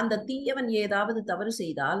 அப்படியானால் அந்த தீயவன் ஏதாவது தவறு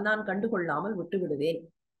செய்தால் நான் கண்டுகொள்ளாமல் விட்டு விடுவேன்.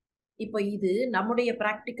 இப்ப இது நம்முடைய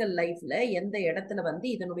பிராக்டிக்கல் லைஃப்ல எந்த இடத்துல வந்து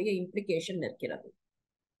இதனுடைய இம்ப்ளிகேஷன் இருக்கிறது?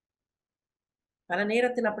 பல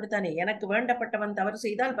நேரத்தில் அப்படித்தானே, எனக்கு வேண்டப்பட்டவன் தவறு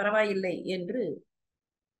செய்தால் பரவாயில்லை என்று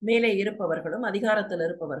மேலே இருப்பவர்களும் அதிகாரத்தில்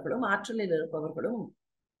இருப்பவர்களும் ஆற்றலில் இருப்பவர்களும்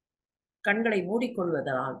கண்களை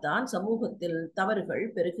மூடிக்கொள்வதனால் தான் சமூகத்தில் தவறுகள்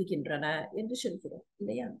பெருகுகின்றன என்று சொல்கிறோம்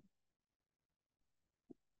இல்லையா?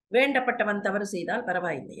 வேண்டப்பட்டவன் தவறு செய்தால்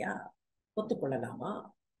பரவாயில்லையா? ஒத்துக்கொள்ளலாமா?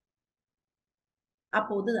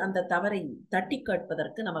 அப்போது அந்த தவறை தட்டி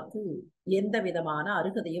கேட்பதற்கு நமக்கு எந்த விதமான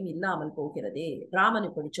அருகதையும் இல்லாமல் போகிறதே. ராமன்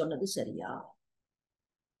இப்படி சொன்னது சரியா?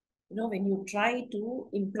 when you try to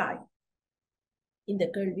imply, இந்த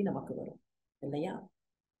கேள்வி நமக்கு வரும் இல்லையா?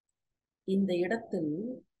 இந்த இடத்தில்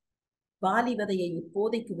வாலிவதையை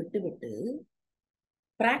இப்போதைக்கு விட்டுவிட்டு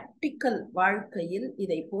பிராக்டிக்கல் வாழ்க்கையில்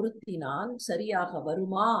இதை பொருத்தினால் சரியாக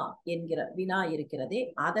வருமா என்கிற வினா இருக்கிறதே,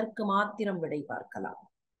 அதற்கு மாத்திரம் விடை பார்க்கலாம்.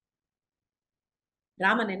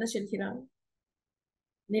 ராமன் என்ன சொல்கிறான்?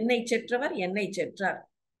 நின்னை செற்றவர் என்னை செற்றார்,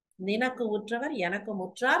 நினக்கு உற்றவர் எனக்கு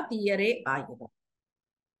முற்றார், தீயரே ஆகினர்.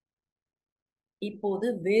 இப்போது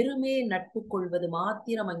வெறுமே நட்பு கொள்வது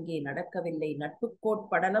மாத்திரம் அங்கே நடக்கவில்லை. நட்பு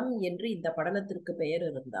கோட்படலம் என்று இந்த படலத்திற்கு பெயர்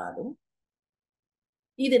இருந்தாலும்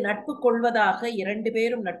இது நட்பு கொள்வதாக, இரண்டு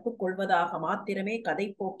பேரும் நட்பு கொள்வதாக மாத்திரமே கதை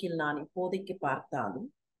போக்கில் நான் இப்போதைக்கு பார்த்தாலும்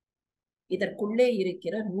இதற்குள்ளே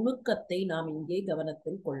இருக்கிற நுணுக்கத்தை நாம் இங்கே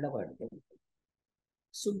கவனத்தில் கொள்ள வேண்டும்.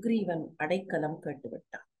 சுக்ரீவன் அடைக்கலம்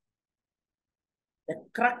கேட்டுவிட்டான்.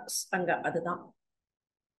 அங்க அதுதான்.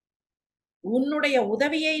 உன்னுடைய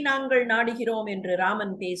உதவியை நாங்கள் நாடுகிறோம் என்று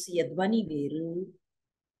ராமன் பேசிய துவனி வேறு.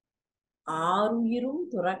 ஆருயிரும்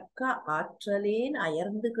துறக்க ஆற்றலேன்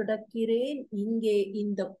அயர்ந்து கிடக்கிறேன், இங்கே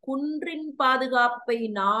இந்த குன்றின் பாதுகாப்பை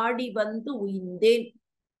நாடி வந்து உய்ந்தேன்.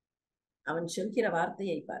 அவன் சொல்கிற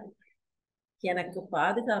வார்த்தையை பாருங்கள். எனக்கு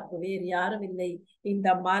பாதுகாப்பு வேறு யாரும் இல்லை, இந்த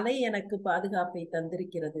மலை எனக்கு பாதுகாப்பை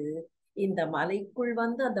தந்திருக்கிறது. இந்த மலைக்குள்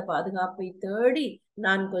வந்து அந்த பாதுகாப்பை தேடி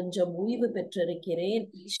நான் கொஞ்சம் ஓய்வு பெற்றிருக்கிறேன்.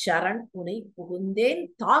 சரண் உனை புகுந்தேன்,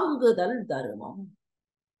 தாங்குதல் தருமம்.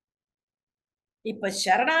 இப்ப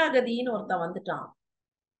சரணாகதின்னு ஒருத்தன் வந்துட்டான்.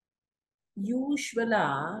 யூஸ்வலா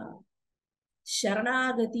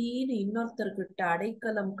சரணாகதின்னு இன்னொருத்தர்கிட்ட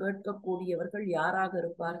அடைக்கலம் கேட்கக்கூடியவர்கள் யாராக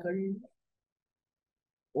இருப்பார்கள்?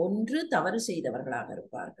 ஒன்று தவறு செய்தவர்களாக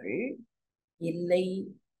இருப்பார்கள், இல்லை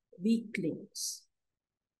வீக்லிங்ஸ்,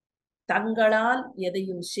 தங்களால்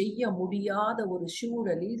எதையும் செய்ய முடியாத ஒரு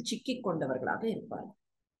சூழலில் சிக்கிக் கொண்டவர்களாக இருப்பார்கள்.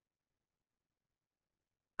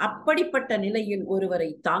 அப்படிப்பட்ட நிலையில்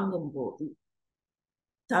ஒருவரை தாங்கும் போது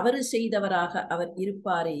தவறு செய்தவராக அவர்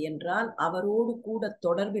இருப்பாரே என்றால் அவரோடு கூட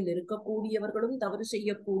தொடர்பில் இருக்கக்கூடியவர்களும் தவறு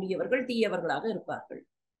செய்யக்கூடியவர்கள், தீயவர்களாக இருப்பார்கள்.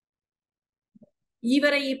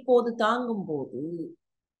 இவரை இப்போது தாங்கும் போது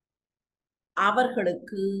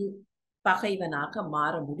அவர்களுக்கு பகைவனாக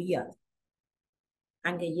மாற முடியாது.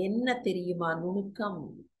 அங்க என்ன தெரியுமா நுணுக்கம்?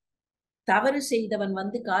 தவறு செய்தவன்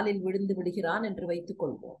வந்து காலில் விழுந்து விடுகிறான் என்று வைத்துக்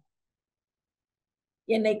கொள்வோம்.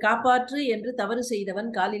 என்னை காப்பாற்று என்று தவறு செய்தவன்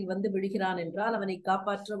காலில் வந்து விழுகிறான் என்றால் அவனை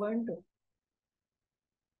காப்பாற்ற வேண்டும்.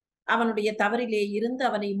 அவனுடைய தவறிலே இருந்து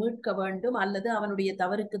அவனை மீட்க வேண்டும், அல்லது அவனுடைய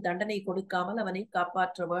தவறுக்கு தண்டனை கொடுக்காமல் அவனை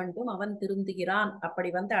காப்பாற்ற வேண்டும். அவன் திருந்துகிறான்.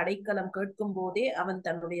 அப்படி வந்து அடைக்கலம் கேட்கும் போதே அவன்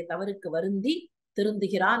தன்னுடைய தவறுக்கு வருந்தி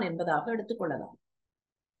திருந்துகிறான் என்பதாக எடுத்துக்கொள்ளலாம்.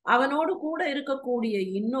 அவனோடு கூட இருக்கக்கூடிய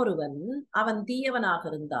இன்னொருவன் அவன் தீயவனாக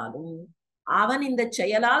இருந்தாலும் அவன் இந்த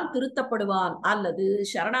செயலால் திருத்தப்படுவான், அல்லது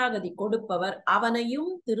சரணாகதி கொடுப்பவர் அவனையும்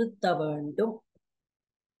திருத்த வேண்டும்.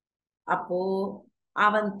 அப்போ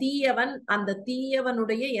அவன் தீயவன், அந்த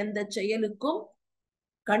தீயவனுடைய எந்த செயலுக்கும்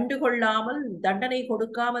கண்டுகொள்ளாமல் தண்டனை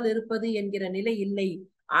கொடுக்காமல் இருப்பது என்கிற நிலை இல்லை.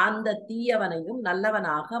 அந்த தீயவனையும்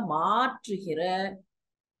நல்லவனாக மாற்றுகிற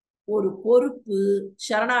ஒரு பொறுப்பு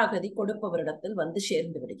சரணாகதி கொடுப்பவரிடத்தில் வந்து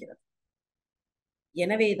சேர்ந்து விடுகிறது.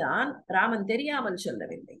 எனவேதான் ராமன் தெரியாமல்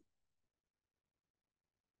சொல்லவில்லை.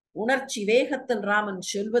 உணர்ச்சி வேகத்தில் ராமன்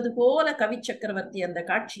சொல்வது போல கவி சக்கரவர்த்தி அந்த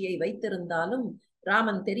காட்சியை வைத்திருந்தாலும்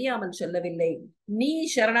ராமன் தெரியாமல் சொல்லவில்லை. நீ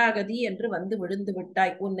சரணாகதி என்று வந்து விழுந்து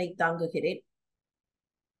விட்டாய், உன்னை தாங்குகிறேன்.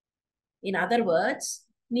 இன் அதர் வேர்ட்ஸ்,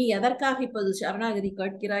 நீ எதற்காக இப்போது சரணாகதி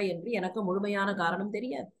கேட்கிறாய் என்று எனக்கு முழுமையான காரணம்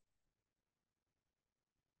தெரியாது.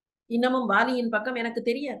 இன்னமும் வாலியின் பக்கம் எனக்கு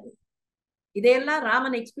தெரியாது. இதையெல்லாம்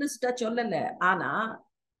ராமன் எக்ஸ்பிளிசிட்டா சொல்லல. ஆனா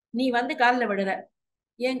நீ வந்து காலில் விடுற.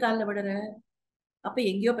 ஏன் காலில் விடுற? அப்ப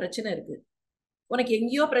எங்கேயோ பிரச்சனை இருக்கு. உனக்கு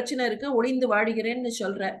எங்கேயோ பிரச்சனை இருக்கு, ஒளிந்து வாடுகிறேன்னு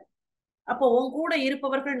சொல்ற. அப்போ உன் கூட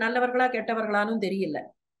இருப்பவர்கள் நல்லவர்களா கெட்டவர்களானும் தெரியல.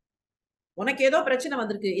 உனக்கு ஏதோ பிரச்சனை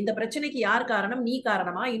வந்திருக்கு. இந்த பிரச்சனைக்கு யார் காரணம்? நீ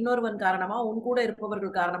காரணமா, இன்னொருவன் காரணமா, உன் கூட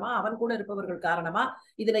இருப்பவர்கள் காரணமா, அவன் கூட இருப்பவர்கள் காரணமா?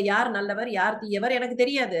 இதுல யார் நல்லவர் யார் தீயவர் எனக்கு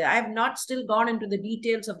தெரியாது. I have not still gone into the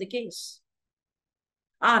details of the case.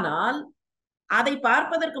 ஆனால் அதை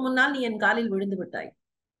பார்ப்பதற்கு முன்னால் நீ என் காலில் விழுந்து விட்டாய்.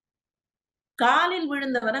 காலில்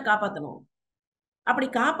விழுந்தவனை காப்பாற்றணும். அப்படி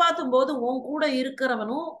காப்பாற்றும் போது உன் கூட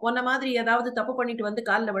இருக்கிறவனும் உன்ன மாதிரி ஏதாவது தப்பு பண்ணிட்டு வந்து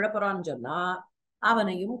காலில் விழப்போறான்னு சொன்னா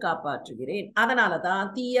அவனையும் காப்பாற்றுகிறேன்.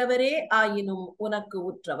 அதனாலதான் தீயவரே ஆயினும் உனக்கு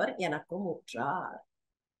உற்றவர் எனக்கும் உற்றார்.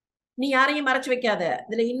 நீ யாரையும் மறைச்சு வைக்காத.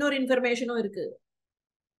 இதுல இன்னொரு இன்ஃபர்மேஷனும் இருக்கு.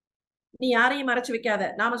 நீ யாரையும் மறைச்சு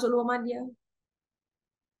வைக்காத. நாம சொல்லுவோமா இல்லையா?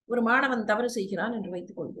 ஒரு மாணவன் தவறு செய்கிறான் என்று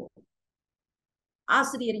வைத்துக் கொள்வோம்.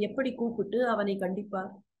 ஆசிரியர் எப்படி கூப்பிட்டு அவனை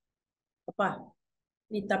கண்டிப்பார்? அப்பா,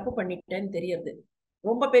 நீ தப்பு பண்ணிட்டேன்னு தெரியறது.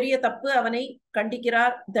 ரொம்ப பெரிய தப்பு. அவனை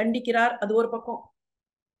கண்டிக்கிறார், தண்டிக்கிறார், அது ஒரு பக்கம்.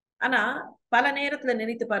 ஆனா பல நேரத்துல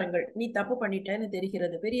நினைத்து பாருங்கள், நீ தப்பு பண்ணிட்டேன்னு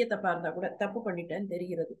தெரிகிறது, பெரிய தப்பா இருந்தா கூட தப்பு பண்ணிட்டேன்னு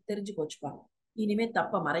தெரிகிறது, தெரிஞ்சு போச்சுப்பா, இனிமே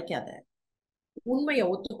தப்ப மறைக்காத, உண்மையை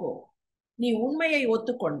ஒத்துக்கோ. நீ உண்மையை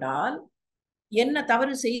ஒத்துக்கொண்டால், என்ன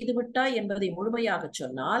தவறு செய்து விட்டாய் என்பதை முழுமையாக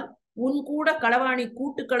சொன்னால், உன் கூட களவாணி,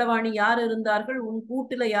 கூட்டு களவாணி யார் இருந்தார்கள், உன்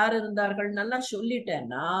கூட்டுல யார் இருந்தார்கள் நல்லா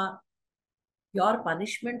சொல்லிட்டேன்னா, your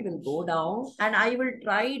punishment will go down and I will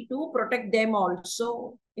try to protect them also.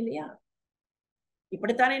 இல்லையா?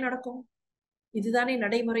 இப்படித்தானே நடக்கும். இதுதானே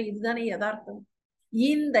நடைமுறை, இதுதானே யதார்த்தம்.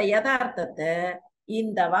 இந்த யதார்த்தத்தை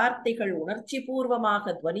இந்த வார்த்தைகள் உணர்ச்சி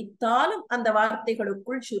பூர்வமாக துவனித்தாலும் அந்த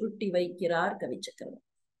வார்த்தைகளுக்குள் சுருட்டி வைக்கிறார் கவிச்சக்கரவர்த்தி.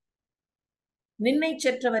 நின்னை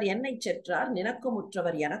செற்றவர் என்னை செற்றார், நினக்கும்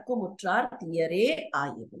உற்றவர் எனக்கும் உற்றார், தீயரே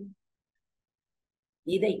ஆயினும்.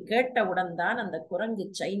 இதை கேட்டவுடன் தான் அந்த குரங்கு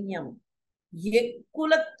சைன்யம்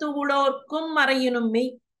எக்குலத்து உளோர்க்கும் மறையினும் மெய்.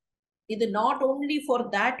 இது not only for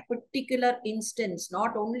that particular instance,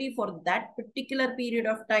 not only for that particular period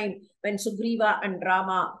of time when Sugriva and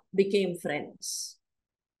Rama became friends.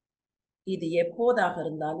 இது எப்போதாக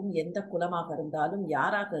இருந்தாலும், எந்த குலமாக இருந்தாலும்,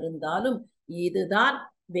 யாராக இருந்தாலும், இதுதான்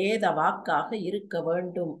வேத வாக்காக இருக்க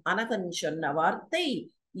வேண்டும். அனகன் சொன்ன வார்த்தை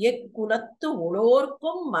எக்குலத்து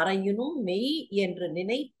உளோர்க்கும் மறையினும் மெய் என்று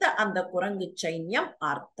நினைத்த அந்த குரங்கு சைன்யம்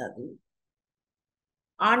ஆர்த்தது.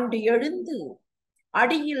 ஆண்டு எழுந்து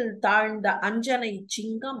அடியில் தாழ்ந்த அஞ்சனை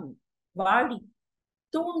சிங்கம் வாழி,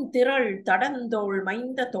 தூண் திரள் தடந்தோள்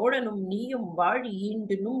மைந்த தோழனும் நீயும் வாழி,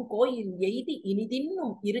 ஈண்டு நும் கோயில் எய்தி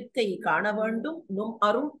இனிதின்னும் இருக்கை காண வேண்டும் நும்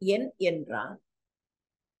அருள் என் என்றான்.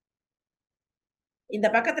 இந்த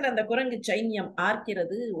பக்கத்துல அந்த குரங்கு சைன்யம்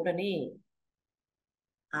ஆர்க்கிறது. உடனே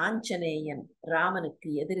ஆஞ்சநேயன் ராமனுக்கு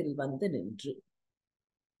எதிரில் வந்து நின்று,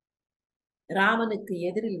 ராமனுக்கு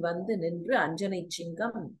எதிரில் வந்து நின்று அஞ்சனை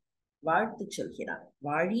சிங்கம் வாழ்த்து சொல்கிறான்.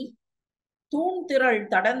 வாழி, தூண் திரள்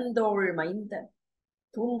தடந்தோள் மைந்த,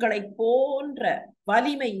 தூண்களை போன்ற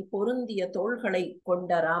வலிமை பொருந்திய தோள்களை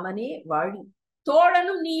கொண்ட ராமனே வாழி,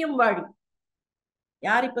 தோழனும் நீயும் வாழி.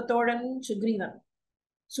 யார் இப்ப தோழன்? சுக்ரீவன்.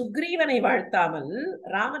 சுக்ரீவனை வாழ்த்தாமல்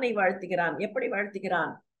ராமனை வாழ்த்துகிறான். எப்படி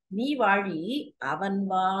வாழ்த்துகிறான்? நீ வாழி, அவன்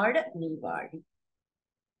வாழ நீ வாழி.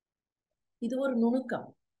 இது ஒரு நுணுக்கம்.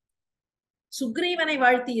 சுக்ரீவனை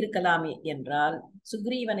வாழ்த்தி இருக்கலாமே என்றால்,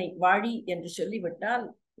 சுக்ரீவனை வாழி என்று சொல்லிவிட்டால்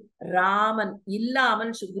ராமன்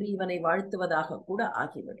இல்லாமல் சுக்ரீவனை வாழ்த்துவதாக கூட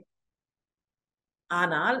ஆகிவிடும்.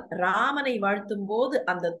 ஆனால் ராமனை வாழ்த்தும் போது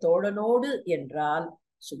அந்த தோழனோடு என்றால்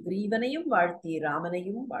சுக்ரீவனையும் வாழ்த்தி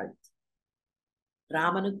ராமனையும் வாழ்த்தி.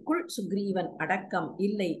 ராமனுக்குள் சுக்ரீவன் அடக்கம்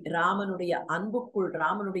இல்லை, ராமனுடைய அன்புக்குள்,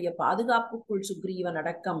 ராமனுடைய பாதுகாப்புக்குள் சுக்ரீவன்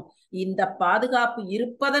அடக்கம். இந்த பாதுகாப்பு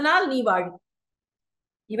இருப்பதனால் நீ வாழி.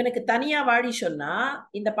 இவனுக்கு தனியா வாழி சொன்னா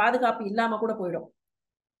இந்த பாதுகாப்பு இல்லாம கூட போயிடும்.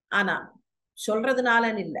 ஆனா சொல்றதுனால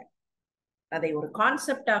இல்லை, அதை ஒரு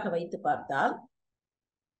கான்செப்டாக வைத்து பார்த்தால்,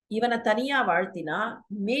 இவனை தனியா வாழ்த்தினா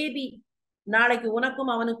மேபி நாளைக்கு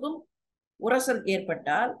உனக்கும் அவனுக்கும் உரசல்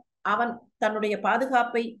ஏற்பட்டால், அவன் தன்னுடைய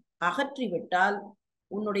பாதுகாப்பை அகற்றிவிட்டால்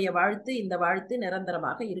உன்னுடைய வாழ்த்து, இந்த வாழ்த்து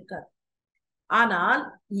நிரந்தரமாக இருக்காது. ஆனால்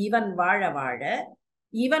இவன் வாழ வாழ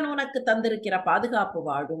இவன் உனக்கு தந்திருக்கிற பாதுகாப்பு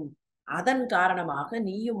வாழும். அதன் காரணமாக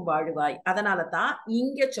நீயும் வாழுவாய். அதனால தான்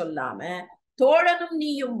இங்க சொல்லாம தோழனும்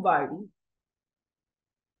நீயும் வாழி,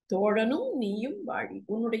 தோழனும் நீயும் வாழி.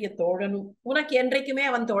 உன்னுடைய தோழனும், உனக்கு என்றைக்குமே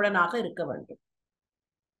அவன் தோழனாக இருக்க வேண்டும்.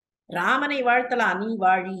 ராமனை வாழ்த்தலாம், நீ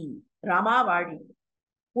வாழி, ராமா வாழி.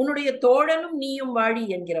 உன்னுடைய தோழனும் நீயும் வாழி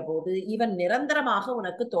என்கிற போது இவன் நிரந்தரமாக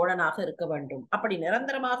உனக்கு தோழனாக இருக்க வேண்டும். அப்படி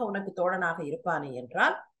நிரந்தரமாக உனக்கு தோழனாக இருப்பானே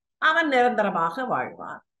என்றால் அவன் நிரந்தரமாக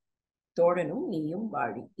வாழ்வான். தோழனும் நீயும்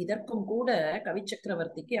வாழி. இதற்கும் கூட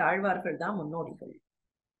கவிச்சக்கரவர்த்திக்கு ஆழ்வார்கள் தான் முன்னோடிகள்.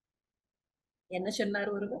 என்ன சொன்னார்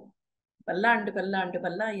ஒருவர்? பல்லாண்டு பல்லாண்டு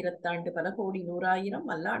பல்லாயிரத்தாண்டு பல கோடி நூறாயிரம்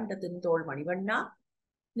மல்லாண்ட தின்தோள் மணிவண்ணா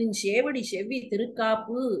நின் சேவடி செவ்வி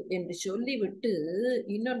திருக்காப்பு என்று சொல்லிவிட்டு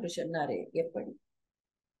இன்னொன்று சொன்னாரே, எப்படி?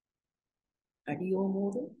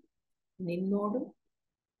 அடியோமோடும் நின்னோடும்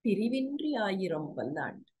பிரிவின்றி ஆயிரம்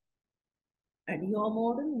பல்லாண்டு.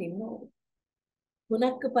 அடியோமோடும் நின்னோடும்.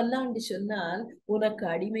 உனக்கு பல்லாண்டு சொன்னால் உனக்கு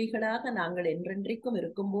அடிமைகளாக நாங்கள் என்றென்றைக்கும்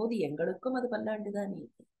இருக்கும்போது எங்களுக்கும் அது பல்லாண்டுதான்.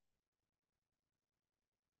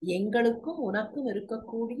 எங்களுக்கும் உனக்கும்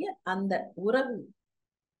இருக்கக்கூடிய அந்த உறவு,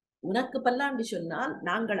 உனக்கு பல்லாண்டு சொன்னால்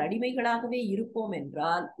நாங்கள் அடிமைகளாகவே இருப்போம்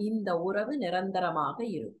என்றால் இந்த உறவு நிரந்தரமாக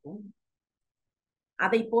இருக்கும்.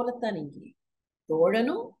 அதை போலத்தான் இங்கே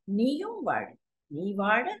தோழனும் நீயும் வாழ. நீ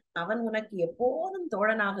வாழ அவன் உனக்கு எப்போதும்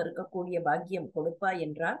தோழனாக இருக்கக்கூடிய பாக்கியம் கொடுப்பாய்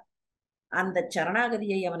என்றால், அந்த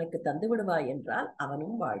சரணாகதியை அவனுக்கு தந்து விடுவாய் என்றால்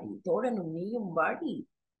அவனும் வாழி, தோழனும் நீயும் வாழி.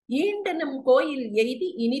 ஈண்டனும் கோயில் எய்தி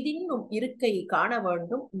இனிதின்னும் இருக்கை காண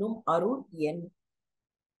வேண்டும் நும் அருள் என்.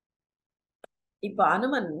 இப்ப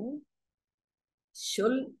அனுமன்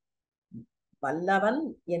சொல் வல்லவன்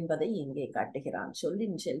என்பதை இங்கே காட்டுகிறான்.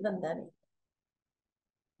 சொல்லின் செல்வன் தானே.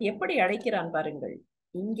 எப்படி அழைக்கிறான் பாருங்கள்.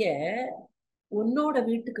 இங்க உன்னோட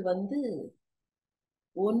வீட்டுக்கு வந்து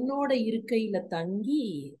உன்னோட இருக்கையில தங்கி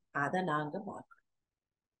அதை நாங்க பார்க்கணும்.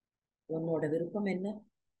 உன்னோட விருப்பம் என்ன?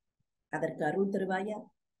 அதற்கு அருள் தருவாயா?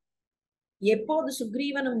 எப்போது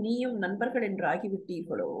சுக்ரீவனும் நீயும் நண்பர்கள் என்று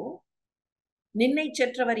ஆகிவிட்டீர்களோ, நின்னை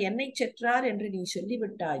செற்றவர் என்னை செற்றார் என்று நீ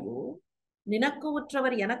சொல்லிவிட்டாயோ, நினக்கு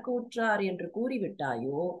உற்றவர் எனக்கு உற்றார் என்று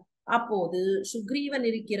கூறிவிட்டாயோ, அப்போது சுக்ரீவன்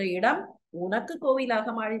இருக்கிற இடம் உனக்கு கோவிலாக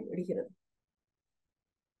மாறிவிடுகிறது.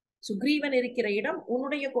 சுக்ரீவன் இருக்கிற இடம்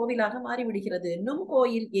உன்னுடைய கோவிலாக மாறிவிடுகிறது. நும்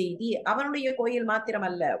கோயில் எய்தி அவனுடைய கோயில்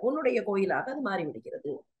மாத்திரமல்ல, உன்னுடைய கோயிலாக அது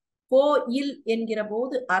மாறிவிடுகிறது. கோயில் என்கிற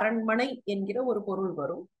போது அரண்மனை என்கிற ஒரு பொருள்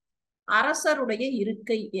வரும், அரசருடைய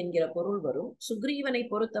இருக்கை என்கிற பொருள் வரும். சுக்ரீவனை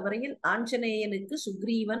பொறுத்தவரையில் ஆஞ்சநேயனுக்கு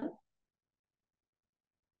சுக்ரீவன்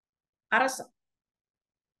அரசன்,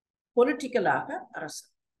 பொலிட்டிக்கலாக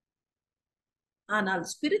அரசன். ஆனால்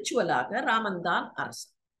ஸ்பிரிச்சுவலாக ராமன் தான்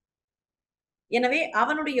அரசன். எனவே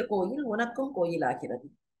அவனுடைய கோயில் உனக்கும் கோயிலாகிறது.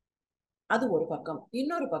 அது ஒரு பக்கம்.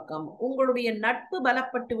 இன்னொரு பக்கம், உங்களுடைய நட்பு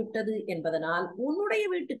பலப்பட்டு விட்டது என்பதனால் உன்னுடைய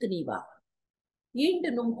வீட்டுக்கு நீ வா. ஈண்டு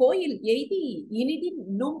நும் கோயில் எய்தி இனிதின்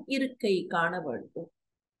நும் இருக்கை காண வேண்டும்.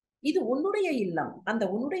 இது உன்னுடைய இல்லம். அந்த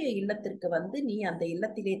உன்னுடைய இல்லத்திற்கு வந்து நீ அந்த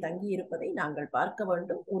இல்லத்திலே தங்கி இருப்பதை நாங்கள் பார்க்க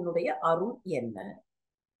வேண்டும். உன்னுடைய அருள் என்ன?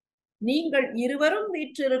 நீங்கள் இருவரும்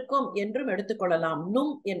வீற்றிருக்கும் என்றும் எடுத்துக்கொள்ளலாம்.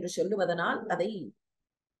 நும் என்று சொல்லுவதனால் அதை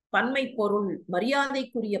பன்மை பொருள்,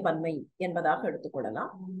 மரியாதைக்குரிய பன்மை என்பதாக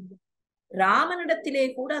எடுத்துக்கொள்ளலாம். ராமனிடத்திலே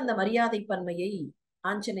கூட அந்த மரியாதை பன்மையை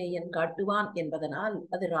ஆஞ்சநேயன் காட்டுவான் என்பதனால்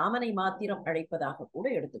அது ராமனை மாத்திரம் அழைப்பதாக கூட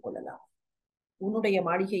எடுத்துக்கொள்ளலாம். உன்னுடைய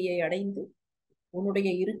மாளிகையை அடைந்து உன்னுடைய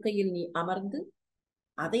இருக்கையில் நீ அமர்ந்து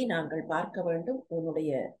அதை நாங்கள் பார்க்க வேண்டும்.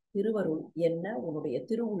 உன்னுடைய திருவருள் என்ன, உன்னுடைய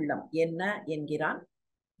திருவுள்ளம் என்ன என்கிறான்.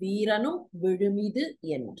 வீரனும் விழுமிது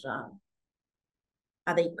என்றான்.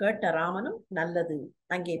 அதை கேட்ட ராமனும் நல்லது,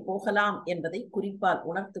 அங்கே போகலாம் என்பதை குறிப்பால்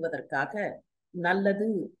உணர்த்துவதற்காக நல்லது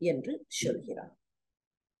என்று சொல்கிறான்.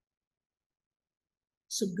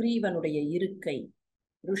 சுக்ரீவனுடைய இருக்கை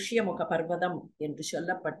ருஷ்யமுக பர்வதம் என்று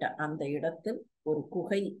சொல்லப்பட்ட அந்த இடத்தில் ஒரு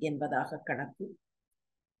குகை என்பதாக கணக்கு.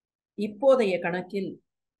 இப்போதைய கணக்கில்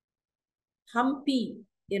ஹம்பி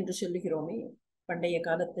என்று சொல்லுகிறோமே, பண்டைய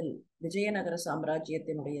காலத்தில் விஜயநகர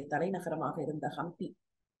சாம்ராஜ்யத்தினுடைய தலைநகரமாக இருந்த ஹம்பி,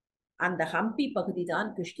 அந்த ஹம்பி பகுதிதான்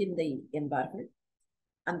கிஷ்கிந்தை என்பார்கள்.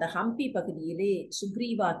 அந்த ஹம்பி பகுதியிலே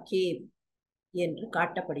சுக்ரீவா கேவ் என்று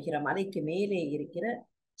காட்டப்படுகிற மலைக்கு மேலே இருக்கிற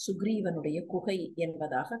சுக்ரீவனுடைய குகை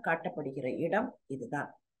என்பதாக காட்டப்படுகிற இடம்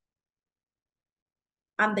இதுதான்.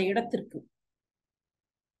 அந்த இடத்திற்கு,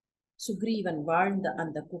 சுக்ரீவன் வாழ்ந்த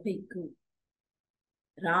அந்த குகைக்கு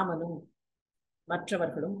ராமனும்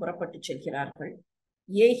மற்றவர்களும் புறப்பட்டு செல்கிறார்கள்.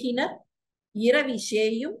 ஏகினர் இரவி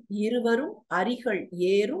சேயும் இருவரும் அரிகள்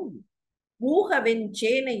ஏறும் ஊகவென்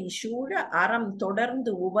சேனை சூழ அறம்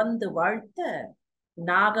தொடர்ந்து உவந்து வாழ்த்த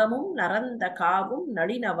நாகமும் நரந்த காவும்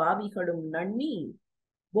நளின வாவிகளும் நன்னி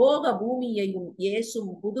போக பூமியையும்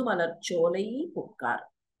ஏசும் புதுமலர் சோலை புக்கார்.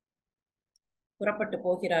 புறப்பட்டு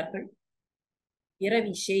போகிறார்கள்.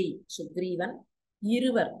 இரவி சேய் சுக்ரீவன்,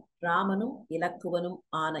 இருவர் ராமனும் இலக்குவனும்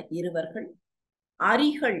ஆன இருவர்கள்.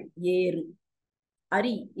 அரிகள் ஏறு,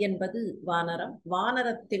 அரி என்பது வானரம்,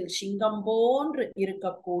 வானரத்தில் சிங்கம் போன்று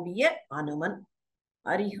இருக்கக்கூடிய அனுமன்.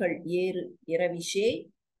 அரிகள் ஏறு இரவிஷே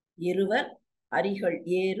இருவர், அரிகள்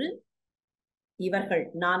ஏறு இவர்கள்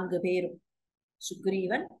 4 பேரும்,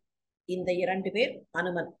 சுக்ரீவன், இந்த 2 பேர்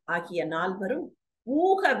அனுமன் ஆகிய 4வரும்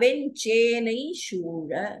ஊகவென் சேனை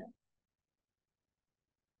சூழ,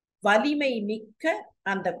 வலிமை மிக்க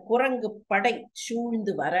அந்த குரங்கு படை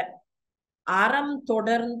சூழ்ந்து வர, அறம்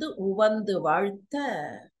தொடர்ந்து உவந்து வாழ்த்த,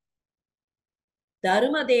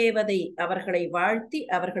 தரும தேவதை அவர்களை வாழ்த்தி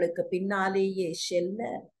அவர்களுக்கு பின்னாலேயே செல்ல,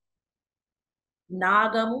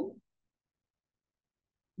 நாகமும்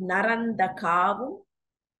நரந்த காவும்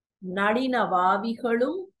நளின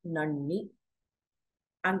வாவிகளும் நன்னி,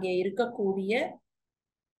 அங்கே இருக்கக்கூடிய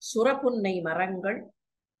சுரப்புன்னை மரங்கள்,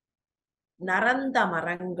 நரந்த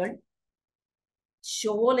மரங்கள்,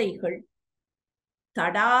 சோலைகள்,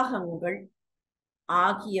 தடாகங்கள்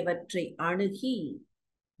ஆகியவற்றை அணுகி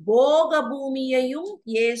போக பூமியையும்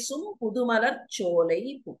ஏசும் புதுமலர் சோலை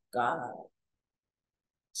புக்கார்.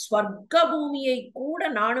 ஸ்வர்க்க பூமியை கூட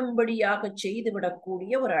நாணும்படியாக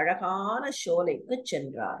செய்துவிடக்கூடிய ஒரு அழகான சோலைக்கு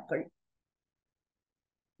சென்றார்கள்.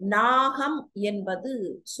 நாகம் என்பது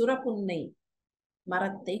சுரப்புன்னை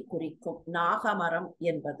மரத்தை குறிக்கும். நாகமரம்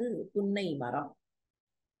என்பது புன்னை மரம்.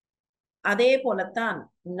 அதே போலத்தான்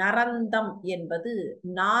நரந்தம் என்பது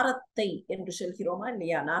நாரத்தை என்று சொல்கிறோமா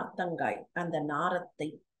இல்லையா, நார்த்தங்காய், அந்த நாரத்தை.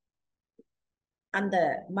 அந்த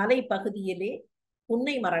மலை பகுதியிலே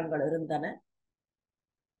புன்னை மரங்கள் இருந்தன,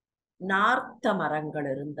 நார்த்த மரங்கள்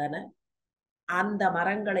இருந்தன. அந்த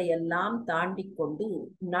மரங்களை எல்லாம் தாண்டி கொண்டு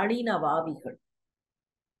நளினவாவிகள்,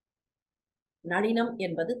 நளினம்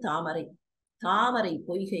என்பது தாமரை, தாமரை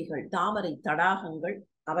பொய்கைகள், தாமரை தடாகங்கள்,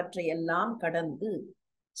 அவற்றையெல்லாம் கடந்து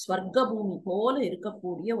ஸ்வர்க்க பூமி போல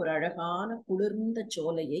இருக்கக்கூடிய ஒரு அழகான குளிர்ந்த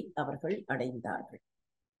சோலையை அவர்கள் அடைந்தார்கள்.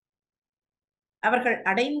 அவர்கள்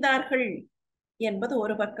அடைந்தார்கள் என்பது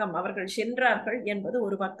ஒரு பக்கம், அவர்கள் சென்றார்கள் என்பது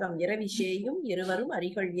ஒரு பக்கம். இரவிசேயும் இருவரும்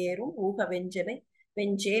அரிகள் ஏறும் ஊக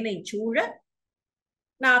வெஞ்சேனை சூழ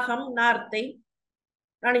நாகம் நார்த்தை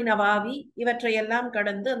நளினவாவி இவற்றையெல்லாம்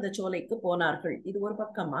கடந்து அந்த சோலைக்கு போனார்கள். இது ஒரு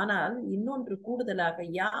பக்கம். ஆனால் இன்னொன்று கூடுதலாக,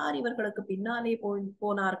 யார் இவர்களுக்கு பின்னாலே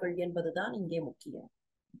போனார்கள் என்பதுதான் இங்கே முக்கியம்.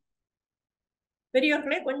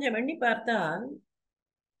 பெரியோர்களே, கொஞ்சம் எண்ணி பார்த்தால்,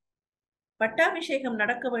 பட்டாபிஷேகம்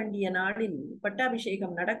நடக்க வேண்டிய நாளில்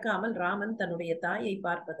பட்டாபிஷேகம் நடக்காமல் ராமன் தன்னுடைய தாயை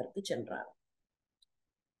பார்ப்பதற்கு சென்றான்.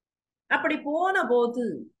 அப்படி போன போது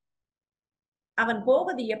அவன்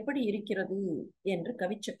போவது எப்படி இருக்கிறது என்று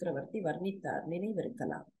கவி சக்கரவர்த்தி வர்ணித்தார்,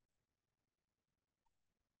 நினைவிருக்கலாம்.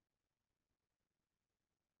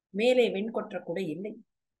 மேலே வெண்கொற்ற குடை இல்லை,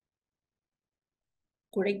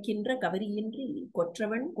 குழைக்கின்ற கவரியின்றி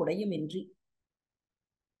கொற்றவன் குடையுமின்றி.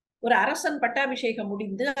 ஒரு அரசன் பட்டாபிஷேகம்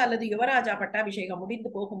முடிந்து அல்லது யுவராஜா பட்டாபிஷேகம் முடிந்து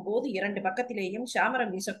போகும்போது இரண்டு பக்கத்திலேயும்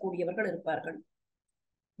சாமரம் வீசக்கூடியவர்கள் இருப்பார்கள்.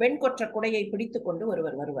 வெண்கொற்ற குடையை பிடித்துக் கொண்டு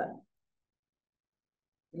ஒருவர் வருவார்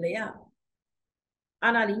இல்லையா?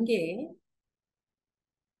 ஆனால் இங்கே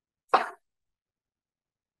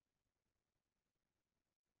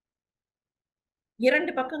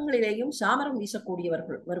இரண்டு பக்கங்களிலேயும் சாமரம்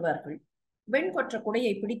வீசக்கூடியவர்கள் வருவார்கள், வெண்கொற்ற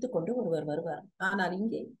குடையை பிடித்துக் கொண்டு ஒருவர் வருவார். ஆனால்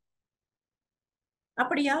இங்கே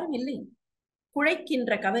அப்படி யாரும் இல்லை.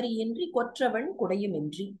 குழைக்கின்ற கவரியின்றி கொற்றவன்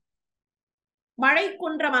குடையுமின்றி. மழை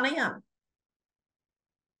குன்ற மனையான்,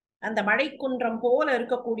 அந்த மழை குன்றம் போல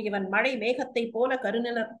இருக்கக்கூடியவன், மழை மேகத்தை போல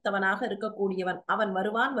கருநிலத்தவனாக இருக்கக்கூடியவன், அவன்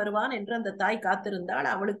வருவான் வருவான் என்று அந்த தாய் காத்திருந்தால்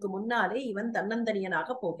அவளுக்கு முன்னாலே இவன்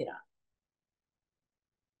தன்னந்தனியனாக போகிறான்.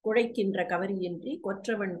 குழைக்கின்ற கவரியின்றி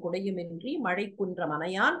கொற்றவன் குடையுமின்றி மழை குன்ற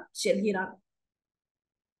மனையான் செல்கிறான்.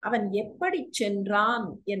 அவன் எப்படி சென்றான்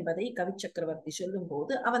என்பதை கவி சக்கரவர்த்தி சொல்லும்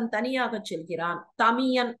போது, அவன் தனியாக செல்கிறான்,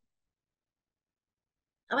 தமியன்,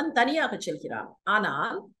 அவன் தனியாக செல்கிறான்.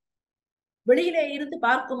 ஆனால் வெளியிலே இருந்து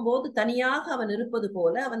பார்க்கும்போது தனியாக அவன் இருப்பது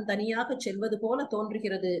போல, அவன் தனியாக செல்வது போல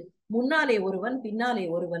தோன்றுகிறது. முன்னாலே ஒருவன் பின்னாலே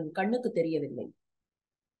ஒருவன் கண்ணுக்கு தெரியவில்லை.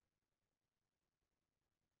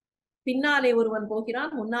 பின்னாலே ஒருவன்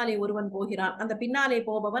போகிறான், முன்னாலே ஒருவன் போகிறான். அந்த பின்னாலே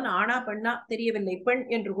போபவன் ஆணா பெண்ணா தெரியவில்லை, பெண்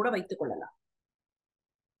என்று கூட வைத்துக் கொள்ளலாம்.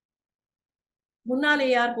 முன்னாலே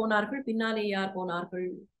யார் போனார்கள், பின்னாலே யார் போனார்கள்?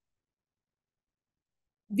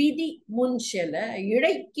 விதி முன்செல,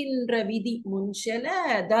 இழைக்கின்ற விதி முன்செல,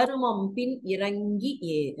 தர்மம் பின் இறங்கி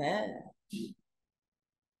ஏக.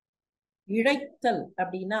 இழைத்தல்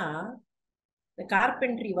அப்படின்னா, இந்த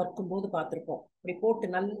கார்பென்ட்ரி ஒர்க்கும் போது பார்த்திருப்போம், இப்படி போட்டு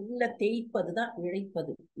நல்ல தேய்ப்பதுதான்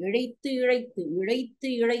இழைப்பது. இழைத்து இழைத்து இழைத்து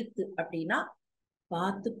இழைத்து அப்படின்னா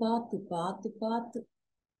பார்த்து பார்த்து பார்த்து பார்த்து.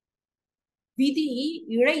 விதி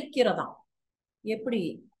இழைக்கிறதாம். எப்படி?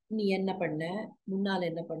 நீ என்ன பண்ண, முன்னால்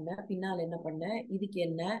என்ன பண்ண, பின்னால் என்ன பண்ண, இதுக்கு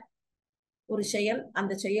என்ன ஒரு செயல்,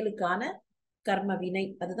 அந்த செயலுக்கான கர்ம வினை,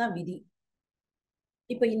 அதுதான் விதி.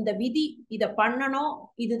 இப்ப இந்த விதி இத பண்ணணும்,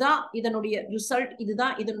 இதுதான் இதனுடைய ரிசல்ட்,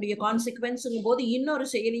 இதுதான் இதனுடைய கான்சிக்வன்ஸுங்கும் போது இன்னொரு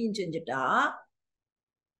செயலையும் செஞ்சுட்டா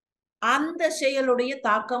அந்த செயலுடைய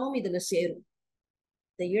தாக்கமும் இதுல சேரும்.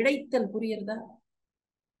 இந்த இழைத்தல் புரியுறதா?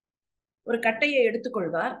 ஒரு கட்டையை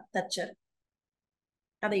எடுத்துக்கொள்வார் தச்சர்,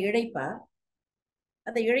 அதை இழைப்பார்,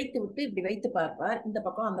 அதை இழைத்து விட்டு இப்படி வைத்து பார்ப்பார், இந்த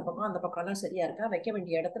பக்கம் அந்த பக்கம் அந்த பக்கம்லாம் சரியா இருக்கா, வைக்க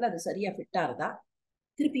வேண்டிய இடத்துல அது சரியா ஃபிட்டா இருந்தா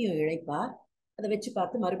திருப்பியும் இழைப்பார், அதை வச்சு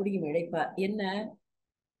பார்த்து மறுபடியும் இழைப்பார். என்ன?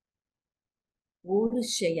 ஒரு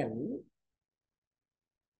செயல்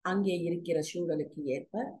அங்கே இருக்கிற சூழலுக்கு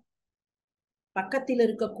ஏற்ப, பக்கத்தில்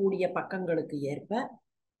இருக்கக்கூடிய பக்கங்களுக்கு ஏற்ப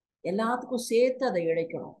எல்லாத்துக்கும் சேர்த்து அதை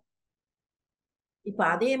இழைக்கணும். இப்ப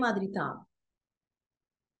அதே மாதிரி தான்,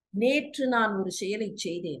 நேற்று நான் ஒரு செயலை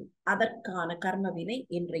செய்தேன், அதற்கான கர்மவினை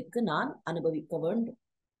இன்றைக்கு நான் அனுபவிக்க வேண்டும்.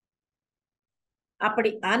 அப்படி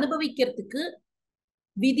அனுபவிக்கிறதுக்கு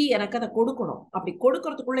விதி எனக்கு அதை கொடுக்கணும். அப்படி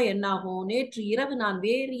கொடுக்கறதுக்குள்ள என்ன ஆகும்? நேற்று இரவு நான்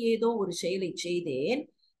வேறு ஏதோ ஒரு செயலை செய்தேன்,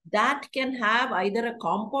 that can have either a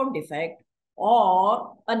compound effect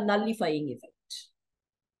or a nullifying effect.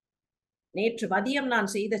 நேற்று மதியம் நான்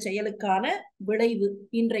செய்த செயலுக்கான விளைவு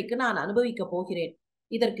இன்றைக்கு நான் அனுபவிக்க போகிறேன்.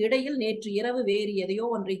 இதற்கு இடையில் நேற்று இரவு வேறு எதையோ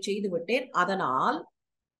ஒன்றை செய்து விட்டேன், அதனால்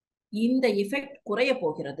இந்த எஃபெக்ட் குறைய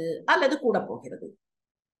போகிறது அல்லது கூட போகிறது.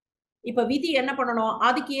 இப்ப விதி என்ன பண்ணணும்?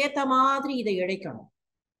 அதுக்கு ஏத்த மாதிரி இதை இழைக்கணும்.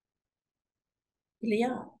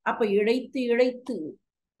 இல்லையா? அப்ப இழைத்து இழைத்து,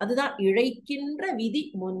 அதுதான் இழைக்கின்ற விதி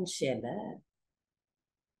முன் செல.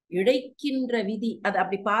 இழைக்கின்ற விதி, அது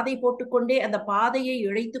அப்படி பாதை போட்டுக்கொண்டே அந்த பாதையை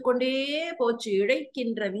இழைத்து கொண்டே போச்சு.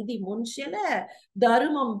 இழைக்கின்ற விதி முன் செல,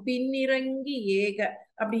 தர்மம் பின்னிறங்கி ஏக.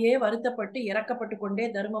 அப்படியே வருத்தப்பட்டு இறக்கப்பட்டு கொண்டே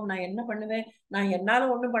தர்மம், நான் என்ன பண்ணுவேன், நான் என்னால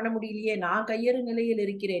ஒண்ணும் பண்ண முடியலையே, நான் கையறு நிலையில்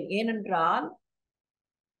இருக்கிறேன். ஏனென்றால்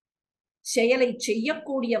செயலை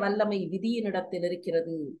செய்யக்கூடிய வல்லமை விதியினிடத்தில்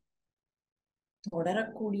இருக்கிறது,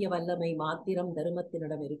 தொடரக்கூடிய வல்லமை மாத்திரம்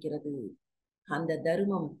தர்மத்தினிடம் இருக்கிறது. அந்த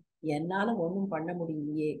தர்மம் என்னால ஒண்ணும் பண்ண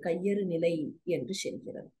முடியலையே, கையறு நிலை என்று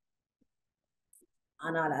செல்கிறது.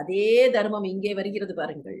 ஆனால் அதே தர்மம் இங்கே வருகிறது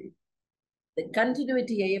பாருங்கள்.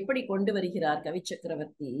 கண்டினியூட்டியை எப்படி கொண்டு வருகிறார் கவி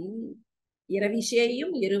சக்கரவர்த்தி?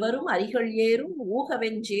 இரவிசேயும் இருவரும் அரிகள் ஏறும்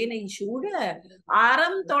ஊகவெஞ்சேனை சூழ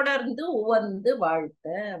அறம் தொடர்ந்து உவந்து வாழ்த்த.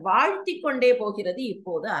 வாழ்த்தி கொண்டே போகிறது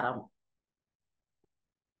இப்போது அறம்.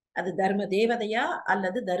 அது தர்ம தேவதையா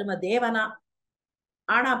அல்லது தர்ம தேவனா,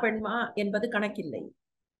 ஆனா பெண்மா என்பது கணக்கில்லை.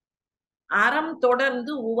 அறம்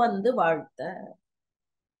தொடர்ந்து உவந்து வாழ்த்த.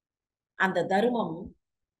 அந்த தர்மம்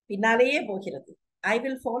பின்னாலேயே போகிறது. ஐ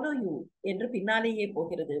வில் ஃபாலோ யூ என்று பின்னாலேயே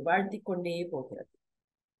போகிறது, வாழ்த்தி கொண்டே போகிறது.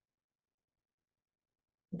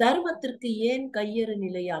 தர்மத்திற்கு ஏன் கையறு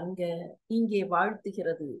நிலை அங்க இங்கே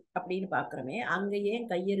வாழ்த்துகிறது அப்படின்னு பாக்குறோமே, அங்க ஏன்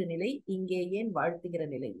கையறு நிலை, இங்கே ஏன் வாழ்த்துகிற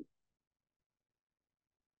நிலை?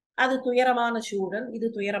 அது துயரமான சூழல், இது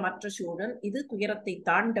துயரமற்ற சூழல், இது துயரத்தை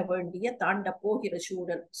தாண்ட வேண்டிய தாண்ட போகிற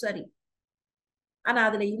சூழல், சரி. ஆனா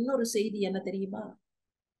அதுல இன்னொரு செய்தி என்ன தெரியுமா?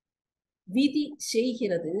 விதி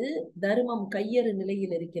செய்கிறது, தர்மம் கையறு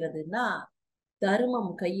நிலையில் இருக்கிறதுன்னா,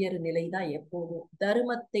 தர்மம் கையறு நிலைதான் எப்போதும்.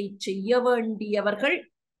 தர்மத்தை செய்ய வேண்டியவர்கள்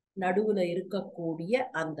நடுவுல இருக்கக்கூடிய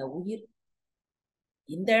அந்த உயிர்,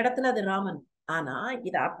 இந்த இடத்துல அது ராமன். ஆனா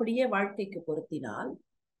இதை அப்படியே வாழ்க்கைக்கு பொருத்தினால்,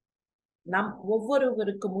 நம்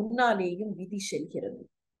ஒவ்வொருவருக்கு முன்னாலேயும் விதி செல்கிறது.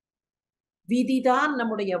 விதிதான்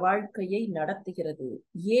நம்முடைய வாழ்க்கையை நடத்துகிறது.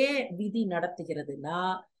 ஏன் விதி நடத்துகிறதுனா,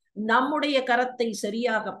 நம்முடைய கரத்தை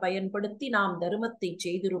சரியாக பயன்படுத்தி நாம் தர்மத்தை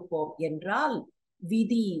செய்திருப்போம் என்றால்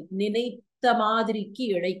விதி நினைத்த மாதிரிக்கு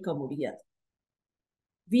இழைக்க முடியாது.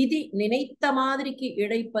 விதி நினைத்த மாதிரிக்கு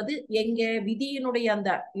இழைப்பது எங்க? விதியினுடைய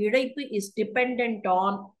அந்த இழைப்பு is dependent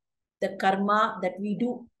on the karma that we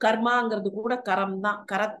do. கர்மாங்கிறது கூட கரம் தான்,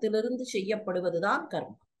 கரத்திலிருந்து செய்யப்படுவதுதான்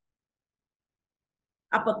கர்மா.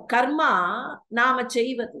 அப்ப கர்மா நாம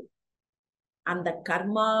செய்வது, அந்த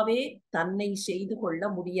கர்மாவே தன்னை செய்து கொள்ள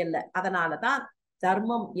முடியல. அதனாலதான்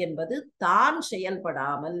தர்மம் என்பது தான்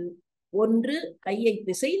செயல்படாமல் ஒன்று கையை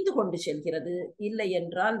பிசைந்து கொண்டு செல்கிறது, இல்லை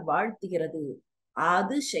என்றால் வாழ்த்துகிறது.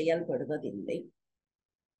 அது செயல்படுவதில்லை.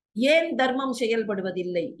 ஏன் தர்மம்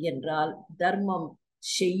செயல்படுவதில்லை என்றால், தர்மம்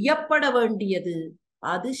செய்யப்பட வேண்டியது,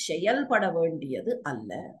 அது செயல்பட வேண்டியது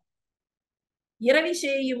அல்ல.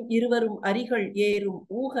 இரவிசேயும் இருவரும் அரிகள் ஏறும்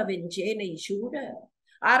ஊகவெஞ்சேனை சூட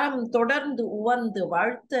அறம் தொடர்ந்து உவந்து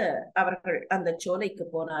வாழ்த்த அவர்கள் அந்த சோலைக்கு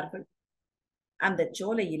போனார்கள். அந்த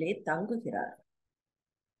சோலையிலே தங்குகிறார்கள்.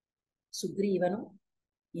 சுக்ரீவனும்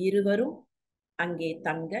இருவரும் அங்கே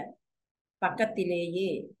தங்க, பக்கத்திலேயே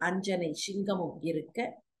அஞ்சனை சிங்கமும் இருக்க,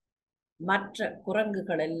 மற்ற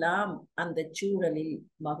குரங்குகள் எல்லாம் அந்த சூழலில்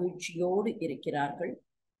மகிழ்ச்சியோடு இருக்கிறார்கள்.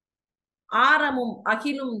 ஆரமும்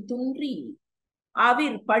அகிலும் துன்றி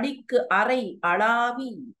அவிர் படிக்கு அறை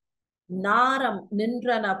அளாவி நாரம்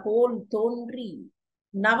நின்றன போல் தோன்றி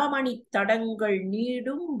நவமணி தடங்கள்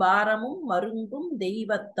நீடும் பாரமும் மருங்கும்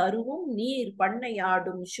தெய்வத் தருவும் நீர்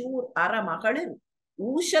பண்ணையாடும் சூர் அறமகளிர்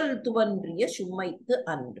ஊசல் துவன்றிய சும்மைத்து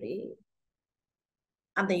அன்றே.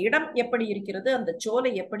 அந்த இடம் எப்படி இருக்கிறது, அந்த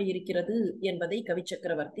சோலை எப்படி இருக்கிறது என்பதை கவி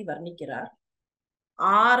சக்கரவர்த்தி வர்ணிக்கிறார்.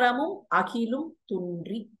 ஆரமும் அகிலும்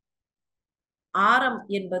துன்றி. ஆரம்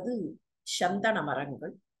என்பது சந்தன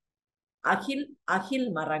மரங்கள், அகில் அகில்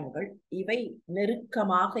மரங்கள், இவை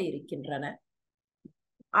நெருக்கமாக இருக்கின்றன.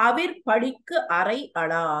 அவிர் படிக்கு அறை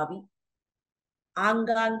அளாவி,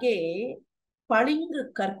 ஆங்காங்கே பளிங்கு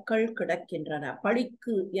கற்கள் கிடக்கின்றன.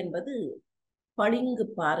 பளிக்கு என்பது பளிங்கு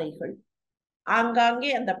பாறைகள். ஆங்காங்கே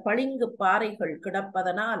அந்த பளிங்கு பாறைகள்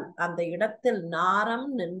கிடப்பதனால் அந்த இடத்தில் நாரம்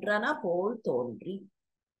நின்றன போல் தோன்றி,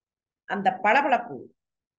 அந்த பளபளப்பு,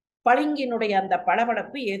 பளிங்கினுடைய அந்த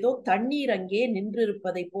பளபளப்பு ஏதோ தண்ணீர் அங்கே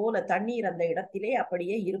நின்றிருப்பதை போல, தண்ணீர் அந்த இடத்திலே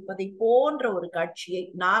அப்படியே இருப்பதை போன்ற ஒரு காட்சியை.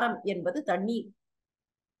 நாரம் என்பது தண்ணீர்,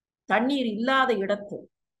 தண்ணீர் இல்லாத இடத்து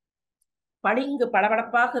பளிங்கு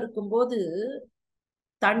பளபளப்பாக இருக்கும்போது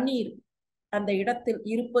தண்ணீர் அந்த இடத்தில்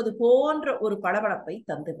இருப்பது போன்ற ஒரு பளபளப்பை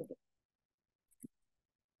தந்துவிடும்.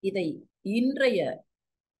 இதை இன்றைய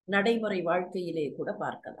நடைமுறை வாழ்க்கையிலே கூட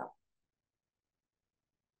பார்க்கலாம்.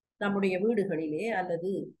 நம்முடைய வீடுகளிலே அல்லது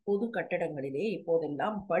பொது கட்டடங்களிலே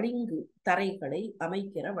இப்போதெல்லாம் பளிங்கு தரைகளை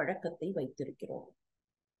அமைக்கிற வழக்கத்தை வைத்திருக்கிறோம்.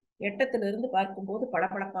 எட்டத்திலிருந்து பார்க்கும்போது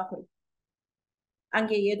பளபளப்பாக இருக்கும்.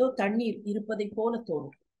 அங்கே ஏதோ தண்ணீர் இருப்பதை போல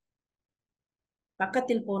தோன்றும்.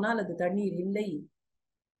 பக்கத்தில் போனால் அது தண்ணீர் இல்லை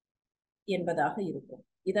என்பதாக இருக்கும்.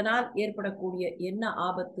 இதனால் ஏற்படக்கூடிய என்ன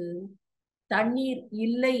ஆபத்து? தண்ணீர்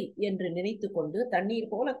இல்லை என்று நினைத்து கொண்டு, தண்ணீர்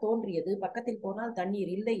போல தோன்றியது, பக்கத்தில் போனால்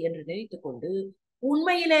தண்ணீர் இல்லை என்று நினைத்து கொண்டு,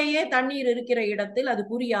 உண்மையிலேயே தண்ணீர் இருக்கிற இடத்தில் அது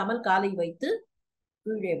புரியாமல் காலை வைத்து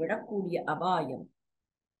கீழே விடக்கூடிய அபாயம்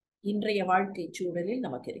இன்றைய வாழ்க்கை சூழலில்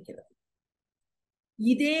நமக்கு இருக்கிறது.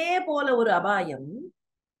 இதே போல ஒரு அபாயம்,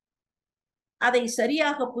 அதை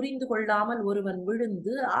சரியாக புரிந்து கொள்ளாமல் ஒருவன்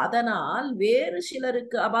விழுந்து அதனால் வேறு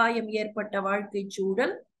சிலருக்கு அபாயம் ஏற்பட்ட வாழ்க்கை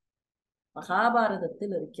சூழல்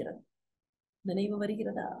மகாபாரதத்தில் இருக்கிறது. நினைவு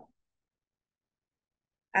வருகிறதா?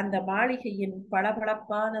 அந்த மாளிகையின்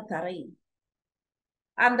பளபளப்பான தரை,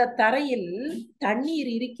 அந்த தரையில் தண்ணீர்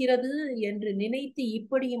இருக்கிறது என்று நினைத்து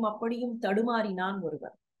இப்படியும் அப்படியும் தடுமாறினான்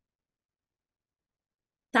ஒருவர்.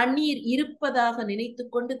 தண்ணீர் இருப்பதாக நினைத்து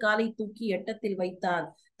கொண்டு காலை தூக்கி எட்டத்தில் வைத்தான்.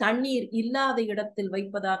 தண்ணீர் இல்லாத இடத்தில்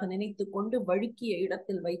வைப்பதாக நினைத்து கொண்டு வழுக்கிய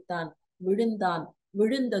இடத்தில் வைத்தான். விழுந்தான்.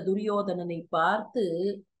 விழுந்த துரியோதனனை பார்த்து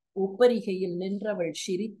உப்பரிகையில் நின்றவள்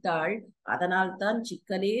சிரித்தாள். அதனால் தான்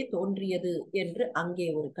சிக்கலே தோன்றியது என்று அங்கே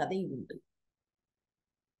ஒரு கதை உண்டு.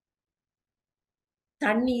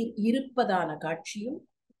 தண்ணீர் இருப்பதான காட்சியும்,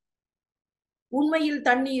 உண்மையில்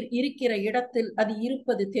தண்ணீர் இருக்கிற இடத்தில் அது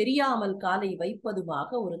இருப்பது தெரியாமல் காலை வைப்பதுமாக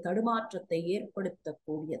ஒரு தடுமாற்றத்தை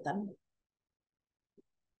ஏற்படுத்தக்கூடிய தன்மை.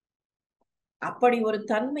 அப்படி ஒரு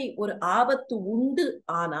தன்மை, ஒரு ஆபத்து உண்டு.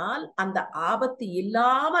 ஆனால் அந்த ஆபத்து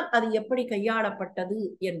இல்லாமல் அது எப்படி கையாளப்பட்டது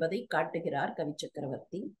என்பதை காட்டுகிறார் கவி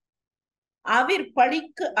சக்கரவர்த்தி. அவிர்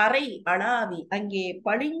பளிக்கு அறை அளாவி, அங்கே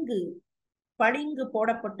பளிங்கு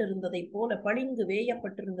போடப்பட்டிருந்ததை போல, பளிங்கு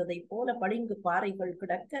வேயப்பட்டிருந்ததை போல பளிங்கு பாறைகள்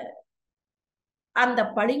கிடக்க, அந்த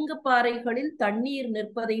பளிங்கு பாறைகளில் தண்ணீர்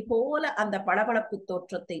நிற்பதை போல அந்த பளபளப்பு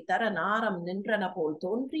தோற்றத்தை தர நாரம் நின்றன போல்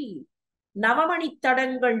தோன்றி, நவமணி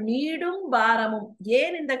தடங்கள் நீடும் பாரமும்.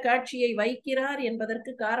 ஏன் இந்த காட்சியை வைக்கிறார்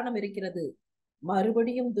என்பதற்கு காரணம் இருக்கிறது.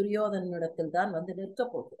 மறுபடியும் துரியோதனிடத்தில் தான் வந்து நிற்க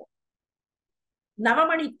போகிறோம்.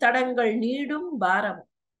 நவமணி தடங்கள் நீடும் பாரமும்.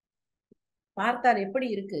 பார்த்தால் எப்படி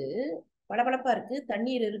இருக்கு? பளபளப்பா இருக்கு,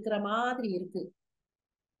 தண்ணீர் இருக்கிற மாதிரி இருக்கு.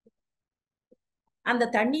 அந்த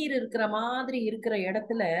தண்ணீர் இருக்கிற மாதிரி இருக்கிற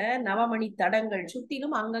இடத்துல நவமணி தடங்கள்,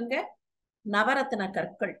 சுத்திலும் அங்கங்க நவரத்ன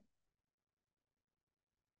கற்கள்,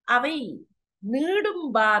 அவை நீடும்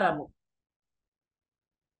பாரமும்.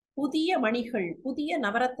 புதிய மணிகள், புதிய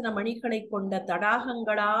நவரத்ன மணிகளை கொண்ட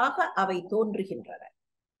தடாகங்களாக அவை தோன்றுகின்றன.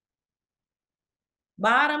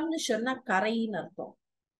 பாரம்னு சொன்ன கரைன்னு அர்த்தம்.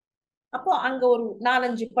 அப்போ அங்க ஒரு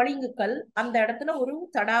 4-5 பளிங்குகள், அந்த இடத்துல ஒரு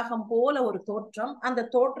தடாகம் போல ஒரு தோற்றம், அந்த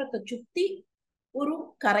தோற்றத்தை சுத்தி ஒரு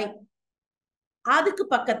கரை, அதுக்கு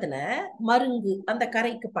பக்கத்துல மருங்கு, அந்த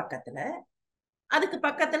கரைக்கு பக்கத்துல, அதுக்கு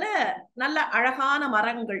பக்கத்துல நல்ல அழகான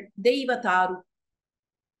மரங்கள், தெய்வ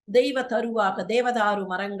தேவதாரு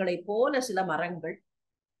மரங்களை போல சில மரங்கள்.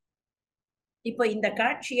 இப்ப இந்த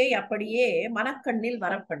காட்சியை அப்படியே மனக்கண்ணில்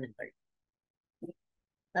வர பண்ணுங்கள்.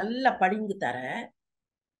 நல்ல பளிங்கு தர,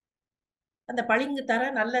 அந்த பளிங்கு தர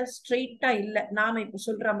நல்ல ஸ்ட்ரெயிட்டா இல்ல, நாம இப்ப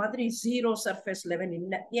சொல்ற மாதிரி 0 சர்ஃபேஸ் லெவல்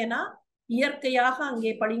இல்ல. ஏன்னா இயற்கையாக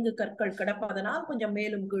அங்கே பளிங்கு கற்கள் கிடப்பதனால் கொஞ்சம்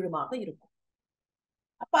மேலும் கீழுமாக இருக்கும்.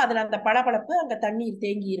 அப்ப அதுல அந்த பளபளப்பு, அங்க தண்ணீர்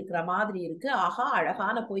தேங்கி இருக்கிற மாதிரி இருக்கு. ஆஹா,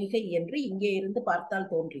 அழகான பொய்கை என்று இங்கே இருந்து பார்த்தால்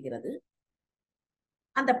தோன்றுகிறது.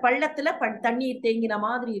 அந்த பள்ளத்துல தண்ணீர் தேங்கின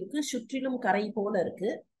மாதிரி இருக்கு, சுற்றிலும் கரை போல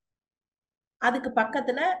இருக்கு. அதுக்கு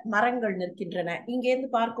பக்கத்துல மரங்கள் நிற்கின்றன. இங்க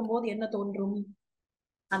இருந்து பார்க்கும்போது என்ன தோன்றும்?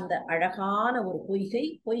 அந்த அழகான ஒரு பொய்கை,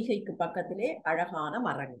 பொய்கைக்கு பக்கத்திலே அழகான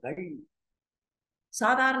மரங்கள்.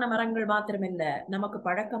 சாதாரண மரங்கள் மாத்திரமில்ல, நமக்கு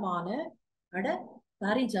பழக்கமான அட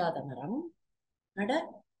பாரிஜாத மரம், அட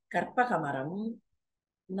கற்பக மரம்,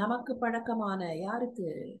 நமக்கு பழக்கமான யாருக்கு?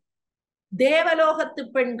 தேவலோகத்து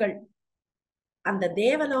பெண்கள். அந்த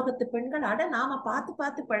தேவலோகத்து பெண்கள், அட நாம பார்த்து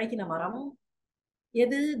பார்த்து பழகின மரம்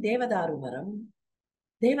எது? தேவதாரு மரம்.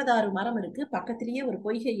 தேவதாரு மரம் இருக்கு, பக்கத்திலேயே ஒரு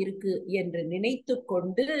பொய்கை இருக்கு என்று நினைத்து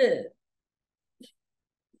கொண்டு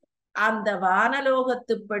அந்த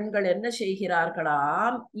வானலோகத்து பெண்கள் என்ன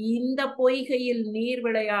செய்கிறார்களாம்? இந்த பொய்கையில் நீர்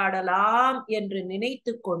விளையாடலாம் என்று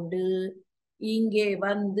நினைத்து கொண்டு இங்கே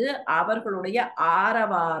வந்து அவர்களுடைய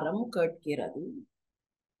ஆரவாரம் கேட்கிறது.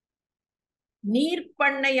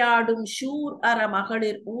 நீர்ப்பண்ணையாடும் ஷூர் அற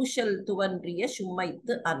மகளிர் ஊசல் துவன்றிய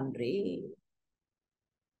சும்மைத்து அன்றே.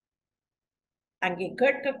 அங்கே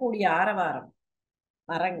கேட்கக்கூடிய ஆரவாரம்,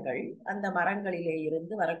 மரங்கள், அந்த மரங்களிலே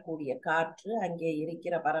இருந்து வரக்கூடிய காற்று, அங்கே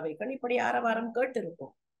இருக்கிற பறவைகள், இப்படி ஆரவாரம்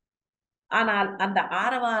கேட்டிருக்கும். ஆனால் அந்த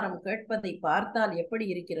ஆரவாரம் கேட்பதை பார்த்தால் எப்படி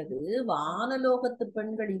இருக்கிறது? வானலோகத்து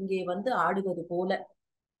பெண்கள் இங்கே வந்து ஆடுவது போல.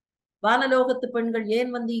 வானலோகத்து பெண்கள்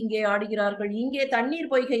ஏன் வந்து இங்கே ஆடுகிறார்கள்? இங்கே தண்ணீர்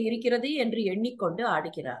பொய்கை இருக்கிறது என்று எண்ணிக்கொண்டு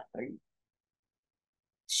ஆடுகிறார்கள்.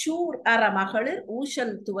 சூர் அற மகளிர்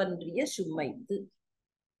ஊசல் துவன்றிய சும்மைத்து.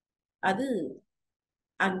 அது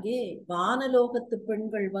அங்கே வானலோகத்து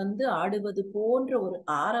பெண்கள் வந்து ஆடுவது போன்ற ஒரு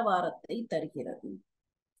ஆரவாரத்தை தருகிறது.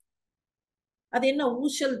 அது என்ன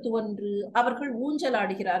ஊஞ்சல் துவன்று? அவர்கள் ஊஞ்சல்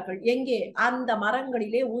ஆடுகிறார்கள். எங்கே? அந்த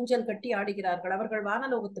மரங்களிலே ஊஞ்சல் கட்டி ஆடுகிறார்கள். அவர்கள்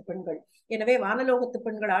வானலோகத்து பெண்கள். எனவே வானலோகத்து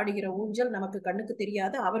பெண்கள் ஆடுகிற ஊஞ்சல் நமக்கு கண்ணுக்கு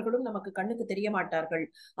தெரியாது, அவர்களும் நமக்கு கண்ணுக்கு தெரிய மாட்டார்கள்.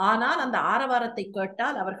 ஆனால் அந்த ஆரவாரத்தை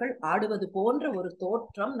கேட்டால் அவர்கள் ஆடுவது போன்ற ஒரு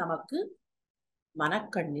தோற்றம் நமக்கு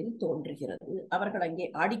மனக்கண்ணில் தோன்றுகிறது. அவர்கள் அங்கே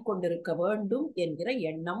ஆடிக்கொண்டிருக்க வேண்டும் என்கிற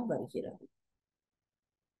எண்ணம் வருகிறது.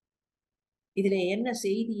 இதிலே என்ன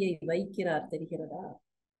செய்தியை வைக்கிறார் தெரிகிறதா?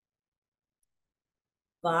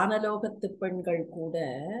 வானலோகத்து பெண்கள் கூட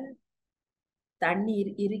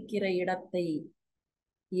தண்ணீர் இருக்கிற இடத்தை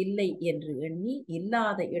இல்லை என்று எண்ணி,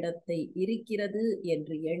 இல்லாத இடத்தை இருக்கிறது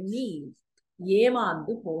என்று எண்ணி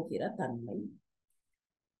ஏமாந்து போகிற தன்மை.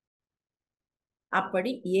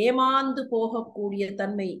 அப்படி ஏமாந்து போகக்கூடிய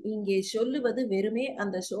தன்மை இங்கே சொல்லுவது வெறுமே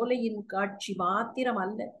அந்த சோலையின் காட்சி மாத்திரம்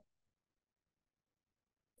அல்ல.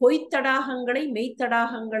 பொய்த்தடாகங்களை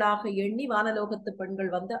மெய்த்தடாகங்களாக எண்ணி வானலோகத்து பெண்கள்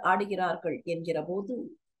வந்து ஆடுகிறார்கள் என்கிற போது,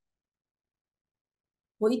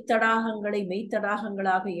 பொய்த்தடாகங்களை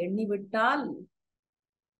மெய்த்தடாகங்களாக எண்ணிவிட்டால்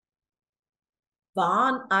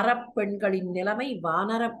வான் அறப்பெண்களின் நிலைமை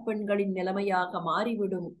வானரப்பெண்களின் நிலைமையாக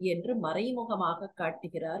மாறிவிடும் என்று மறைமுகமாக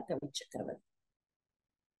காட்டுகிறார் கவிச்சக்கரவர்த்தி.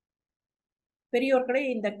 பெரியோர்களே,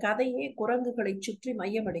 இந்த கதையே குரங்குகளை சுற்றி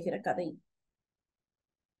மையமடைகிற கதை.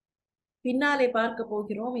 பின்னாலே பார்க்க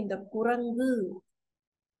போகிறோம். இந்த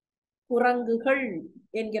குரங்குகள்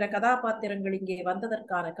என்கிற கதாபாத்திரங்கள் இங்கே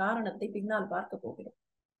வந்ததற்கான காரணத்தை பின்னால் பார்க்க போகிறோம்.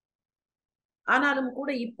 ஆனாலும் கூட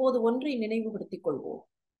இப்போது ஒன்றை நினைவுபடுத்திக் கொள்வோம்.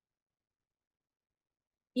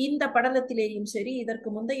 இந்த படலத்திலேயும் சரி, இதற்கு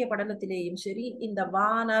முந்தைய படலத்திலேயும் சரி, இந்த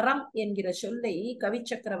வானரம் என்கிற சொல்லை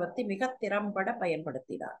கவிச்சக்கரவர்த்தி மிக திறம்பட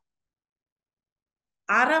பயன்படுத்தினார்.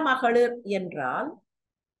 அறமகளிர் என்றால்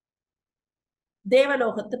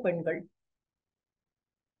தேவலோகத்து பெண்கள்.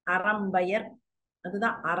 அறம்பயர்,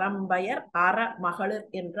 அதுதான் அறம்பயர். அறமகளிர்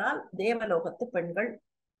என்றால் தேவலோகத்து பெண்கள்,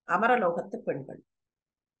 அமரலோகத்து பெண்கள்.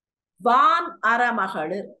 வான்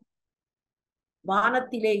அறமகளிர்,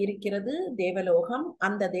 வானத்திலே இருக்கிறது தேவலோகம்.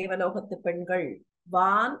 அந்த தேவலோகத்து பெண்கள்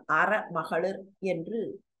வான் அற மகளிர் என்று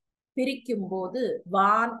பிரிக்கும் போது,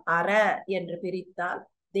 வான் அற என்று பிரித்தால்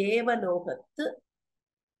தேவலோகத்து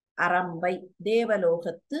அரம்பை,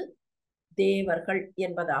 தேவலோகத்து தேவர்கள்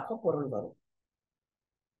என்பதாக பொருள் வரும்.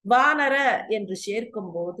 வானர என்று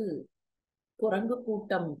சேர்க்கும் போது குரங்கு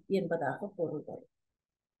கூட்டம் என்பதாக பொருள் வரும்.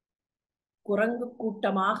 குரங்கு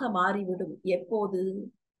கூட்டமாக மாறிவிடும். எப்போது?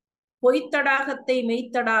 பொய்த்தடாகத்தை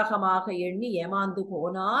மெய்த்தடாகமாக எண்ணி ஏமாந்து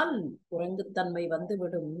போனால் குரங்குத்தன்மை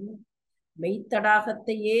வந்துவிடும்.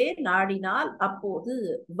 மெய்த்தடாகத்தையே நாடினால் அப்போது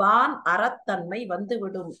வான் அறத்தன்மை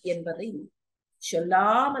வந்துவிடும் என்பதை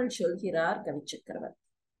சொல்லாமல் சொல்கிறார் கவிச்சக்கரவர்த்தி.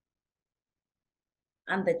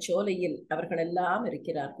 அந்த சோலையில் அவர்கள் எல்லாம்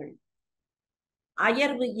இருக்கிறார்கள்.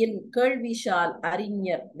 அயர்வியில் கேள்விசால்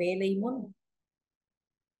அறிஞர் வேலை முன்,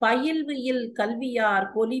 பயில்வியில் கல்வியார்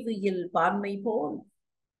பொலிவியில் பான்மை போல்,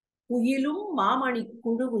 குயிலும் மாமணி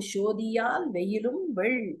குழுவு சோதியால் வெயிலும்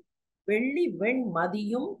வெள்ளி வெண்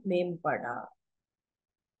மதியும் மேம்படா.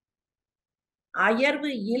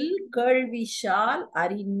 அயர்வு இல் கேள்விசால்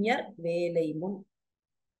அறிஞர் வேலை முன்.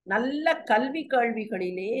 நல்ல கல்வி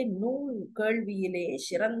கேள்விகளிலே, நூல் கேள்வியிலே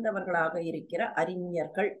சிறந்தவர்களாக இருக்கிற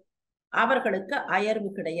அறிஞர்கள், அவர்களுக்கு அயர்வு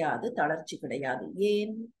கிடையாது, தளர்ச்சி கிடையாது.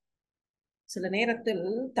 ஏன்? சில நேரத்தில்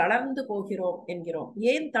தளர்ந்து போகிறோம் என்கிறோம்.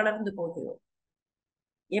 ஏன் தளர்ந்து போகிறோம்?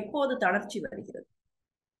 எப்போது தளர்ச்சி வருகிறது?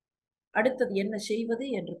 அடுத்தது என்ன செய்வது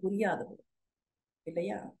என்று புரியாதது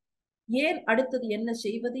இல்லையா? ஏன் அடுத்தது என்ன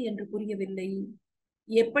செய்வது என்று புரியவில்லை?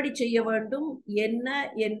 எப்படி செய்ய வேண்டும் என்ன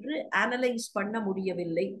என்று அனலைஸ் பண்ண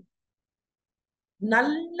முடியவில்லை.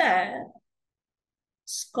 நல்ல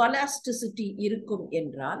ஸ்காலாஸ்டிசிட்டி இருக்கும்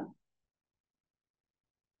என்றால்,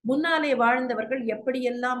 முன்னாலே வாழ்ந்தவர்கள்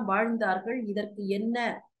எப்படியெல்லாம் வாழ்ந்தார்கள், இதற்கு என்ன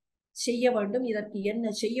செய்ய வேண்டும், இதற்கு என்ன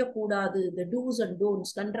செய்யக்கூடாது, the do's and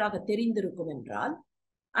don'ts நன்றாக தெரிந்திருக்கும் என்றால்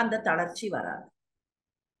அந்த தளர்ச்சி வராது.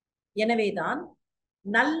 எனவேதான்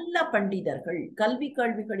நல்ல பண்டிதர்கள்,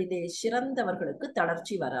 கல்விகளிலே சிறந்தவர்களுக்கு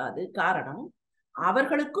தளர்ச்சி வராது. காரணம்,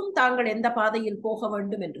 அவர்களுக்கும் தாங்கள் எந்த பாதையில் போக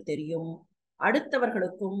வேண்டும் என்று தெரியும்.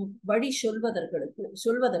 அடுத்தவர்களுக்கும் வழி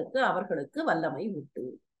சொல்வதற்கு அவர்களுக்கு வல்லமை உண்டு.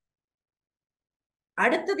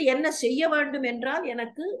 அடுத்தது என்ன செய்ய வேண்டும் என்றால்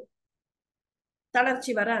எனக்கு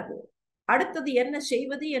தளர்ச்சி வராது. அடுத்தது என்ன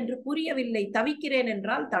செய்வது என்று புரியவில்லை, தவிக்கிறேன்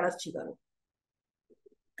என்றால் தளர்ச்சி வரும்.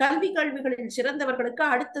 கல்விகளில் சிறந்தவர்களுக்கு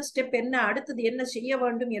அடுத்த ஸ்டெப் என்ன, அடுத்தது என்ன செய்ய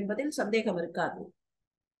வேண்டும் என்பதில் சந்தேகம் இருக்காது.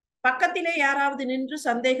 பக்கத்திலே யாராவது நின்று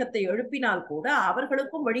சந்தேகத்தை எழுப்பினால் கூட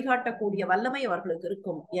அவர்களுக்கும் வழிகாட்டக்கூடிய வல்லமை அவர்களுக்கு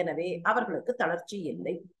இருக்கும். எனவே அவர்களுக்கு தளர்ச்சி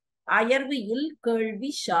இல்லை. அயர்வு இல்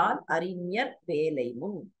கேள்வி ஷால் அறிஞர் வேலை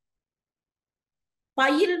முன்.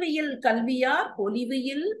 பயில்வியில் கல்வியார்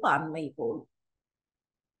பொலிவியில் பான்மை போல்.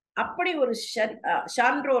 அப்படி ஒரு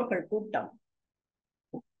சான்றோர்கள் கூட்டம்,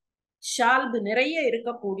 ஷால்பு நிறைய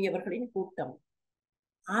இருக்கக்கூடியவர்களின் கூட்டம்.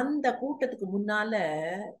 அந்த கூட்டத்துக்கு முன்னால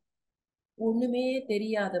ஒண்ணுமே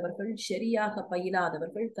தெரியாதவர்கள், சரியாக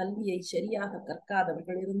பயிலாதவர்கள், கல்வியை சரியாக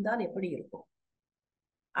கற்காதவர்கள் இருந்தால் எப்படி இருக்கும்?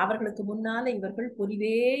 அவர்களுக்கு முன்னால இவர்கள்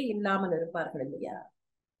பொலிவே இல்லாமல் இருப்பார்கள் இல்லையா?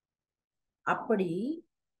 அப்படி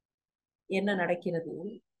என்ன நடக்கிறது?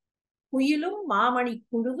 குயிலும் மாமணி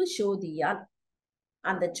குழுவு சோதியால்,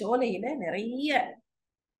 அந்த சோலையில நிறைய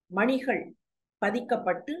மணிகள்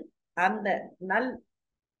பதிக்கப்பட்டு அந்த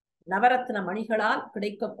நவரத்ன மணிகளால்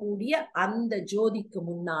கிடைக்கக்கூடிய அந்த ஜோதிக்கு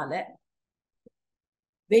முன்னால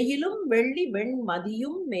வெயிலும் வெள்ளி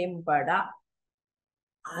வெண்மதியும் மேம்படா,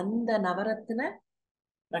 அந்த நவரத்ன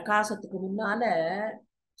பிரகாசத்துக்கு முன்னால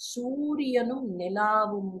சூரியனும்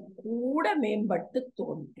நிலாவும் கூட மேம்பட்டு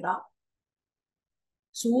தோன்றா.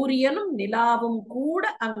 சூரியனும் நிலாவும் கூட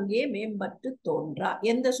அங்கே மேம்பட்டு தோன்றா.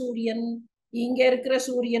 எந்த சூரியன்? இங்க இருக்கிற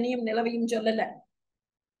சூரியனையும் நிலவையும் சொல்லல.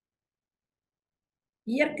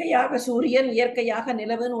 இயற்கையாக சூரியன், இயற்கையாக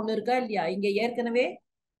நிலவுன்னு ஒண்ணு இருக்கா இல்லையா? இங்க ஏற்கனவே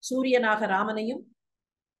சூரியனாக ராமனையும்,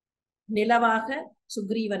 நிலவாக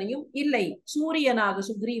சுக்ரீவனையும், இல்லை சூரியனாக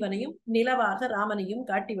சுக்ரீவனையும் நிலவாக ராமனையும்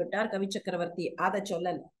காட்டிவிட்டார் கவி சக்கரவர்த்தி. அதை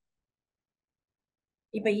சொல்லல.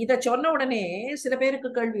 இப்ப இத சொன்ன உடனே சில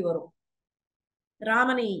பேருக்கு கேள்வி வரும்.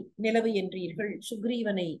 ராமனை நிலவு என்றீர்கள்,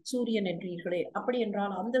 சுக்ரீவனை சூரியன் என்றீர்களே, அப்படி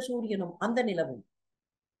என்றால் அந்த சூரியனும் அந்த நிலவும்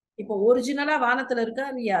இப்போ ஒரிஜினலா வானத்துல இருக்கா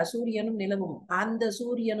இல்லையா? சூரியனும் நிலவும். அந்த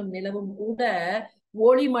சூரியனும் நிலவும் கூட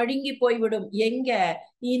ஒளி மழுங்கி போய்விடும். எங்க?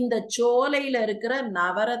 இந்த சோலையில இருக்கிற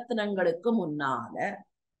நவரத்னங்களுக்கு முன்னால.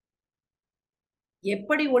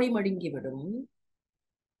 எப்படி ஒளி மழுங்கிவிடும்?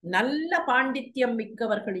 நல்ல பாண்டித்யம்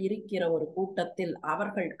மிக்கவர்கள் இருக்கிற ஒரு கூட்டத்தில்,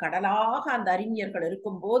 அவர்கள் கடலாக அந்த அறிஞர்கள்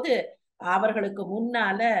இருக்கும் போது அவர்களுக்கு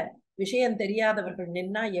முன்னால விஷயம் தெரியாதவர்கள்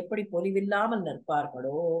நின்னா எப்படி பொலிவில்லாமல்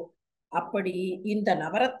நிற்பார்களோ, அப்படி இந்த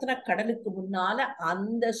நவரத்ன கடலுக்கு முன்னால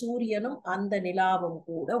அந்த சூரியனும் அந்த நிலாவும்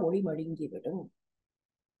கூட ஒளி மழுங்கிவிடும்.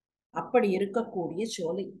 அப்படி இருக்கக்கூடிய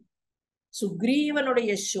சோலை,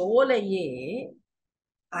 சுக்ரீவனுடைய சோலையே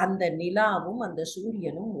அந்த நிலாவும் அந்த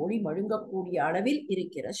சூரியனும் ஒளி மழுங்கக்கூடிய அளவில்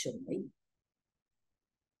இருக்கிற சோலை.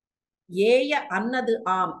 ஏய அன்னது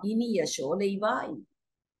ஆம் இனிய சோலைவாய்.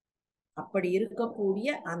 அப்படி இருக்கக்கூடிய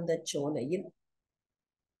அந்த சோலையில்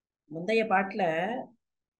முந்தைய பாட்டுல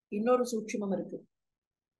இன்னொரு சூட்சுமம் இருக்கு.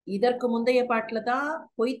 இதற்கு முந்தைய பாட்டுல தான்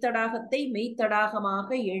பொய்த்தடாகத்தை மெய்த்தடாகமாக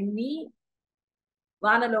எண்ணி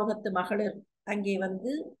வானலோகத்து மகளிர் அங்கே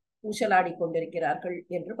வந்து ஊசலாடி கொண்டிருக்கிறார்கள்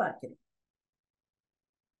என்று பார்க்கிறோம்.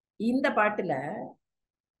 இந்த பாட்டுல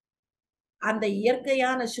அந்த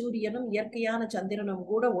இயற்கையான சூரியனும் இயற்கையான சந்திரனும்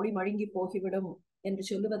கூட ஒளி மழுங்கி போகிவிடும் என்று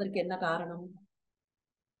சொல்லுவதற்கு என்ன காரணம்?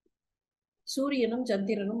 சூரியனும்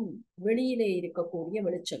சந்திரனும் வெளியிலே இருக்கக்கூடிய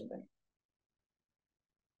வெளிச்சங்கள்.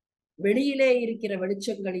 வெளியிலே இருக்கிற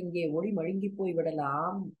வெளிச்சங்கள் இங்கே ஒளி மழுங்கி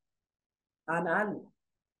போய்விடலாம். ஆனால்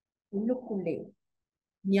உள்ளுக்குள்ளே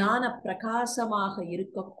ஞான பிரகாசமாக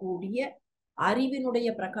இருக்கக்கூடிய, அறிவினுடைய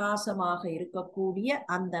பிரகாசமாக இருக்கக்கூடிய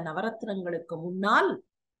அந்த நவரத்னங்களுக்கு முன்னால்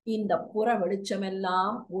இந்த புற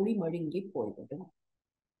வெளிச்சமெல்லாம் ஒளி மழுங்கி போய்விடும்.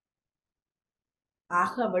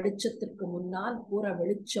 அக வெளிச்சத்திற்கு முன்னால் புற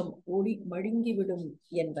வெளிச்சம் ஒளி மழுங்கிவிடும்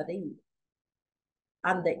என்பதை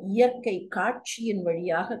அந்த இயற்கை காட்சியின்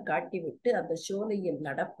வழியாக காட்டிவிட்டு அந்த சோலையில்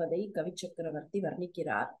நடப்பதை கவி சக்கரவர்த்தி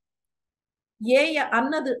வர்ணிக்கிறார். ஏய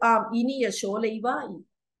அன்னது ஆம் இனிய சோலைவாய்,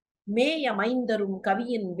 மேய மைந்தரும்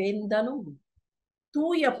கவியின் வேந்தனும்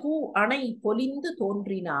தூய பூ அணை பொலிந்து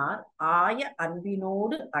தோன்றினார், ஆய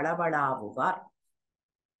அன்பினோடு அளவளாவுவார்.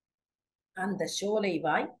 அந்த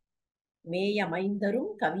சோலைவாய் மேய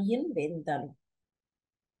மைந்தரும் கவியின் வேந்தனும்,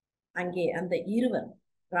 அங்கே அந்த இருவர்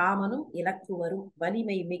ராமனும் இலக்குவரும்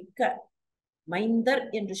வலிமை மிக்க, மைந்தர்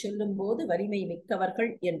என்று சொல்லும் போது வலிமை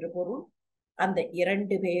மிக்கவர்கள் என்று பொருள். அந்த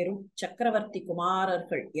இரண்டு பேரும் சக்கரவர்த்தி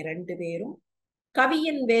குமாரர்கள் இரண்டு பேரும்,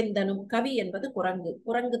 கவியின் வேந்தனும், கவி என்பது குரங்கு,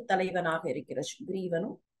 குரங்கு தலைவனாக இருக்கிற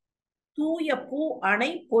சுக்ரீவனும் தூய பூ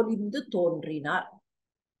அணை பொலிந்து தோன்றினார்.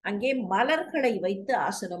 அங்கே மலர்களை வைத்து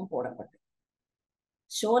ஆசனம் போடப்பட்டது.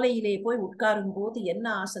 சோலையிலே போய் உட்காரும் போது என்ன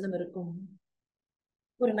ஆசனம் இருக்கும்?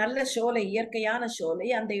 ஒரு நல்ல சோலை, இயற்கையான சோலை.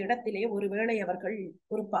 அந்த இடத்திலே ஒருவேளை அவர்கள்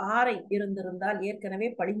ஒரு பாறை இருந்திருந்தால், ஏற்கனவே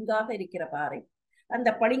பளிங்காக இருக்கிற பாறை, அந்த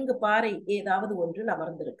பளிங்கு பாறை ஏதாவது ஒன்றில்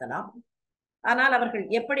அமர்ந்திருக்கலாம். ஆனால் அவர்கள்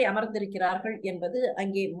எப்படி அமர்ந்திருக்கிறார்கள் என்பது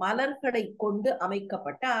அங்கே மலர்களை கொண்டு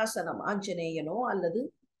அமைக்கப்பட்ட ஆசனம். ஆஞ்சநேயனோ அல்லது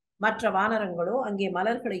மற்ற வானரங்களோ அங்கே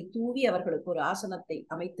மலர்களை தூவி அவர்களுக்கு ஒரு ஆசனத்தை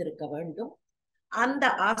அமைத்திருக்க வேண்டும். அந்த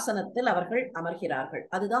ஆசனத்தில் அவர்கள் அமர்கிறார்கள்.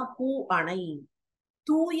 அதுதான் பூ அணை,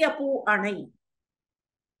 தூய பூ அணை.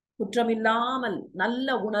 குற்றமில்லாமல்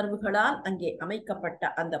நல்ல உணர்வுகளால் அங்கே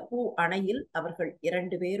அமைக்கப்பட்ட அந்த பூ அணையில் அவர்கள்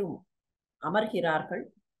 2 பேரும் அமர்கிறார்கள்.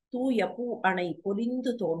 தூய பூ அணை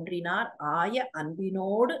பொலிந்து தோன்றினார் ஆய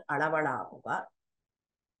அன்பினோடு அளவளாகுவார்.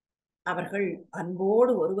 அவர்கள்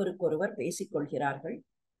அன்போடு ஒருவருக்கொருவர் பேசிக் கொள்கிறார்கள்.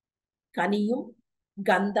 கனியும்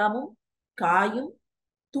கந்தமும் காயும்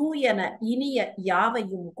தூயன இனிய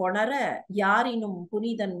யாவையும் கொணர யாரினும்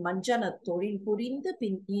புனிதன் மஞ்சனத் தொழில் புரிந்து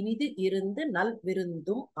பின் இனிது இருந்து நல்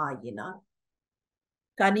விருந்தும் ஆயினார்.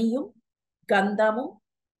 கனியும் கந்தமும்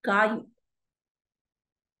காயும்,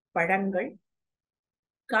 பழங்கள்,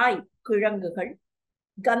 காய் கிழங்குகள்,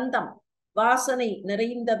 கந்தம் வாசனை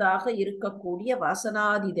நிறைந்ததாக இருக்கக்கூடிய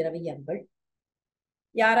வாசனாதி திரவியங்கள்.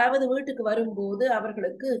 யாராவது வீட்டுக்கு வரும்போது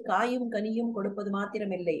அவர்களுக்கு காயும் கனியும் கொடுப்பது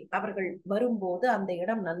மாத்திரமில்லை, அவர்கள் வரும்போது அந்த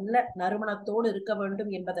இடம் நல்ல நறுமணத்தோடு இருக்க வேண்டும்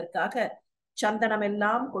என்பதற்காக சந்தனம்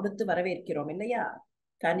எல்லாம் கொடுத்து வரவேற்கிறோம் இல்லையா?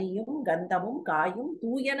 கனியும் கந்தமும் காயும்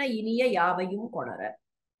தூயன இனிய யாவையும் கொணர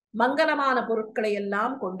மங்களமான பொருட்களை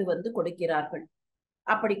எல்லாம் கொண்டு வந்து கொடுக்கிறார்கள்.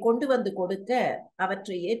 அப்படி கொண்டு வந்து கொடுக்க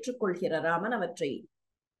அவற்றை ஏற்றுக்கொள்கிற ராமன் அவற்றை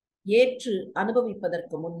ஏற்று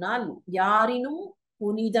அனுபவிப்பதற்கு முன்னால் யாரினும்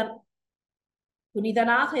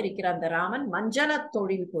புனிதனாக இருக்கிற அந்த ராமன் மஞ்சனத்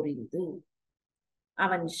தொழில் புரிந்து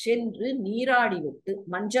அவன் சென்று நீராடிவிட்டு,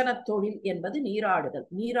 மஞ்சனத் தொழில் என்பது நீராடுதல்,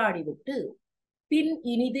 நீராடிவிட்டு பின்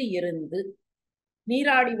இனிது இருந்து,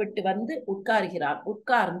 நீராடிவிட்டு வந்து உட்கார்கிறார்.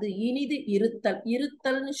 உட்கார்ந்து இனிது இருத்தல்,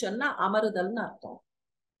 இருத்தல்னு சொன்னா அமருதல்னு அர்த்தம்.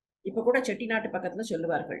 இப்ப கூட செட்டிநாட்டு பக்கத்துல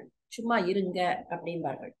சொல்லுவார்கள், சும்மா இருங்க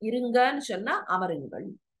அப்படின்பார்கள். இருங்கன்னு சொன்னா அமருங்கள்.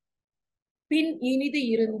 பின் இனிது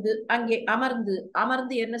இருந்து அங்கே அமர்ந்து,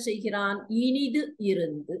 அமர்ந்து என்ன செய்கிறான்? இனிது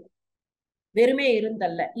இருந்து, வெறுமே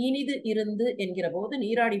இருந்தல்ல, இனிது இருந்து என்கிற போது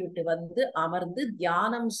நீராடி விட்டு வந்து அமர்ந்து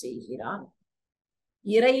தியானம் செய்கிறான்.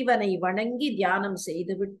 இறைவனை வணங்கி தியானம்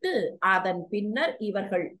செய்துவிட்டு அதன் பின்னர்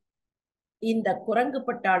இவர்கள் இந்த குரங்கு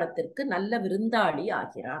பட்டாளத்திற்கு நல்ல விருந்தாளி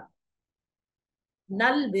ஆகிறான்.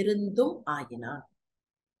 நல் விருந்தும் ஆகினான்.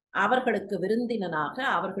 அவர்களுக்கு விருந்தினனாக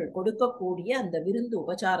அவர்கள் கொடுக்கக்கூடிய அந்த விருந்து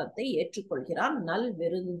உபசாரத்தை ஏற்றுக்கொள்கிறான். நல்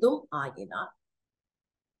விருந்தும் ஆகினான்.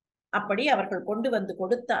 அப்படி அவர்கள் கொண்டு வந்து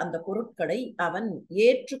கொடுத்த அந்த பொருட்களை அவன்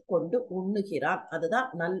ஏற்றுக்கொண்டு உண்ணுகிறான். அதுதான்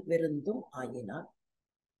நல் விருந்தும் ஆகினான்.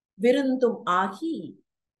 விருந்தும் ஆகி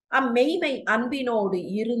அம்மெய்மை அன்பினோடு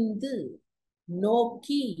இருந்து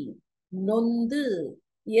நோக்கி நொந்து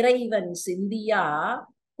இறைவன் சிந்தியா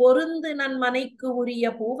பொருந்து நன்மனைக்கு உரிய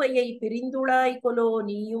பூவையை பிரிந்துளாய் கொலோ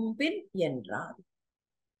நீயும் பின் என்றான்.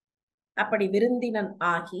 அப்படி விருந்தினன்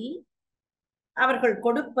ஆகி அவர்கள்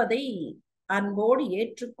கொடுப்பதை அன்போடு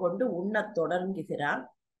ஏற்றுக்கொண்டு உண்ணத் தொடங்குகிறான்.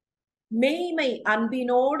 மெய்மை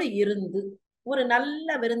அன்பினோடு இருந்து, ஒரு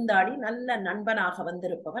நல்ல விருந்தாளி, நல்ல நண்பனாக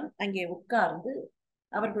வந்திருப்பவன் அங்கே உட்கார்ந்து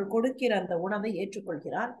அவர்கள் கொடுக்கிற அந்த உணவை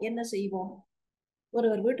ஏற்றுக்கொள்கிறான். என்ன செய்வோம்?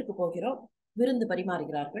 ஒருவர் வீட்டுக்கு போகிறோம், விருந்து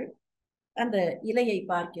பரிமாறுகிறார்கள், அந்த இலையை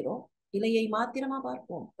பார்க்கிறோம். இலையை மாத்திரமா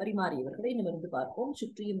பார்ப்போம்? பரிமாறியவர்களை நிமிர்ந்து பார்ப்போம்,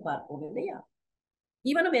 சுற்றியும் பார்ப்போம் இல்லையா?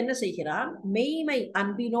 இவனும் என்ன செய்கிறான்? மெய்மை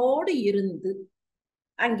அன்பினோடு இருந்து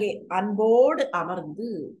அங்கே அன்போடு அமர்ந்து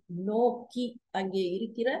நோக்கி, அங்கே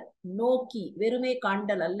இருக்கிற நோக்கி, வெறுமை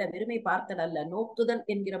காண்டல் அல்ல, வெறுமை பார்த்தல் அல்ல, நோக்குதல்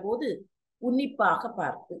என்கிற போது உன்னிப்பாக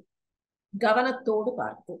பார்த்து, கவனத்தோடு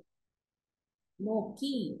பார்த்து,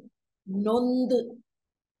 நோக்கி நொந்து,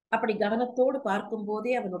 அப்படி கவனத்தோடு பார்க்கும்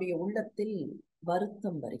போதே அவனுடைய உள்ளத்தில்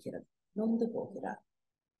வருத்தம் வருகிறது, நொந்து போகிறார்.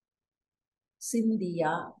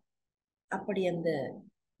 சிந்தியா, அப்படி அந்த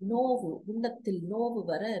நோவு, உள்ளத்தில் நோவு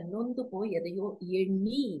வர நொந்து போய் எதையோ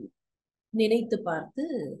எண்ணி நினைத்து பார்த்து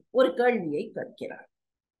ஒரு கேள்வியை கேட்கிறார்.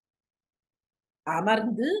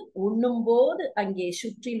 அமர்ந்து உண்ணும் போது அங்கே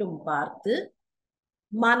சுற்றிலும் பார்த்து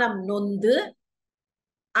மனம் நொந்து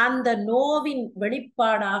அந்த நோவின்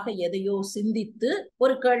வெளிப்பாடாக எதையோ சிந்தித்து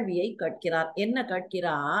ஒரு கேள்வியை கேட்கிறார். என்ன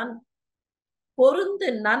கேட்கிறான்? பொருந்து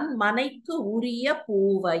நன்மனைக்கு உரிய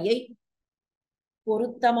பூவையை,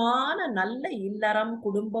 பொருத்தமான நல்ல இல்லறம்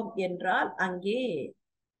குடும்பம் என்றால் அங்கே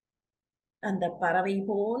அந்த பறவை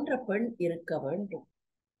போன்ற பெண் இருக்க வேண்டும்.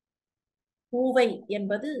 பூவை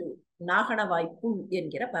என்பது நாகணவாய்ப்புள்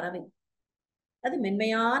என்கிற பறவை, அது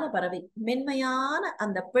மென்மையான பறவை, மென்மையான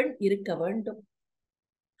அந்த பெண் இருக்க வேண்டும்.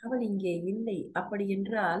 அவள் இங்கே இல்லை. அப்படி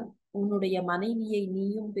என்றால் உன்னுடைய மனைவியை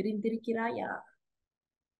நீயும் பிரிந்திருக்கிறாயா?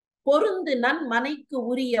 பொருந்து நன் மனைக்கு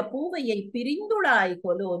உரிய பூவையை பிரிந்துளாய்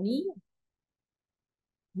கொலோ,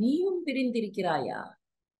 நீயும் பிரிந்திருக்கிறாயா?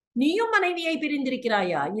 நீயும் மனைவியை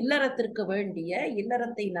பிரிந்திருக்கிறாயா? இல்லறத்திற்கு வேண்டிய,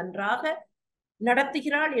 இல்லறத்தை நன்றாக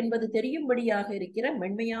நடத்துகிறாள் என்பது தெரியும்படியாக இருக்கிற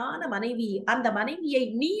மென்மையான மனைவி, அந்த மனைவியை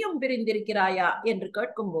நீயும் பிரிந்திருக்கிறாயா என்று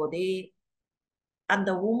கேட்கும் போதே அந்த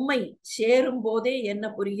உண்மை சேரும் போதே என்ன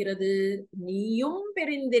புரிகிறது? நீயும்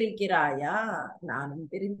பிரிந்திருக்கிறாயா, நானும்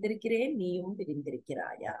பிரிந்திருக்கிறேன், நீயும்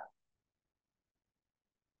பிரிந்திருக்கிறாயா.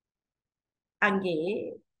 அங்கே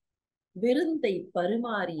விருந்தை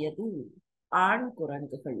பரிமாறியது ஆண்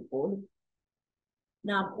குரங்குகள் போலும்.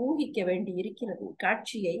 நாம் ஊகிக்க வேண்டி இருக்கிறது.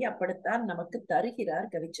 காட்சியை அப்படித்தான் நமக்கு தருகிறார்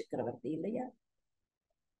கவி சக்கரவர்த்தி, இல்லையா?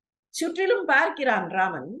 சுற்றிலும் பார்க்கிறான்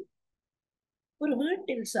ராமன். ஒரு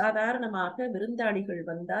வீட்டில் சாதாரணமாக விருந்தாளிகள்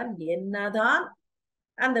வந்தால் என்னதான்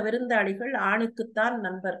அந்த விருந்தாளிகள் ஆணுக்குத்தான்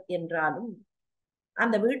நண்பர் என்றாலும்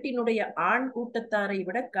அந்த வீட்டினுடைய ஆண் கூட்டத்தாரை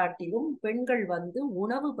விட காட்டிலும் பெண்கள் வந்து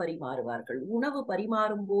உணவு பரிமாறுவார்கள். உணவு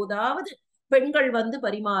பரிமாறும் போதாவது பெண்கள் வந்து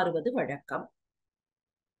பரிமாறுவது வழக்கம்.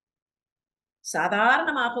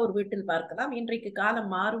 சாதாரணமாக ஒரு வீட்டில் பார்க்கலாம். இன்றைக்கு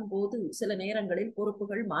காலம் மாறும் போது சில நேரங்களில்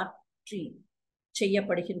பொறுப்புகள் மாற்றி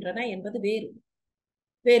செய்யப்படுகின்றன என்பது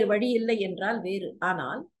வேறு வழி இல்லை என்றால் வேறு.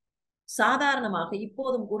 ஆனால் சாதாரணமாக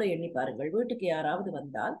இப்போதும் கூட எண்ணி பாருங்கள். வீட்டுக்கு யாராவது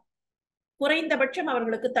வந்தால் குறைந்தபட்சம்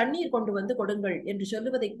அவர்களுக்கு தண்ணீர் கொண்டு வந்து கொடுங்கள் என்று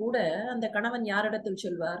சொல்லுவதை கூட அந்த கணவன் யாரிடத்தில்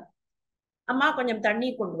சொல்வார்? அம்மா கொஞ்சம்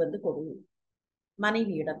தண்ணீர் கொண்டு வந்து கொடு,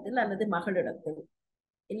 மனைவி இடத்தில் அல்லது மகளிடத்தில்,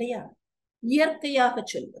 இல்லையா? இயற்கையாக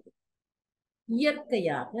சொல்வது,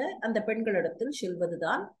 இயற்கையாக அந்த பெண்களிடத்தில்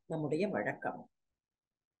சொல்வதுதான் நம்முடைய வழக்கம்.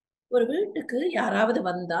 ஒரு வீட்டுக்கு யாராவது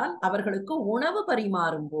வந்தால் அவர்களுக்கு உணவு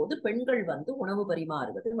பரிமாறும் போது பெண்கள் வந்து உணவு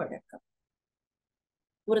பரிமாறுவது வழக்கம்.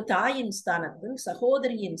 ஒரு தாயின் ஸ்தானத்தில்,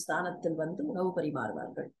 சகோதரியின் ஸ்தானத்தில் வந்து உணவு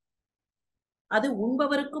பரிமாறுவார்கள். அது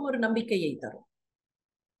உண்பவருக்கும் ஒரு நம்பிக்கையை தரும்.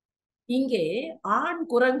 இங்கே ஆண்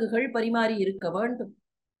குரங்குகள் பரிமாறி இருக்க வேண்டும்.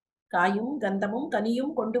 காயும் கந்தமும்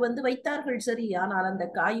கனியும் கொண்டு வந்து வைத்தார்கள், சரி. ஆனால் அந்த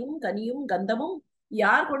காயும் கனியும் கந்தமும்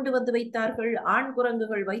யார் கொண்டு வந்து வைத்தார்கள்? ஆண்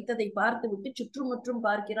குரங்குகள் வைத்ததை பார்த்து விட்டு சுற்றுமுற்றும்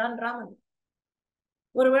பார்க்கிறான் ராமன்.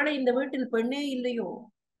 ஒருவேளை இந்த வீட்டில் பெண்ணே இல்லையோ?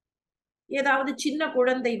 ஏதாவது சின்ன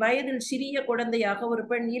குழந்தை, வயதில் சிறிய குழந்தையாக ஒரு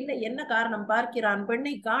பெண் இல்லை. என்ன காரணம்? பார்க்கிறான்,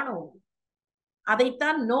 பெண்ணை காணோம்.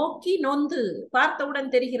 அதைத்தான் நோக்கி நொந்து பார்த்தவுடன்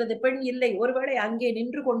தெரிகிறது, பெண் இல்லை. ஒருவேளை அங்கே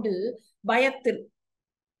நின்று கொண்டு பயத்தில்,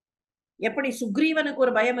 எப்படி சுக்ரீவனுக்கு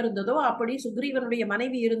ஒரு பயம் இருந்ததோ அப்படி சுக்ரீவனுடைய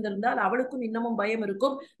மனைவி இருந்திருந்தால் அவளுக்கும் இன்னமும் பயம்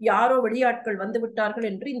இருக்கும். யாரோ வெளியாட்கள் வந்து விட்டார்கள்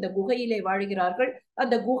என்று இந்த குகையிலே வாழ்கிறார்கள்.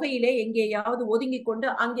 அந்த குகையிலே எங்கேயாவது ஒதுங்கி கொண்டு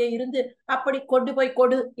அங்கே இருந்து அப்படி கொண்டு போய்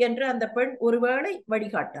கொடு என்று அந்த பெண் ஒருவேளை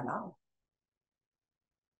வழிகாட்டலாம்.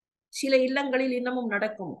 சில இல்லங்களில் இன்னமும்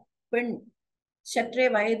நடக்கும். பெண் சற்றே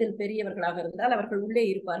வயதில் பெரியவர்களாக இருந்தால் அவர்கள் உள்ளே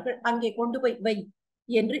இருப்பார்கள். அங்கே கொண்டு போய் வை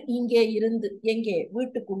என்று இங்கே இருந்து, எங்கே?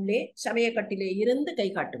 வீட்டுக்குள்ளே சமயக்கட்டிலே இருந்து கை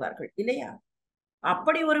காட்டுவார்கள், இல்லையா?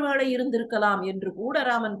 அப்படி ஒருவேளை இருந்திருக்கலாம் என்று கூட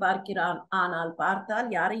ராமன் பார்க்கிறான். ஆனால் பார்த்தால்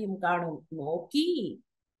யாரையும் காணும். நோக்கி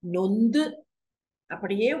நொந்து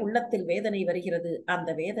அப்படியே உள்ளத்தில் வேதனை வருகிறது.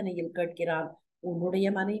 அந்த வேதனையில் கேட்கிறான், உன்னுடைய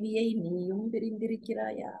மனைவியை நீயும்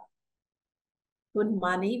பிரிந்திருக்கிறாயா? உன்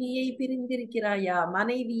மனைவியை பிரிந்திருக்கிறாயா?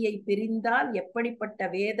 மனைவியை பிரிந்தால் எப்படிப்பட்ட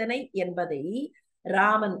வேதனை என்பதை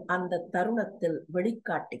ராமன் அந்த தருணத்தில்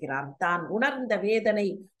வெளிக்காட்டுகிறான். தான் உணர்ந்த வேதனை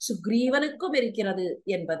சுக்ரீவனுக்கும் இருக்கிறது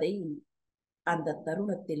என்பதை அந்த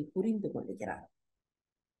தருணத்தில் புரிந்து கொள்ளுகிறார்.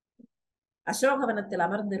 அசோகவனத்தில்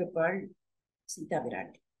அமர்ந்திருப்பாள் சீதா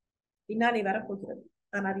பிராட்டி. பின்னாலே வரப்போகிறது.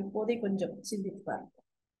 ஆனால் இப்போதே கொஞ்சம் சிந்தித்து பார்ப்போம்.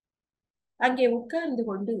 அங்கே உட்கார்ந்து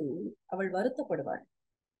கொண்டு அவள் வருத்தப்படுவாள்.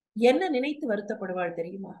 என்ன நினைத்து வருத்தப்படுவாள்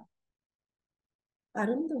தெரியுமா?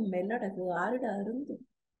 அருந்தும் மெல்லடகு ஆருட அருந்தும்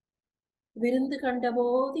விருந்து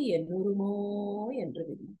கண்டபோது என்னுருமோ என்று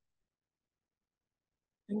விரும்பும்.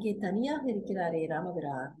 அங்கே தனியாக இருக்கிறாரே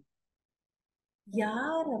ராமபிரான்,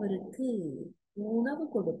 யார் அவருக்கு உணவு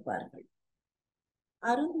கொடுப்பார்கள்?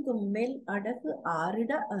 அருந்தும் மெல் அடகு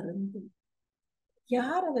ஆரிட அருந்தும்,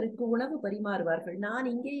 யார் அவருக்கு உணவு பரிமாறுவார்கள்? நான்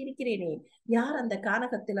இங்கே இருக்கிறேனே, யார் அந்த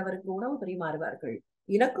கானகத்தில் அவருக்கு உணவு பரிமாறுவார்கள்?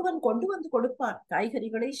 இலக்குவன் கொண்டு வந்து கொடுப்பான்,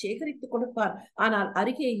 காய்கறிகளை சேகரித்து கொடுப்பான். ஆனால்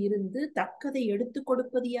அருகே இருந்து தக்கதை எடுத்து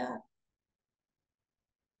கொடுப்பது யார்?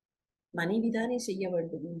 மனைவிதானே செய்ய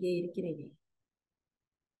வேண்டும். இங்கே இருக்கிறேனே,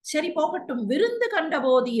 சரி போகட்டும், விருந்து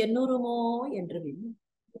கண்டபோது என்னுருமோ என்று விண்ணும்.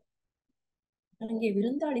 அங்கே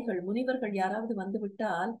விருந்தாளிகள் முனிவர்கள் யாராவது வந்து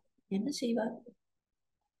விட்டால் என்ன செய்வார்?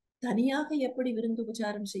 தனியாக எப்படி விருந்து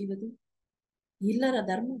உபச்சாரம் செய்வது? இல்லற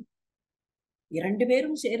தர்மம். 2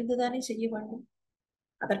 பேரும் சேர்ந்துதானே செய்ய வேண்டும்.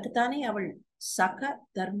 அதற்குத்தானே அவள் சக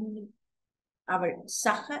தர்மினி. அவள்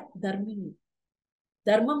சக தர்மினி.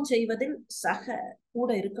 தர்மம் செய்வதில் சக கூட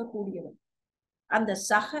இருக்கக்கூடியவள். அந்த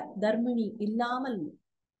சக தர்மினி இல்லாமல்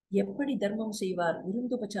எப்படி தர்மம் செய்வார்?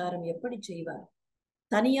 விருந்துபச்சாரம் எப்படி செய்வார்?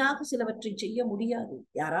 தனியாக சிலவற்றை செய்ய முடியாது.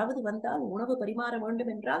 யாராவது வந்தால் உணவு பரிமாற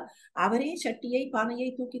வேண்டும் என்றால் அவரே சட்டியை பானையை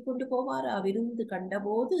தூக்கி கொண்டு போவாரா? விருந்து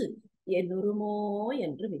கண்டபோது என்னுருமோ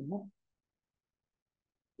என்று விம்மும்.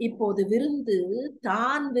 இப்போது விருந்து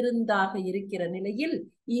தான் விருந்தாக இருக்கிற நிலையில்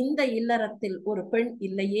இந்த இல்லறத்தில் ஒரு பெண்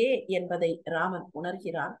இல்லையே என்பதை ராமன்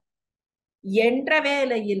உணர்கிறான். என்ற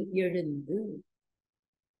வேளையில் எழுந்து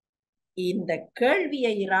இந்த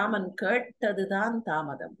கேள்வியை ராமன் கேட்டதுதான்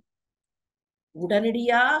தாமதம்.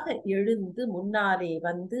 உடனடியாக எழுந்து முன்னாலே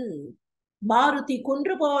வந்து மாருதி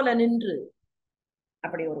குன்று போல நின்று,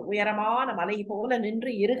 அப்படி ஒரு உயரமான மலை போல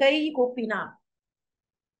நின்று இருகை கூப்பினான்.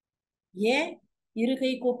 ஏன்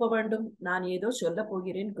இருகை கூப்ப வேண்டும்? நான் ஏதோ சொல்ல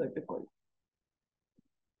போகிறேன், கேட்டுக்கொள்.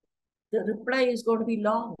 The reply is going to be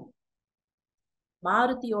long.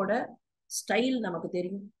 மாருதியோட style நமக்கு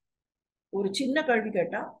தெரியும். ஒரு சின்ன கேள்வி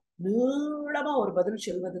கேட்டா நீளமா ஒரு பதில்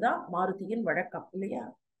சொல்வதுதான் மாருதியின் வழக்கம், இல்லையா?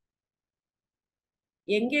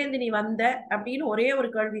 எங்கேருந்து நீ வந்த அப்படின்னு ஒரே ஒரு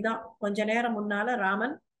கேள்விதான் கொஞ்ச நேரம் முன்னால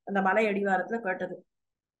ராமன் அந்த மலை அடிவாரத்துல கேட்டது.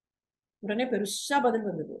 உடனே பெருசா பதில்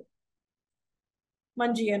வந்தது.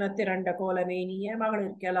 மஞ்சியன திரண்ட கோலமேனிய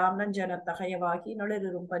மகளிர்க்கெல்லாம் நஞ்சன தகையவாகி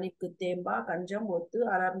நளிரும் பனிக்கு தேம்பா கஞ்சம் ஒத்து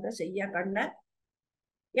அலர்ந்த செய்ய கண்ண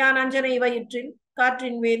யான் அஞ்சனை வயிற்றில்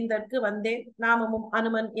காற்றின் வேந்தற்கு வந்தேன் நாமமும்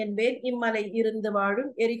அனுமன் என்பேன் இம்மலை இருந்து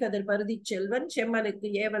வாழும் எரிகதிர் பருதி செல்வன் செம்மலுக்கு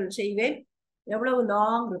ஏவல் செய்வேன். எவ்வளவு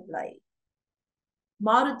long reply.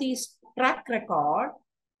 Maruti's track record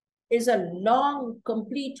is a long,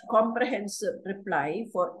 complete, comprehensive reply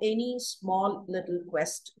for any small little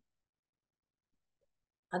quest.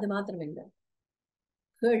 அது மாத்திரமில்லை,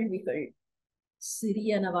 கேள்விகள்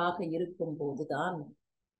சிறியனவாக இருக்கும் போதுதான்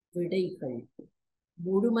விடைகள்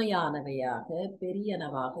முழுமையானவையாக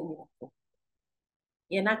பெரியனவாக இருக்கும்.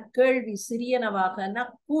 என கேள்வி சிறியனவாகனா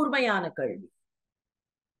கூர்மையான கேள்வி.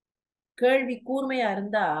 கேள்வி கூர்மையா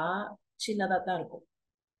இருந்தா சின்னதா தான் இருக்கும்.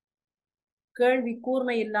 கேள்வி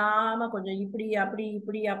கூர்மை இல்லாம கொஞ்சம் இப்படி அப்படி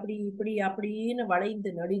இப்படி அப்படி இப்படி அப்படின்னு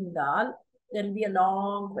வளைந்து நெடிந்தால் there will be a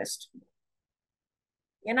long question.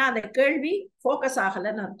 ஏன்னா அந்த கேள்வி ஃபோக்கஸ்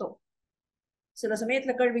ஆகலன்னு அர்த்தம். சில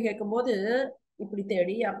சமயத்துல கேள்வி கேட்கும் போது இப்படி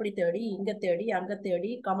தேடி அப்படி தேடி இங்க தேடி அங்க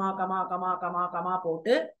தேடி comma comma comma comma comma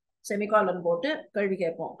போட்டு செமிகாலன் போட்டு கேள்வி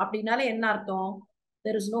கேட்போம். அப்படின்னாலே என்ன அர்த்தம்?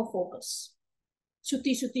 there is no focus.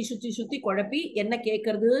 சுத்தி சுத்தி சுத்தி சுத்தி குழப்பி என்ன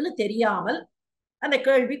கேட்கறதுன்னு தெரியாமல் அந்த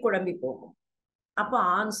கேள்வி குழம்பி போகும். அப்ப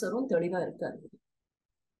ஆன்சரும் தெளிவா இருக்காது.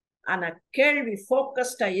 ஆனா கேள்வி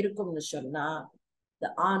ஃபோக்கஸ்டா இருக்கும்னு சொன்னா the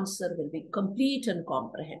answer will be complete and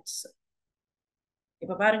comprehensive.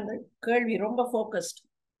 இப்ப பாருங்கள், கேள்வி ரொம்ப ஃபோக்கஸ்ட்.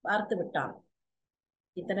 பார்த்து விட்டான்.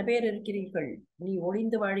 இத்தனை பேர் இருக்கிறீர்கள், நீ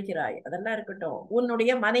ஒளிந்து வாழ்கிறாய், அதெல்லாம் இருக்கட்டும்,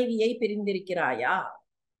 உன்னுடைய மனைவியை பிரிந்திருக்கிறாயா?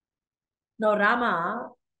 Now Rama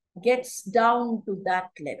gets down to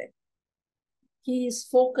that level. He is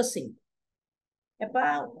focusing. எப்ப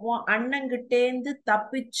அண்ணங்கிட்டேந்து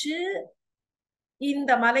தப்பிச்சு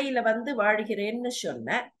இந்த மலையில வந்து வாழ்கிறேன்னு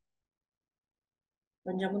சொன்ன,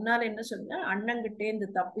 கொஞ்சம் முன்னால என்ன சொன்ன? அண்ணங்கிட்டேந்து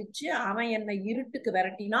தப்பிச்சு அவன் என்னை இருட்டுக்கு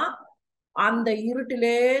விரட்டினா, அந்த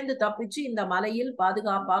இருட்டிலேந்து தப்பிச்சு இந்த மலையில்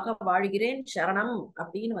பாதுகாப்பாக வாழ்கிறேன் சரணம்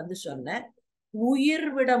அப்படின்னு வந்து சொன்ன. உயிர்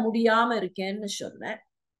விட முடியாம இருக்கேன்னு சொன்ன.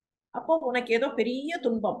 அப்போ உனக்கு ஏதோ பெரிய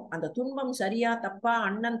துன்பம். அந்த துன்பம் சரியா தப்பா,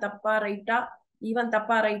 அண்ணன் தப்பா ரைட்டா, இவன்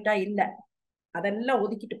தப்பா ரைட்டா இல்ல, அதெல்லாம்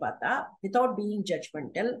ஒதுக்கிட்டு பார்த்தா வித்தவுட் பீயிங்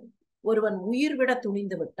ஜட்ஜ்மெண்டல், ஒருவன் உயிர் விட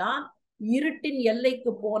துணிந்து விட்டான், இருட்டின்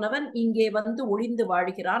எல்லைக்கு போனவன் இங்கே வந்து ஒளிந்து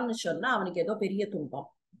வாழ்கிறான்னு சொன்னா அவனுக்கு ஏதோ பெரிய துன்பம்.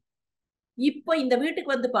 இப்ப இந்த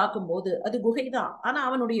வீட்டுக்கு வந்து பார்க்கும்போது அது குகைதான், ஆனா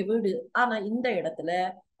அவனுடைய வீடு. ஆனா இந்த இடத்துல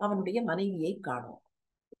அவனுடைய மனைவியை காணோம்.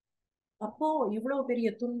 அப்போ இவ்வளவு பெரிய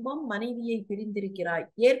துன்பம், மனைவியை பிரிந்திருக்கிறாய்.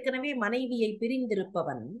 ஏற்கனவே மனைவியை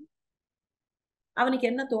பிரிந்திருப்பவன் அவனுக்கு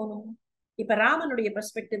என்ன தோணும்? இப்ப ராமனுடைய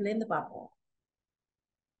பெர்ஸ்பெக்டிவ்ல இருந்து பார்ப்போம்.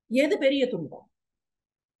 எது பெரிய துன்பம்?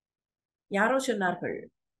 யாரோ சொன்னார்கள்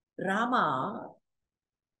Rama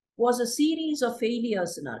was a series of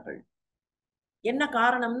failures. என்ன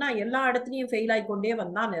காரணம்னா எல்லா இடத்துலயும் ஃபெயில் ஆயிக்கொண்டே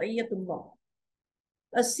வந்தா நிறைய துன்பம்.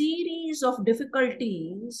 A series of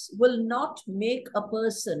difficulties will not make a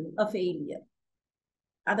person a failure.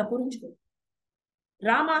 அத புரிஞ்சுக்கணும்.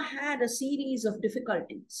 Rama had a series of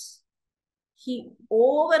difficulties. He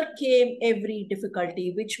overcame every difficulty,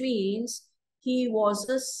 which means he was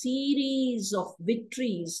a series of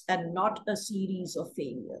victories and not a series of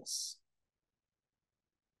failures.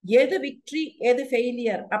 எது victory எது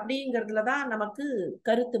failure அப்படிங்கிறதுலதான் நமக்கு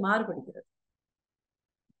கருத்து மாறுபடுகிறது.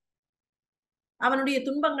 அவனுடைய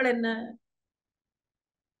துன்பங்கள் என்ன?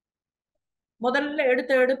 முதல்ல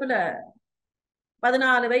எடுத்த எடுப்புல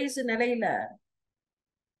 14 வயசு நிலையில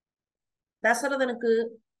தசரதனுக்கு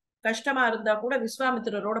கஷ்டமா இருந்தா கூட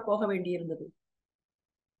விஸ்வாமித்திரரோட போக வேண்டி இருந்தது.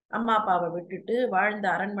 அம்மா அப்பாவை விட்டுட்டு, வாழ்ந்த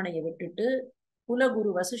அரண்மனையை விட்டுட்டு,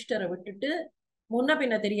 குலகுரு வசிஷ்டரை விட்டுட்டு, முன்ன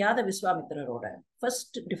பின்ன தெரியாத விஸ்வாமித்திரரோட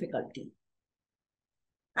ஃபர்ஸ்ட் டிஃபிகல்ட்டி.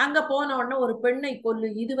 அங்க போன உடனே ஒரு பெண்ணை கொல்லு,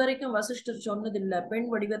 இதுவரைக்கும் வசிஷ்டர் சொன்னதில்லை, பெண்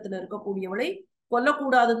வடிவத்துல இருக்கக்கூடியவளை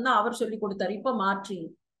கொல்லக்கூடாதுன்னு தான் அவர் சொல்லி கொடுத்தார். இப்ப மாற்றி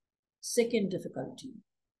செகண்ட் டிஃபிகல்ட்டி.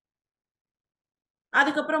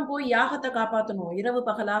 அதுக்கப்புறம் போய் யாகத்தை காப்பாற்றணும், இரவு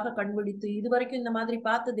பகலாக கண்விழித்து, இதுவரைக்கும் இந்த மாதிரி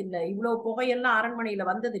பார்த்ததில்லை, இவ்வளவு புகையெல்லாம் அரண்மனையில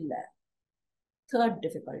வந்ததில்லை, தேர்ட்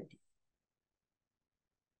டிஃபிகல்ட்டி.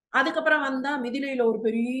 அதுக்கப்புறம் வந்தா மிதிலையில ஒரு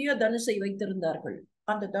பெரிய தனுசை வைத்திருந்தார்கள்.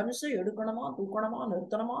 அந்த தனுசை எடுக்கணுமா, தூக்கணுமா,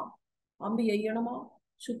 நிறுத்தணுமா, அம்பி எய்யணுமா,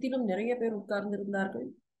 சுத்திலும் நிறைய பேர் உட்கார்ந்து இருந்தார்கள்.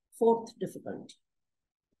 Fourth difficulty.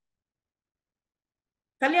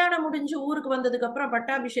 கல்யாணம் முடிஞ்சு ஊருக்கு வந்ததுக்கு அப்புறம்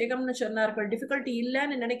பட்டாபிஷேகம்னு சொன்னார்கள். டிஃபிகல்ட்டி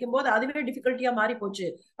இல்லைன்னு நினைக்கும் போது அதுவே டிஃபிகல்ட்டியா மாறி போச்சு.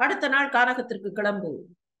 அடுத்த நாள் கானகத்திற்கு கிளம்பு.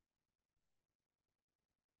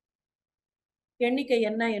 எண்ணிக்கை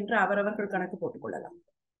என்ன என்று அவரவர்கள் கணக்கு போட்டுக் கொள்ளலாம்.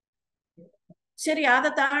 சரி, அதை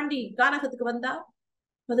தாண்டி கானகத்துக்கு வந்தா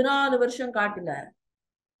 14 வருஷம் காட்டுல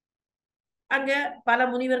அங்க பல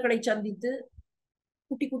முனிவர்களை சந்தித்து,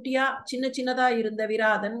 குட்டி குட்டியா சின்ன சின்னதா இருந்த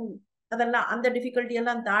விராதன், அதெல்லாம் அந்த டிஃபிகல்ட்டி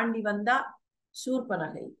எல்லாம் தாண்டி வந்தா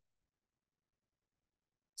சூர்பனகை.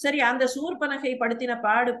 சரி, அந்த சூர்பனகை படுத்தின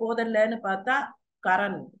பாடு போதல்லன்னு பார்த்தா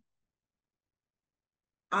கரண்.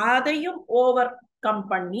 அதையும் ஓவர் கம்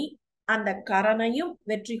பண்ணி அந்த கரனையும்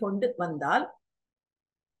வெற்றி கொண்டு வந்தால்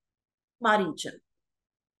மாரீச்சன்.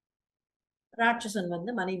 ராட்சசன்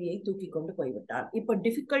வந்து மனைவியை தூக்கி கொண்டு போய்விட்டார். இப்ப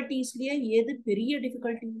டிஃபிகல்டிஸ்லயே எது பெரிய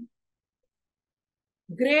டிஃபிகல்ட்டி?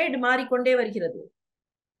 கிரேட் மாறிக்கொண்டே வருகிறது.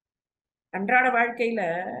 அன்றாட வாழ்க்கையில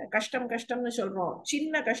கஷ்டம் கஷ்டம்னு சொல்றோம்.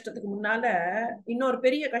 சின்ன கஷ்டத்துக்கு முன்னால இன்னொரு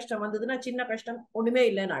பெரிய கஷ்டம் வந்ததுன்னா சின்ன கஷ்டம் ஒண்ணுமே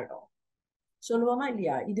இல்லைன்னு ஆயிடும். சொல்லுவோமா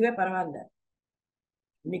இல்லையா? இதுவே பரவாயில்ல,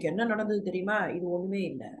 இன்னைக்கு என்ன நடந்தது தெரியுமா, இது ஒண்ணுமே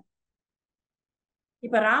இல்லை.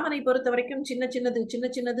 இப்ப ராமனை பொறுத்த வரைக்கும் சின்ன சின்னது சின்ன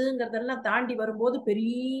சின்னதுங்கிறதெல்லாம் தாண்டி வரும்போது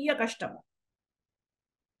பெரிய கஷ்டம்.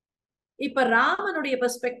 இப்ப ராமனுடைய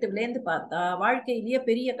பெர்ஸ்பெக்டிவ்ல இருந்து பார்த்தா வாழ்க்கையிலேயே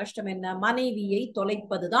பெரிய கஷ்டம் என்ன? மனைவியை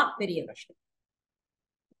தொலைப்பதுதான் பெரிய கஷ்டம்.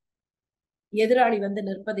 எதிராளி வந்து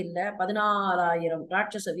நிற்பதில்லை, 14,000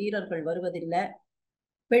 ராட்சச வீரர்கள் வருவதில்லை,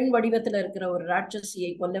 பெண் வடிவத்துல இருக்கிற ஒரு ராட்சசியை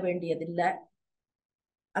கொல்ல வேண்டியதில்லை,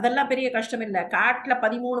 அதெல்லாம் பெரிய கஷ்டம் இல்லை. காட்டுல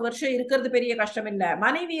 13 வருஷம் இருக்கிறது பெரிய கஷ்டம் இல்லை,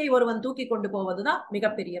 மனைவியை ஒருவன் தூக்கி கொண்டு போவதுதான்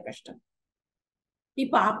மிகப்பெரிய கஷ்டம்.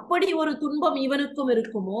 இப்ப அப்படி ஒரு துன்பம் இவனுக்கும்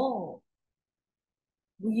இருக்குமோ?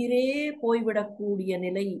 உயிரே போய்விடக்கூடிய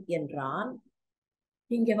நிலை என்றான்.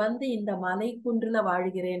 இங்க வந்து இந்த மலை குன்றுல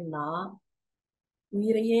வாழ்கிறேன்னா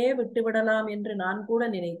உயிரையே விட்டுவிடலாம் என்று நான் கூட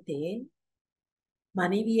நினைத்தேன்.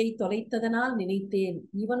 மனைவியை தொலைத்ததனால் நினைத்தேன்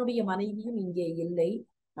இவனுடைய மனைவியும் இங்கே இல்லை,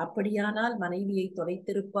 அப்படியானால் மனைவியை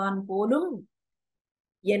தொலைத்திருப்பான் போலும்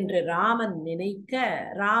என்று ராமன் நினைக்க,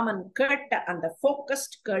 ராமன் கேட்ட அந்த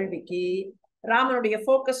போக்கஸ்ட் கேள்விக்கு ராமனுடைய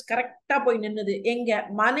போக்கஸ் கரெக்டா போய் நின்னது. எங்க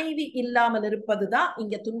மனைவி இல்லாமல் இருப்பதுதான்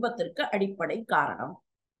இங்க துன்பத்திற்கு அடிப்படை காரணம்.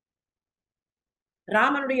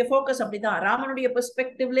 ராமனுடைய போக்கஸ் அப்படிதான். ராமனுடைய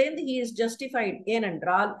பெர்ஸ்பெக்டிவ்ல இருந்து he is justified.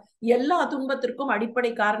 ஏனென்றால் எல்லா துன்பத்திற்கும்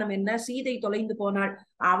அடிப்படை காரணம் என்ன? சீதை தொலைந்து போனாள்,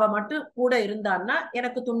 அவ மட்டும் கூட இருந்தான்னா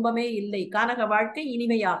எனக்கு துன்பமே இல்லை, கானக வாழ்க்கை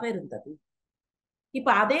இனிமையாக இருந்தது.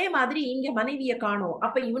 இப்ப அதே மாதிரி இங்க மனைவியை காணோம்,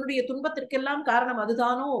 அப்ப இவனுடைய துன்பத்திற்கெல்லாம் காரணம்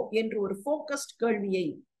அதுதானோ என்று ஒரு போக்கஸ்ட் கேள்வியை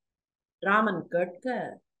ராமன் கேட்க,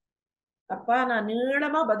 அப்பா நான்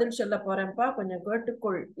நீளமா பதில் சொல்ல போறேன்ப்பா, கொஞ்சம்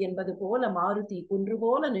கேட்டுக்கொள் என்பது போல மாருதி குன்று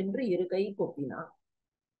போல நின்று இரு கை கொப்பினான்.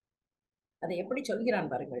 அதை எப்படி சொல்கிறான்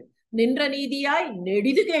பாருங்கள். நின்ற நீதியாய்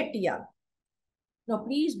நெடிது கேட்டியா. Now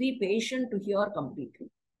please be patient to hear completely.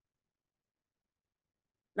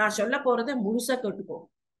 நான் சொல்ல போறதை முழுசா கேட்டுக்கோ.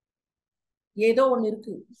 ஏதோ ஒண்ணு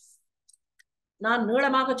இருக்கு, நான்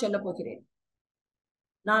நீளமாக சொல்ல போகிறேன்.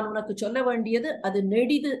 நான் உனக்கு சொல்ல வேண்டியது அது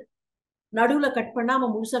நெடிது, நடுவுல கட் பண்ணாம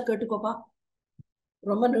முழுசா கேட்டுக்கோப்பா.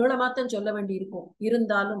 ரொம்ப நீளமாத்தான் சொல்ல வேண்டி இருக்கும்,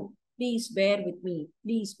 இருந்தாலும் please bear with me,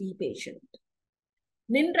 please be patient.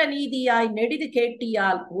 நின்ற நீதியாய் நெடிது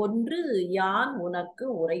கேட்டியால் ஒன்று யான் உனக்கு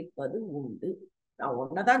உரைப்பது உண்டு. நான்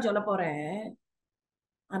ஒன்னதான் சொல்ல போறேன்,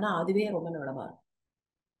 ஆனா அதுவே ரொம்ப நீளமா.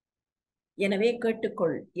 எனவே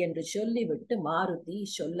கேட்டுக்கொள் என்று சொல்லிவிட்டு மாருதி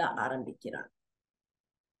சொல்ல ஆரம்பிக்கிறான்.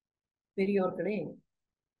 பெரியோர்களே,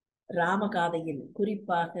 ராமகாதையில்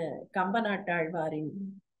குறிப்பாக கம்பநாட்டாழ்வாரின்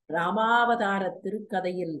ராமாவதார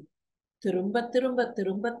திருக்கதையில் திரும்ப திரும்ப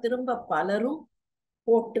திரும்ப திரும்ப பலரும்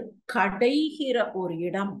போட்டு கடைகிற ஒரு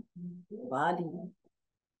இடம் வாலி,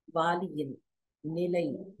 வாலியின் நிலை,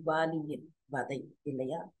 வாலியின் வதை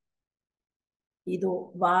இல்லையா? இதோ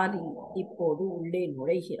வாலி இப்போது உள்ளே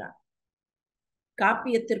நுழைகிறான்.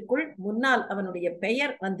 காப்பியத்திற்குள் முன்னால் அவனுடைய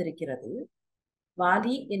பெயர் வந்திருக்கிறது,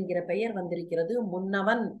 வாலி என்கிற பெயர் வந்திருக்கிறது.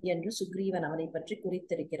 முன்னவன் என்று சுக்ரீவன் அவனை பற்றி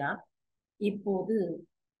குறித்திருக்கிறான். இப்போது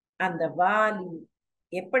அந்த வாலி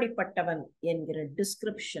எப்படிப்பட்டவன் என்கிற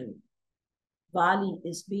description, Vaali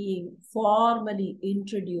is being formally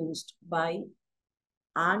introduced by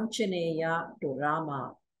Anjaneya to Rama.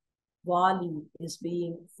 Vali is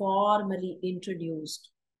being formally introduced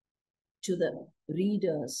to the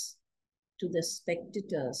readers, to the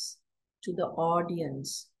spectators, to the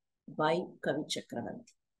audience by Kavi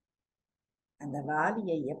Chakravarti. அந்த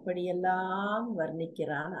வாலியை எப்படியெல்லாம்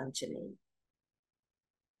வர்ணிக்கிறான் ஆஞ்சநேயன்.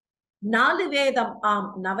 4 வேதம் ஆம்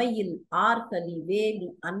நவையில் ஆர்கலி வேலி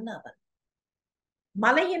அன்னவன்,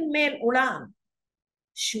 மலையின் மேல் உளான்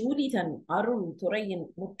சூலிதன் அருள் துறையின்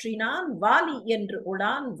முற்றினான், வாலி என்று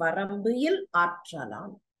உளான் வரம்பில்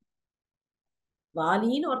ஆற்றலான்.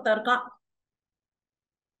 வாலின்னு ஒருத்தர் இருக்கான்.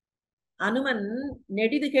 அனுமன்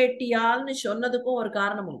நெடிது கேட்டியால்னு சொன்னதுக்கும் ஒரு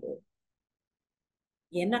காரணம் உண்டு.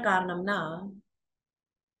 என்ன காரணம்னா,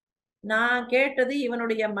 நான் கேட்டது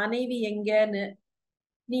இவனுடைய மனைவி எங்கன்னு,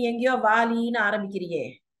 நீ எங்கேயோ வாலின்னு ஆரம்பிக்கிறியே,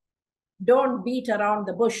 don't beat around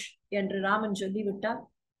the push என்று ராமன் சொல்லிவிட்டான்.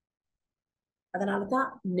 அதனாலதான்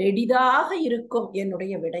நெடிதாக இருக்கும்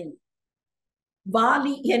என்னுடைய விடை.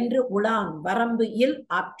 வாலி என்று உளான் வரம்பு இல்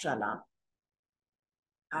ஆற்றலான்.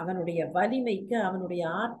 அவனுடைய வலிமைக்கு, அவனுடைய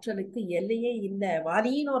ஆற்றலுக்கு எல்லையே இல்லை.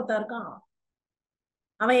 வாலின்னு ஒருத்தர் இருக்கான்.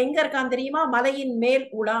 அவன் எங்க இருக்கான் தெரியுமா? மலையின் மேல்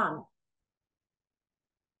உளான்.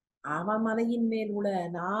 அவன் மலையின் மேல் உள,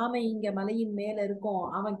 நாம இங்க மலையின் மேல இருக்கோம்.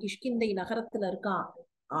 அவன் கிஷ்கிந்தை நகரத்துல இருக்கான்.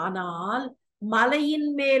 ஆனால் மலையின்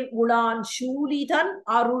மேல் உளான் சூலிதன்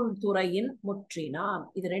அருள் துறையின் முற்றினான்.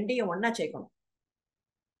 இது ரெண்டையும் ஒன்னா சேர்க்கணும்.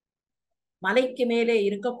 மலைக்கு மேலே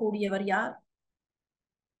இருக்கக்கூடியவர் யார்?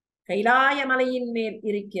 கைலாய மலையின் மேல்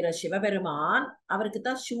இருக்கிற சிவபெருமான்.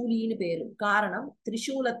 அவருக்குத்தான் சூலின்னு பேரு. காரணம்,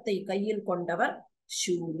 திரிசூலத்தை கையில் கொண்டவர்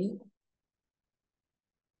சூலி.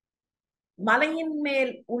 மலையின்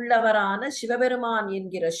மேல் உள்ளவரான சிவபெருமான்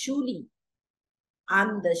என்கிற சூலி,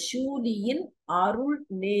 அந்த சூலியின் அருள்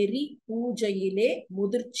நெறி பூஜையிலே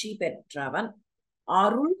முதிர்ச்சி பெற்றவன்.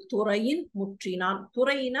 அருள் துறையின் முற்றினான்.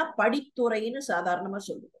 துறைனா படித்துறைன்னு சாதாரணமா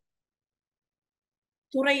சொல்லுவோம்.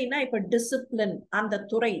 துறைனா இப்ப டிசிப்ளின், அந்த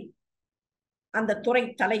துறை, அந்த துறை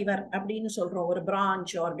தலைவர் அப்படின்னு சொல்றோம். ஒரு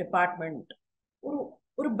பிரான்ச் ஒரு டிபார்ட்மெண்ட்,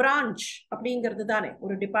 ஒரு பிரான்ச் அப்படிங்கிறது தானே.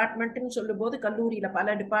 ஒரு டிபார்ட்மெண்ட்னு சொல்லும் போது கல்லூரியில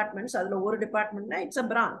பல டிபார்ட்மெண்ட்ஸ், அதுல ஒரு டிபார்ட்மெண்ட்னா இட்ஸ் அ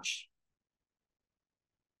பிரான்ச்.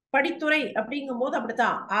 படித்துறை அப்படிங்கும் போது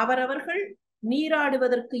அப்படித்தான். அவரவர்கள்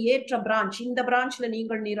நீராடுவதற்கு ஏற்ற பிரான்ச். இந்த பிரான்ச்ல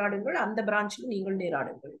நீங்கள் நீராடுங்கள், அந்த பிரான்ச்ல நீங்கள்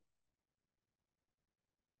நீராடுங்கள்.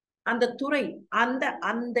 அந்த துறை, அந்த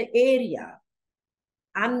அந்த ஏரியா,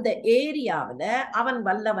 அந்த ஏரியாவில அவன்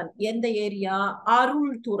வல்லவன். எந்த ஏரியா?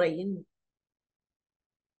 அருள் துறையின்.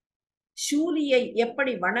 சூலியை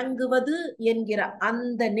எப்படி வணங்குவது என்கிற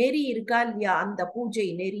அந்த நெறி இருக்கா இல்லையா? அந்த பூஜை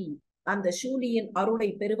நெறி, அந்த சூலியின்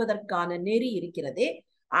அருளை பெறுவதற்கான நெறி இருக்கிறதே,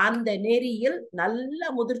 அந்த நெறியில் நல்ல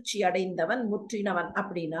முதிர்ச்சி அடைந்தவன், முற்றினவன்.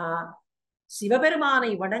 அப்படின்னா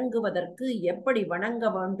சிவபெருமானை வணங்குவதற்கு எப்படி வணங்க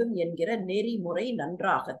வேண்டும் என்கிற நெறிமுறை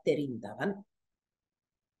நன்றாக தெரிந்தவன்.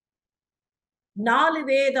 4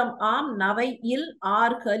 வேதம் ஆம் நவையில்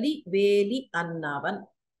ஆர்கலி வேலி அன்னவன்.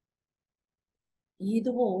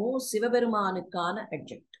 இதுவும் சிவபெருமானுக்கான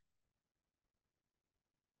அட்ஜெக்ட்.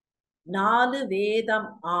 4 வேதம்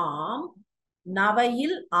ஆம்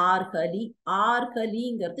நவையில் ஆர்கலி.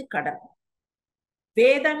 ஆர்கலிங்கிறது கடல்.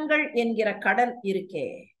 வேதங்கள் என்கிற கடல் இருக்கே,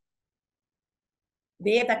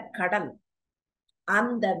 வேத கடல்,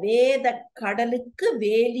 அந்த வேத கடலுக்கு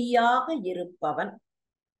வேலியாக இருப்பவன்.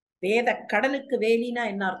 வேத கடலுக்கு வேலினா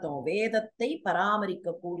என்ன அர்த்தம்? வேதத்தை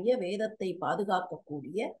பராமரிக்கக்கூடிய, வேதத்தை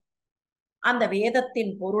பாதுகாக்கக்கூடிய, அந்த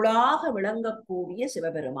வேதத்தின் பொருளாக விளங்கக்கூடிய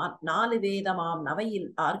சிவபெருமான். 4 வேதமாம் நவையில்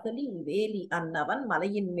ஆர்கலி வேலி அன்னவன்,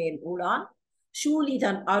 மலையின் மேல் உளான்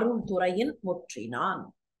சூலிதன் அருள் துறையின் முற்றினான்.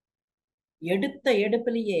 எடுத்த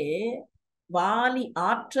எடுப்பிலேயே வாலி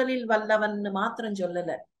ஆற்றலில் வல்லவன் மாத்திரம்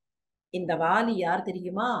சொல்லல. இந்த வாலி யார்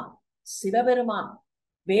தெரியுமா? சிவபெருமான்.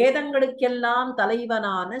 வேதங்களுக்கெல்லாம்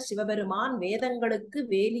தலைவனான சிவபெருமான், வேதங்களுக்கு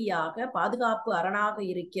வேலியாக பாதுகாப்பு அரணாக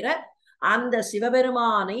இருக்கிற அந்த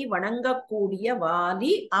சிவபெருமானை வணங்கக்கூடிய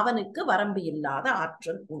வாலி, அவனுக்கு வரம்பு இல்லாத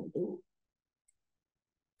ஆற்றல் உண்டு.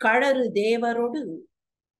 கழறு தேவரோடு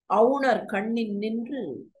அவுணர் கண்ணின் நின்று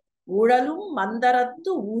உழலும்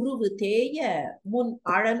மந்தரத்து உருவு தேய முன்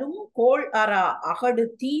அழலும் கோள் அரா அகடு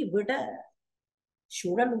தீ விட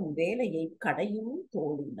சுழலும் வேலையை கடையும்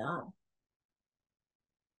தோழினான்.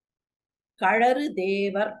 கழறு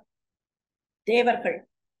தேவர், தேவர்கள்,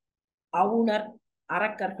 அவுணர்,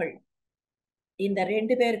 அரக்கர்கள், இந்த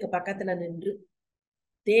 2 பேருக்கு பக்கத்துல நின்று,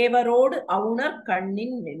 தேவரோடு அவுணர்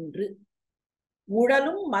கண்ணின் நின்று,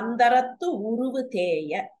 உழலும் மந்தரத்து உருவு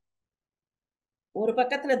தேய. ஒரு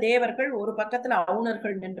பக்கத்துல தேவர்கள், ஒரு பக்கத்துல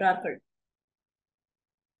அவுணர்கள் நின்றார்கள்.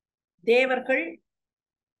 தேவர்கள்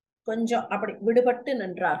கொஞ்சம் அப்படி விடுபட்டு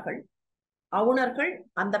நின்றார்கள், அவுணர்கள்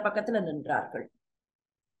அந்த பக்கத்துல நின்றார்கள்.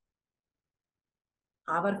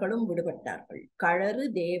 அவர்களும் விடுபட்டார்கள். கழறு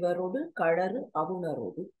தேவரோடு கழறு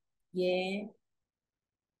அவுணரோடு. ஏன்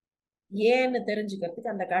ஏன்னு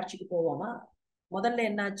தெரிஞ்சுக்கிறதுக்கு அந்த காட்சிக்கு போவோமா? முதல்ல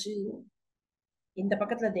என்னாச்சு? இந்த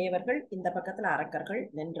பக்கத்துல தேவர்கள், இந்த பக்கத்துல அரக்கர்கள்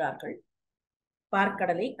நின்றார்கள்.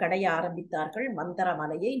 பார்க்கடலை கடைய ஆரம்பித்தார்கள். மந்தர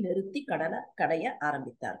மலையை நிறுத்தி கடலை கடைய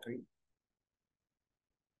ஆரம்பித்தார்கள்.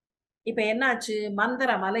 இப்ப என்னாச்சு?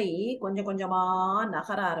 மந்தர மலை கொஞ்சம் கொஞ்சமா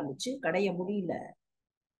நகர ஆரம்பிச்சு கடைய முடியல.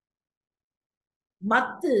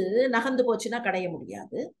 மத்து நகர்ந்து போச்சுன்னா கடைய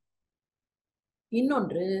முடியாது.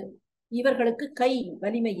 இன்னொன்று, இவர்களுக்கு கை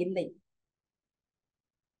வலிமை இல்லை.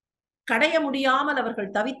 கடைய முடியாமல்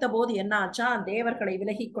அவர்கள் தவித்த போது என்ன ஆச்சா? தேவர்களை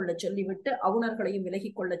விலகிக் கொள்ள சொல்லிவிட்டு அவுணர்களையும்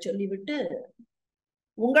விலகிக் கொள்ள சொல்லிவிட்டு,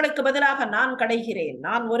 உங்களுக்கு பதிலாக நான் கடைகிறேன்,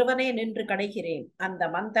 நான் ஒருவனே நின்று கடைகிறேன். அந்த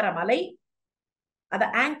மந்தர மலை அதை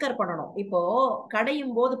ஆங்கர் பண்ணணும். இப்போ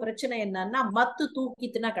கடையும் போது பிரச்சனை என்னன்னா, மத்து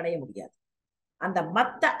தூக்கித்துனா கடைய முடியாது. அந்த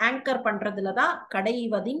மத்த ஆங்கர் பண்றதுலதான்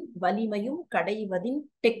கடைவதின் வலிமையும் கடைவதின்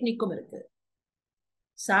டெக்னிக்கும் இருக்கு.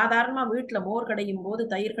 சாதாரணமா வீட்டுல மோர் கடையும் போது,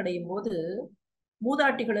 தயிர் கடையும் போது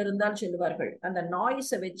மூதாட்டிகள் இருந்தால் சொல்லுவார்கள், அந்த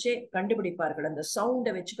நாய்ஸை வச்சே கண்டுபிடிப்பார்கள், அந்த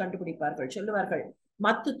சவுண்டை வச்சு கண்டுபிடிப்பார்கள். சொல்லுவார்கள்,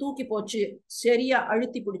 மத்து தூக்கி போச்சு, சரியா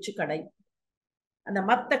அழுத்தி பிடிச்சு கடை. அந்த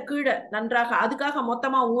மத்த கீழே நன்றாக, அதுக்காக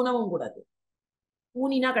மொத்தமா ஊனவும் கூடாது.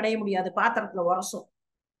 ஊனினா கடைய முடியாது, பாத்திரத்துல உரசும்.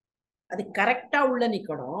 அது கரெக்டா உள்ள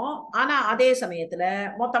நிக்கணும். ஆனா அதே சமயத்துல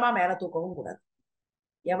மொத்தமா மேல தூக்கவும் கூடாது.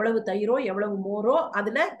 எவ்வளவு தயிரோ எவ்வளவு மோரோ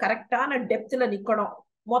அதுல கரெக்டான டெப்த்ல நிக்கணும்.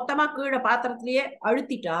 மொத்தமா கீழே பாத்திரத்திலேயே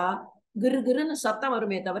அழுத்திட்டா கிரு கிருன்னு சத்தம்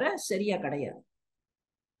வருமே தவிர சரியா கிடையாது.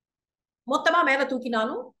 மொத்தமா மேல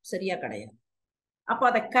தூக்கினாலும் சரியா கிடையாது. அப்போ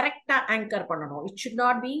அதை கரெக்டா ஆங்கர் பண்ணணும். It should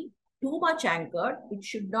not be too much angered, it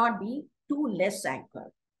should not be two less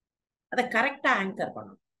angered. அதை கரெக்டா ஆங்கர்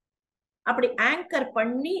பண்ணணும். அப்படி ஆங்கர்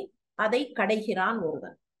பண்ணி அதை கடைகிறான்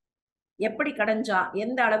ஒருவன். எப்படி கடைஞ்சா,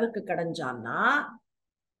 எந்த அளவுக்கு கடைஞ்சான்னா,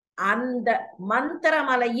 அந்த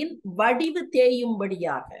மந்திரமலையின் வடிவு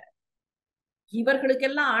தேயும்படியாக.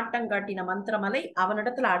 இவர்களுக்கெல்லாம் ஆட்டம் காட்டின மந்திரமலை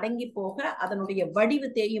அவனிடத்துல அடங்கி போக அதனுடைய வடிவு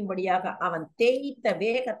தேயும்படியாக அவன் தேய்த்த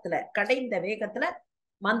வேகத்துல, கடைந்த வேகத்துல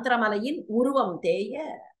மந்திரமலையின் உருவம் தேய,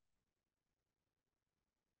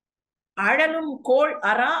 அழலும் கோள்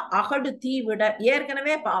அரா அகடு தீவிட.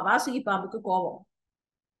 ஏற்கனவே வாசுகி பாம்புக்கு கோபம்.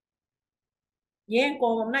 ஏன்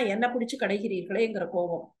கோபம்னா, என்ன பிடிச்சு கடைகிறீர்களேங்கிற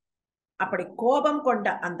கோபம். அப்படி கோபம் கொண்ட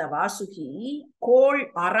அந்த வாசுகி கோள்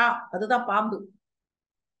அரா, அதுதான் பாம்பு.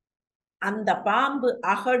 அந்த பாம்பு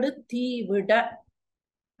அகடு தீவிட,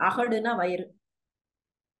 அகடுனா வயிறு,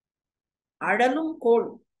 அழலும் கோள்,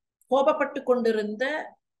 கோபப்பட்டு கொண்டிருந்த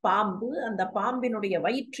பாம்பு அந்த பாம்பினுடைய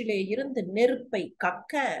வயிற்றிலே இருந்து நெருப்பை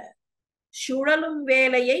கக்க, சுழலும்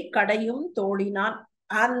வேலையை கடையும் தோழினான்.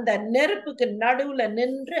 அந்த நெருப்புக்கு நடுவுல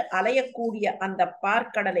நின்று அலையக்கூடிய அந்த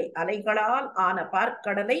பார்க்கடலை, அலைகளால் ஆன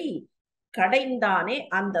பார்க்கடலை கடைந்தானே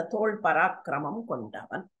அந்த தோல் பராக்கிரமம்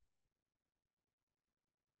கொண்டவன்.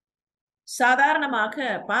 சாதாரணமாக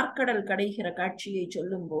பார்க்கடல் கடைகிற காட்சியை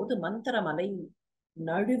சொல்லும் போது மந்திரமலை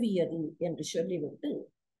நழுவியது என்று சொல்லிவிட்டு,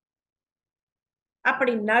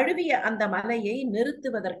 அப்படி நழுவிய அந்த மலையை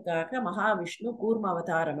நிறுத்துவதற்காக மகாவிஷ்ணு கூர்ம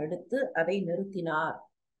அவதாரம் எடுத்து அதை நிறுத்தினார்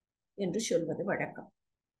என்று சொல்வது வழக்கம்.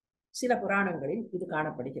 சில புராணங்களில் இது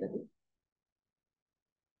காணப்படுகிறது.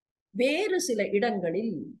 வேறு சில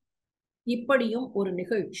இடங்களில் இப்படியும் ஒரு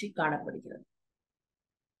நிகழ்ச்சி காணப்படுகிறது.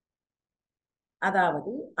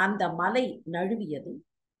 அதாவது அந்த மலை நழுவியது,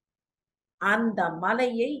 அந்த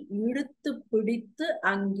மலையை இழுத்து பிடித்து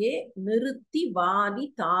அங்கே நிறுத்தி வாலி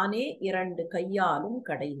தானே 2 கையாலும்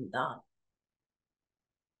கடைந்தான்.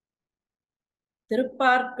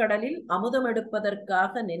 திருப்பார்க்கடலில் அமுதம்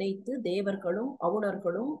எடுப்பதற்காக நினைத்து தேவர்களும்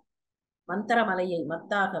அவுணர்களும் மந்திரமலையை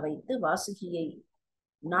மத்தாக வைத்து வாசுகியை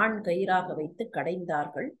 4 கயிறாக வைத்து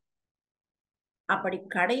கடைந்தார்கள். அப்படி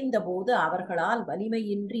கடைந்த போது அவர்களால்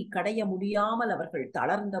வலிமையின்றி கடைய முடியாமல் அவர்கள்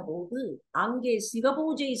தளர்ந்த போது அங்கே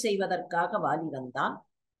சிவபூஜை செய்வதற்காக வாலி வந்தான்.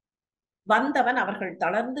 வந்தவன் அவர்கள்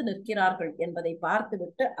தளர்ந்து நிற்கிறார்கள் என்பதை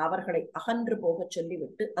பார்த்துவிட்டு அவர்களை அகன்று போக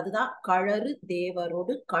சொல்லிவிட்டு, அதுதான் கழறு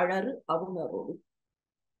தேவரோடு கழறு அவுணரோடு.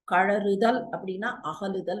 கழறுதல் அப்படின்னா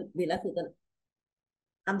அகலுதல், விலகுதல்.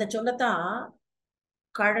 அந்த சொல்லத்தான்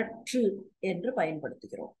கழற்று என்று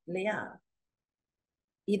பயன்படுத்துகிறோம் இல்லையா?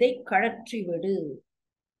 இதை கழற்றி விடு,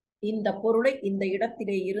 இந்த பொருளை இந்த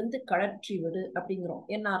இடத்திலே இருந்து கழற்றி விடு அப்படிங்கிறோம்.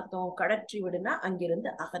 என்ன அர்த்தம்? கழற்றி விடுனா அங்கிருந்து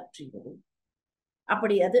அகற்றி விடு.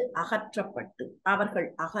 அப்படி அது அகற்றப்பட்டு அவர்கள்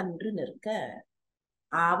அகன்று நிற்க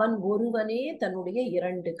அவன் ஒருவனே தன்னுடைய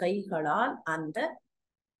 2 கைகளால் அந்த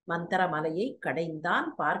மந்திர மலையை கடைந்தான்,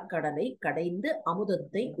 பார்க்கடலை கடைந்து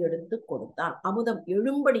அமுதத்தை எடுத்து கொடுத்தான். அமுதம்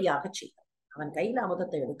எழும்படியாக செய்தான். அவன் கையில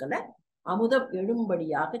அமுதத்தை எடுக்கல, அமுதம்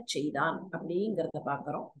எழும்படியாக செய்தான் அப்படிங்கிறத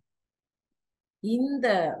பார்க்கிறோம். இந்த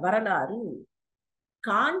வரலாறு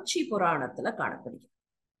காஞ்சி புராணத்துல காணப்படுகிறது.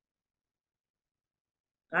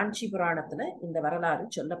 காஞ்சி புராணத்துல இந்த வரலாறு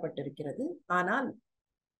சொல்லப்பட்டிருக்கிறது. ஆனால்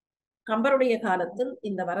கம்பருடைய காலத்தில்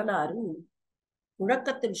இந்த வரலாறு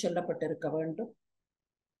புழக்கத்தில் சொல்லப்பட்டிருக்க வேண்டும்,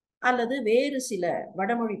 அல்லது வேறு சில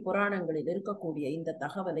வடமொழி புராணங்களில் இருக்கக்கூடிய இந்த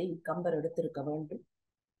தகவலை கம்பர் எடுத்திருக்க வேண்டும்.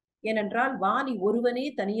 ஏனென்றால் வாலி ஒருவனே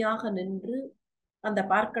தனியாக நின்று அந்த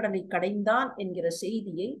பார்க்கடலை கடைந்தான் என்கிற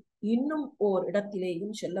செய்தியை இன்னும் ஓர்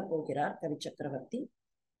இடத்திலேயும் சொல்ல போகிறார் கவி சக்கரவர்த்தி.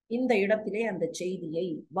 இந்த இடத்திலே அந்த செய்தியை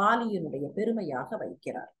வாலியினுடைய பெருமையாக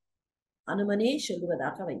வைக்கிறார், அனுமனே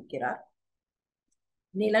சொல்லுவதாக வைக்கிறார்.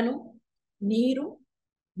 நிலனும் நீரும்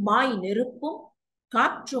மாய் நெருப்பும்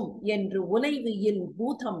காற்றும் என்று உலைவியில்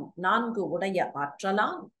பூதம் 4 உடைய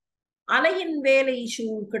ஆற்றலாம் அலையின் வேலை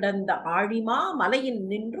சூழ் கிடந்த ஆழிமா மலையின்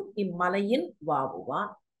நின்றும் இம்மலையின்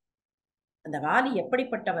வாவுவான். அந்த வாலி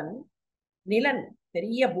எப்படிப்பட்டவன்? நிலன்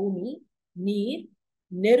பெரிய பூமி, நீர்,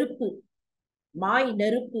 நெருப்பு, மாய்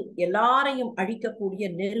நெருப்பு, எல்லாரையும் அழிக்கக்கூடிய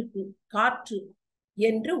நெருப்பு, காற்று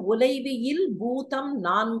என்று உலைவியில் பூதம்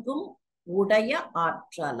 4 உடைய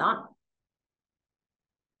ஆற்றலான்.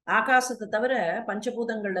 ஆகாசத்தை தவிர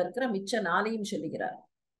பஞ்சபூதங்கள்ல இருக்கிற மிச்ச 4ஐயும் சொல்லுகிறார்.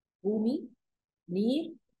 பூமி, நீர்,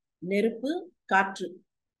 நெருப்பு, காற்று,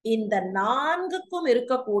 இந்த 4க்கும்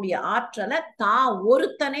இருக்கக்கூடிய ஆற்றலை தான்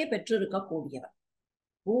ஒருத்தனே பெற்றிருக்கக்கூடியவன்.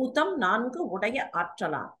 பூதம் 4 உடைய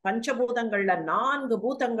ஆற்றலான். பஞ்சபூதங்கள்ல 4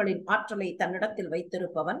 பூதங்களின் ஆற்றலை தன்னிடத்தில்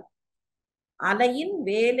வைத்திருப்பவன். அலையின்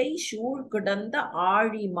வேலை சூழ் கிடந்த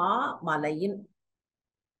ஆழிமா மலையின்,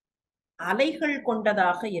 அலைகள்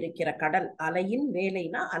கொண்டதாக இருக்கிற கடல். அலையின்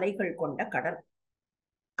வேலைனா அலைகள் கொண்ட கடல்.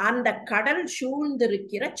 அந்த கடல்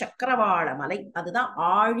சூழ்ந்திருக்கிற சக்கரவாள மலை, அதுதான்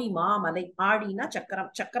ஆழி மாமலை. ஆழினா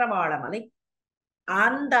சக்கரம், சக்கரவாள மலை.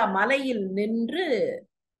 அந்த மலையில் நின்று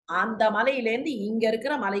அந்த மலையிலேருந்து இங்க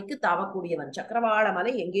இருக்கிற மலைக்கு தாவக்கூடியவன். சக்கரவாள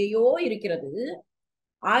மலை எங்கேயோ இருக்கிறது,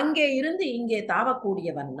 அங்கே இருந்து இங்கே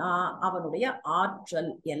தாவக்கூடியவன்னா அவனுடைய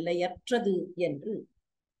ஆற்றல் எல்லையற்றது என்று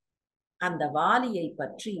அந்த வாலியை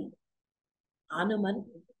பற்றி அனுமன்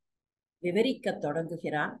விவரிக்க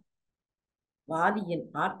தொடங்குகிறான். வாலியின்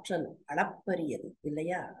ஆற்றல் அளப்பரியது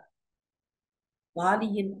இல்லையா?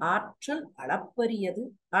 வாலியின் ஆற்றல் அளப்பரியது.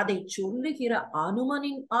 அதை சொல்லுகிற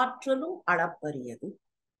அனுமனின் ஆற்றலும் அளப்பரியது.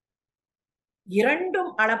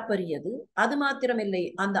 இரண்டும் அளப்பரியது. அது மாத்திரமில்லை,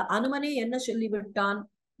 அந்த அனுமனே என்ன சொல்லிவிட்டான்?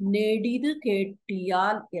 நெடிது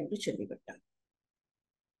கேட்டியால் என்று சொல்லிவிட்டான்.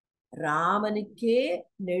 ராமனுக்கே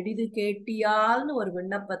நெடிது கேட்டியால்னு ஒரு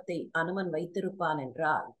விண்ணப்பத்தை அனுமன் வைத்திருப்பான்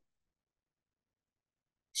என்றால்,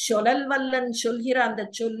 சொலல் வல்லன் சொல்கிற அந்த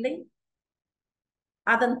சொல்லை,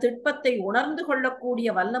 அதன் திட்பத்தை உணர்ந்து கொள்ளக்கூடிய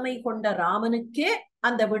வல்லமை கொண்ட ராமனுக்கே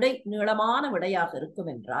அந்த விடை நீளமான விடையாக இருக்கும்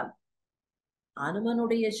என்றால்,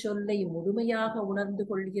 அனுமனுடைய சொல்லை முழுமையாக உணர்ந்து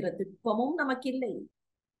கொள்கிற திட்பமும் நமக்கில்லை.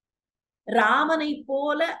 ராமனை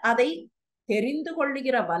போல அதை தெரிந்து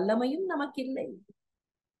கொள்ளுகிற வல்லமையும் நமக்கில்லை.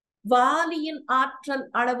 வாலியின் ஆற்றல்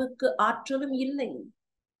அளவுக்கு ஆற்றலும் இல்லை.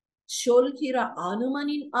 சொல்கிற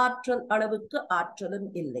அனுமனின் ஆற்றல் அளவுக்கு ஆற்றலும்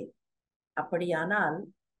இல்லை. அப்படியானால்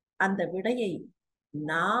அந்த விடையை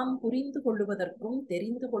நாம் புரிந்து கொள்ளுவதற்கும்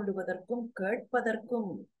தெரிந்து கொள்ளுவதற்கும்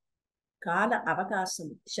கேட்பதற்கும் கால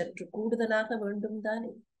அவகாசம் சற்று கூடுதலாக வேண்டும்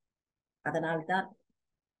தானே? அதனால்தான்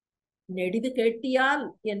நெடிது கேட்டியால்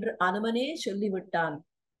என்று அனுமனே சொல்லிவிட்டான்.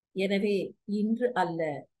 எனவே இன்று அல்ல,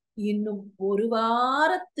 இன்னும் ஒரு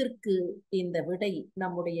வாரத்திற்கு இந்த விடை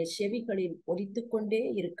நம்முடைய செவிகளில் ஒலித்துக் கொண்டே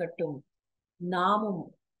இருக்கட்டும். நாமும்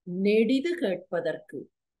நெடிது கேட்பதற்கு,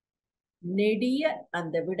 நெடிய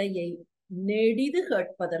அந்த விடையை நெடிது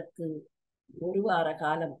கேட்பதற்கு ஒரு வார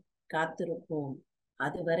காலம் காத்திருப்போம்.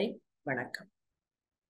 அதுவரை வணக்கம்.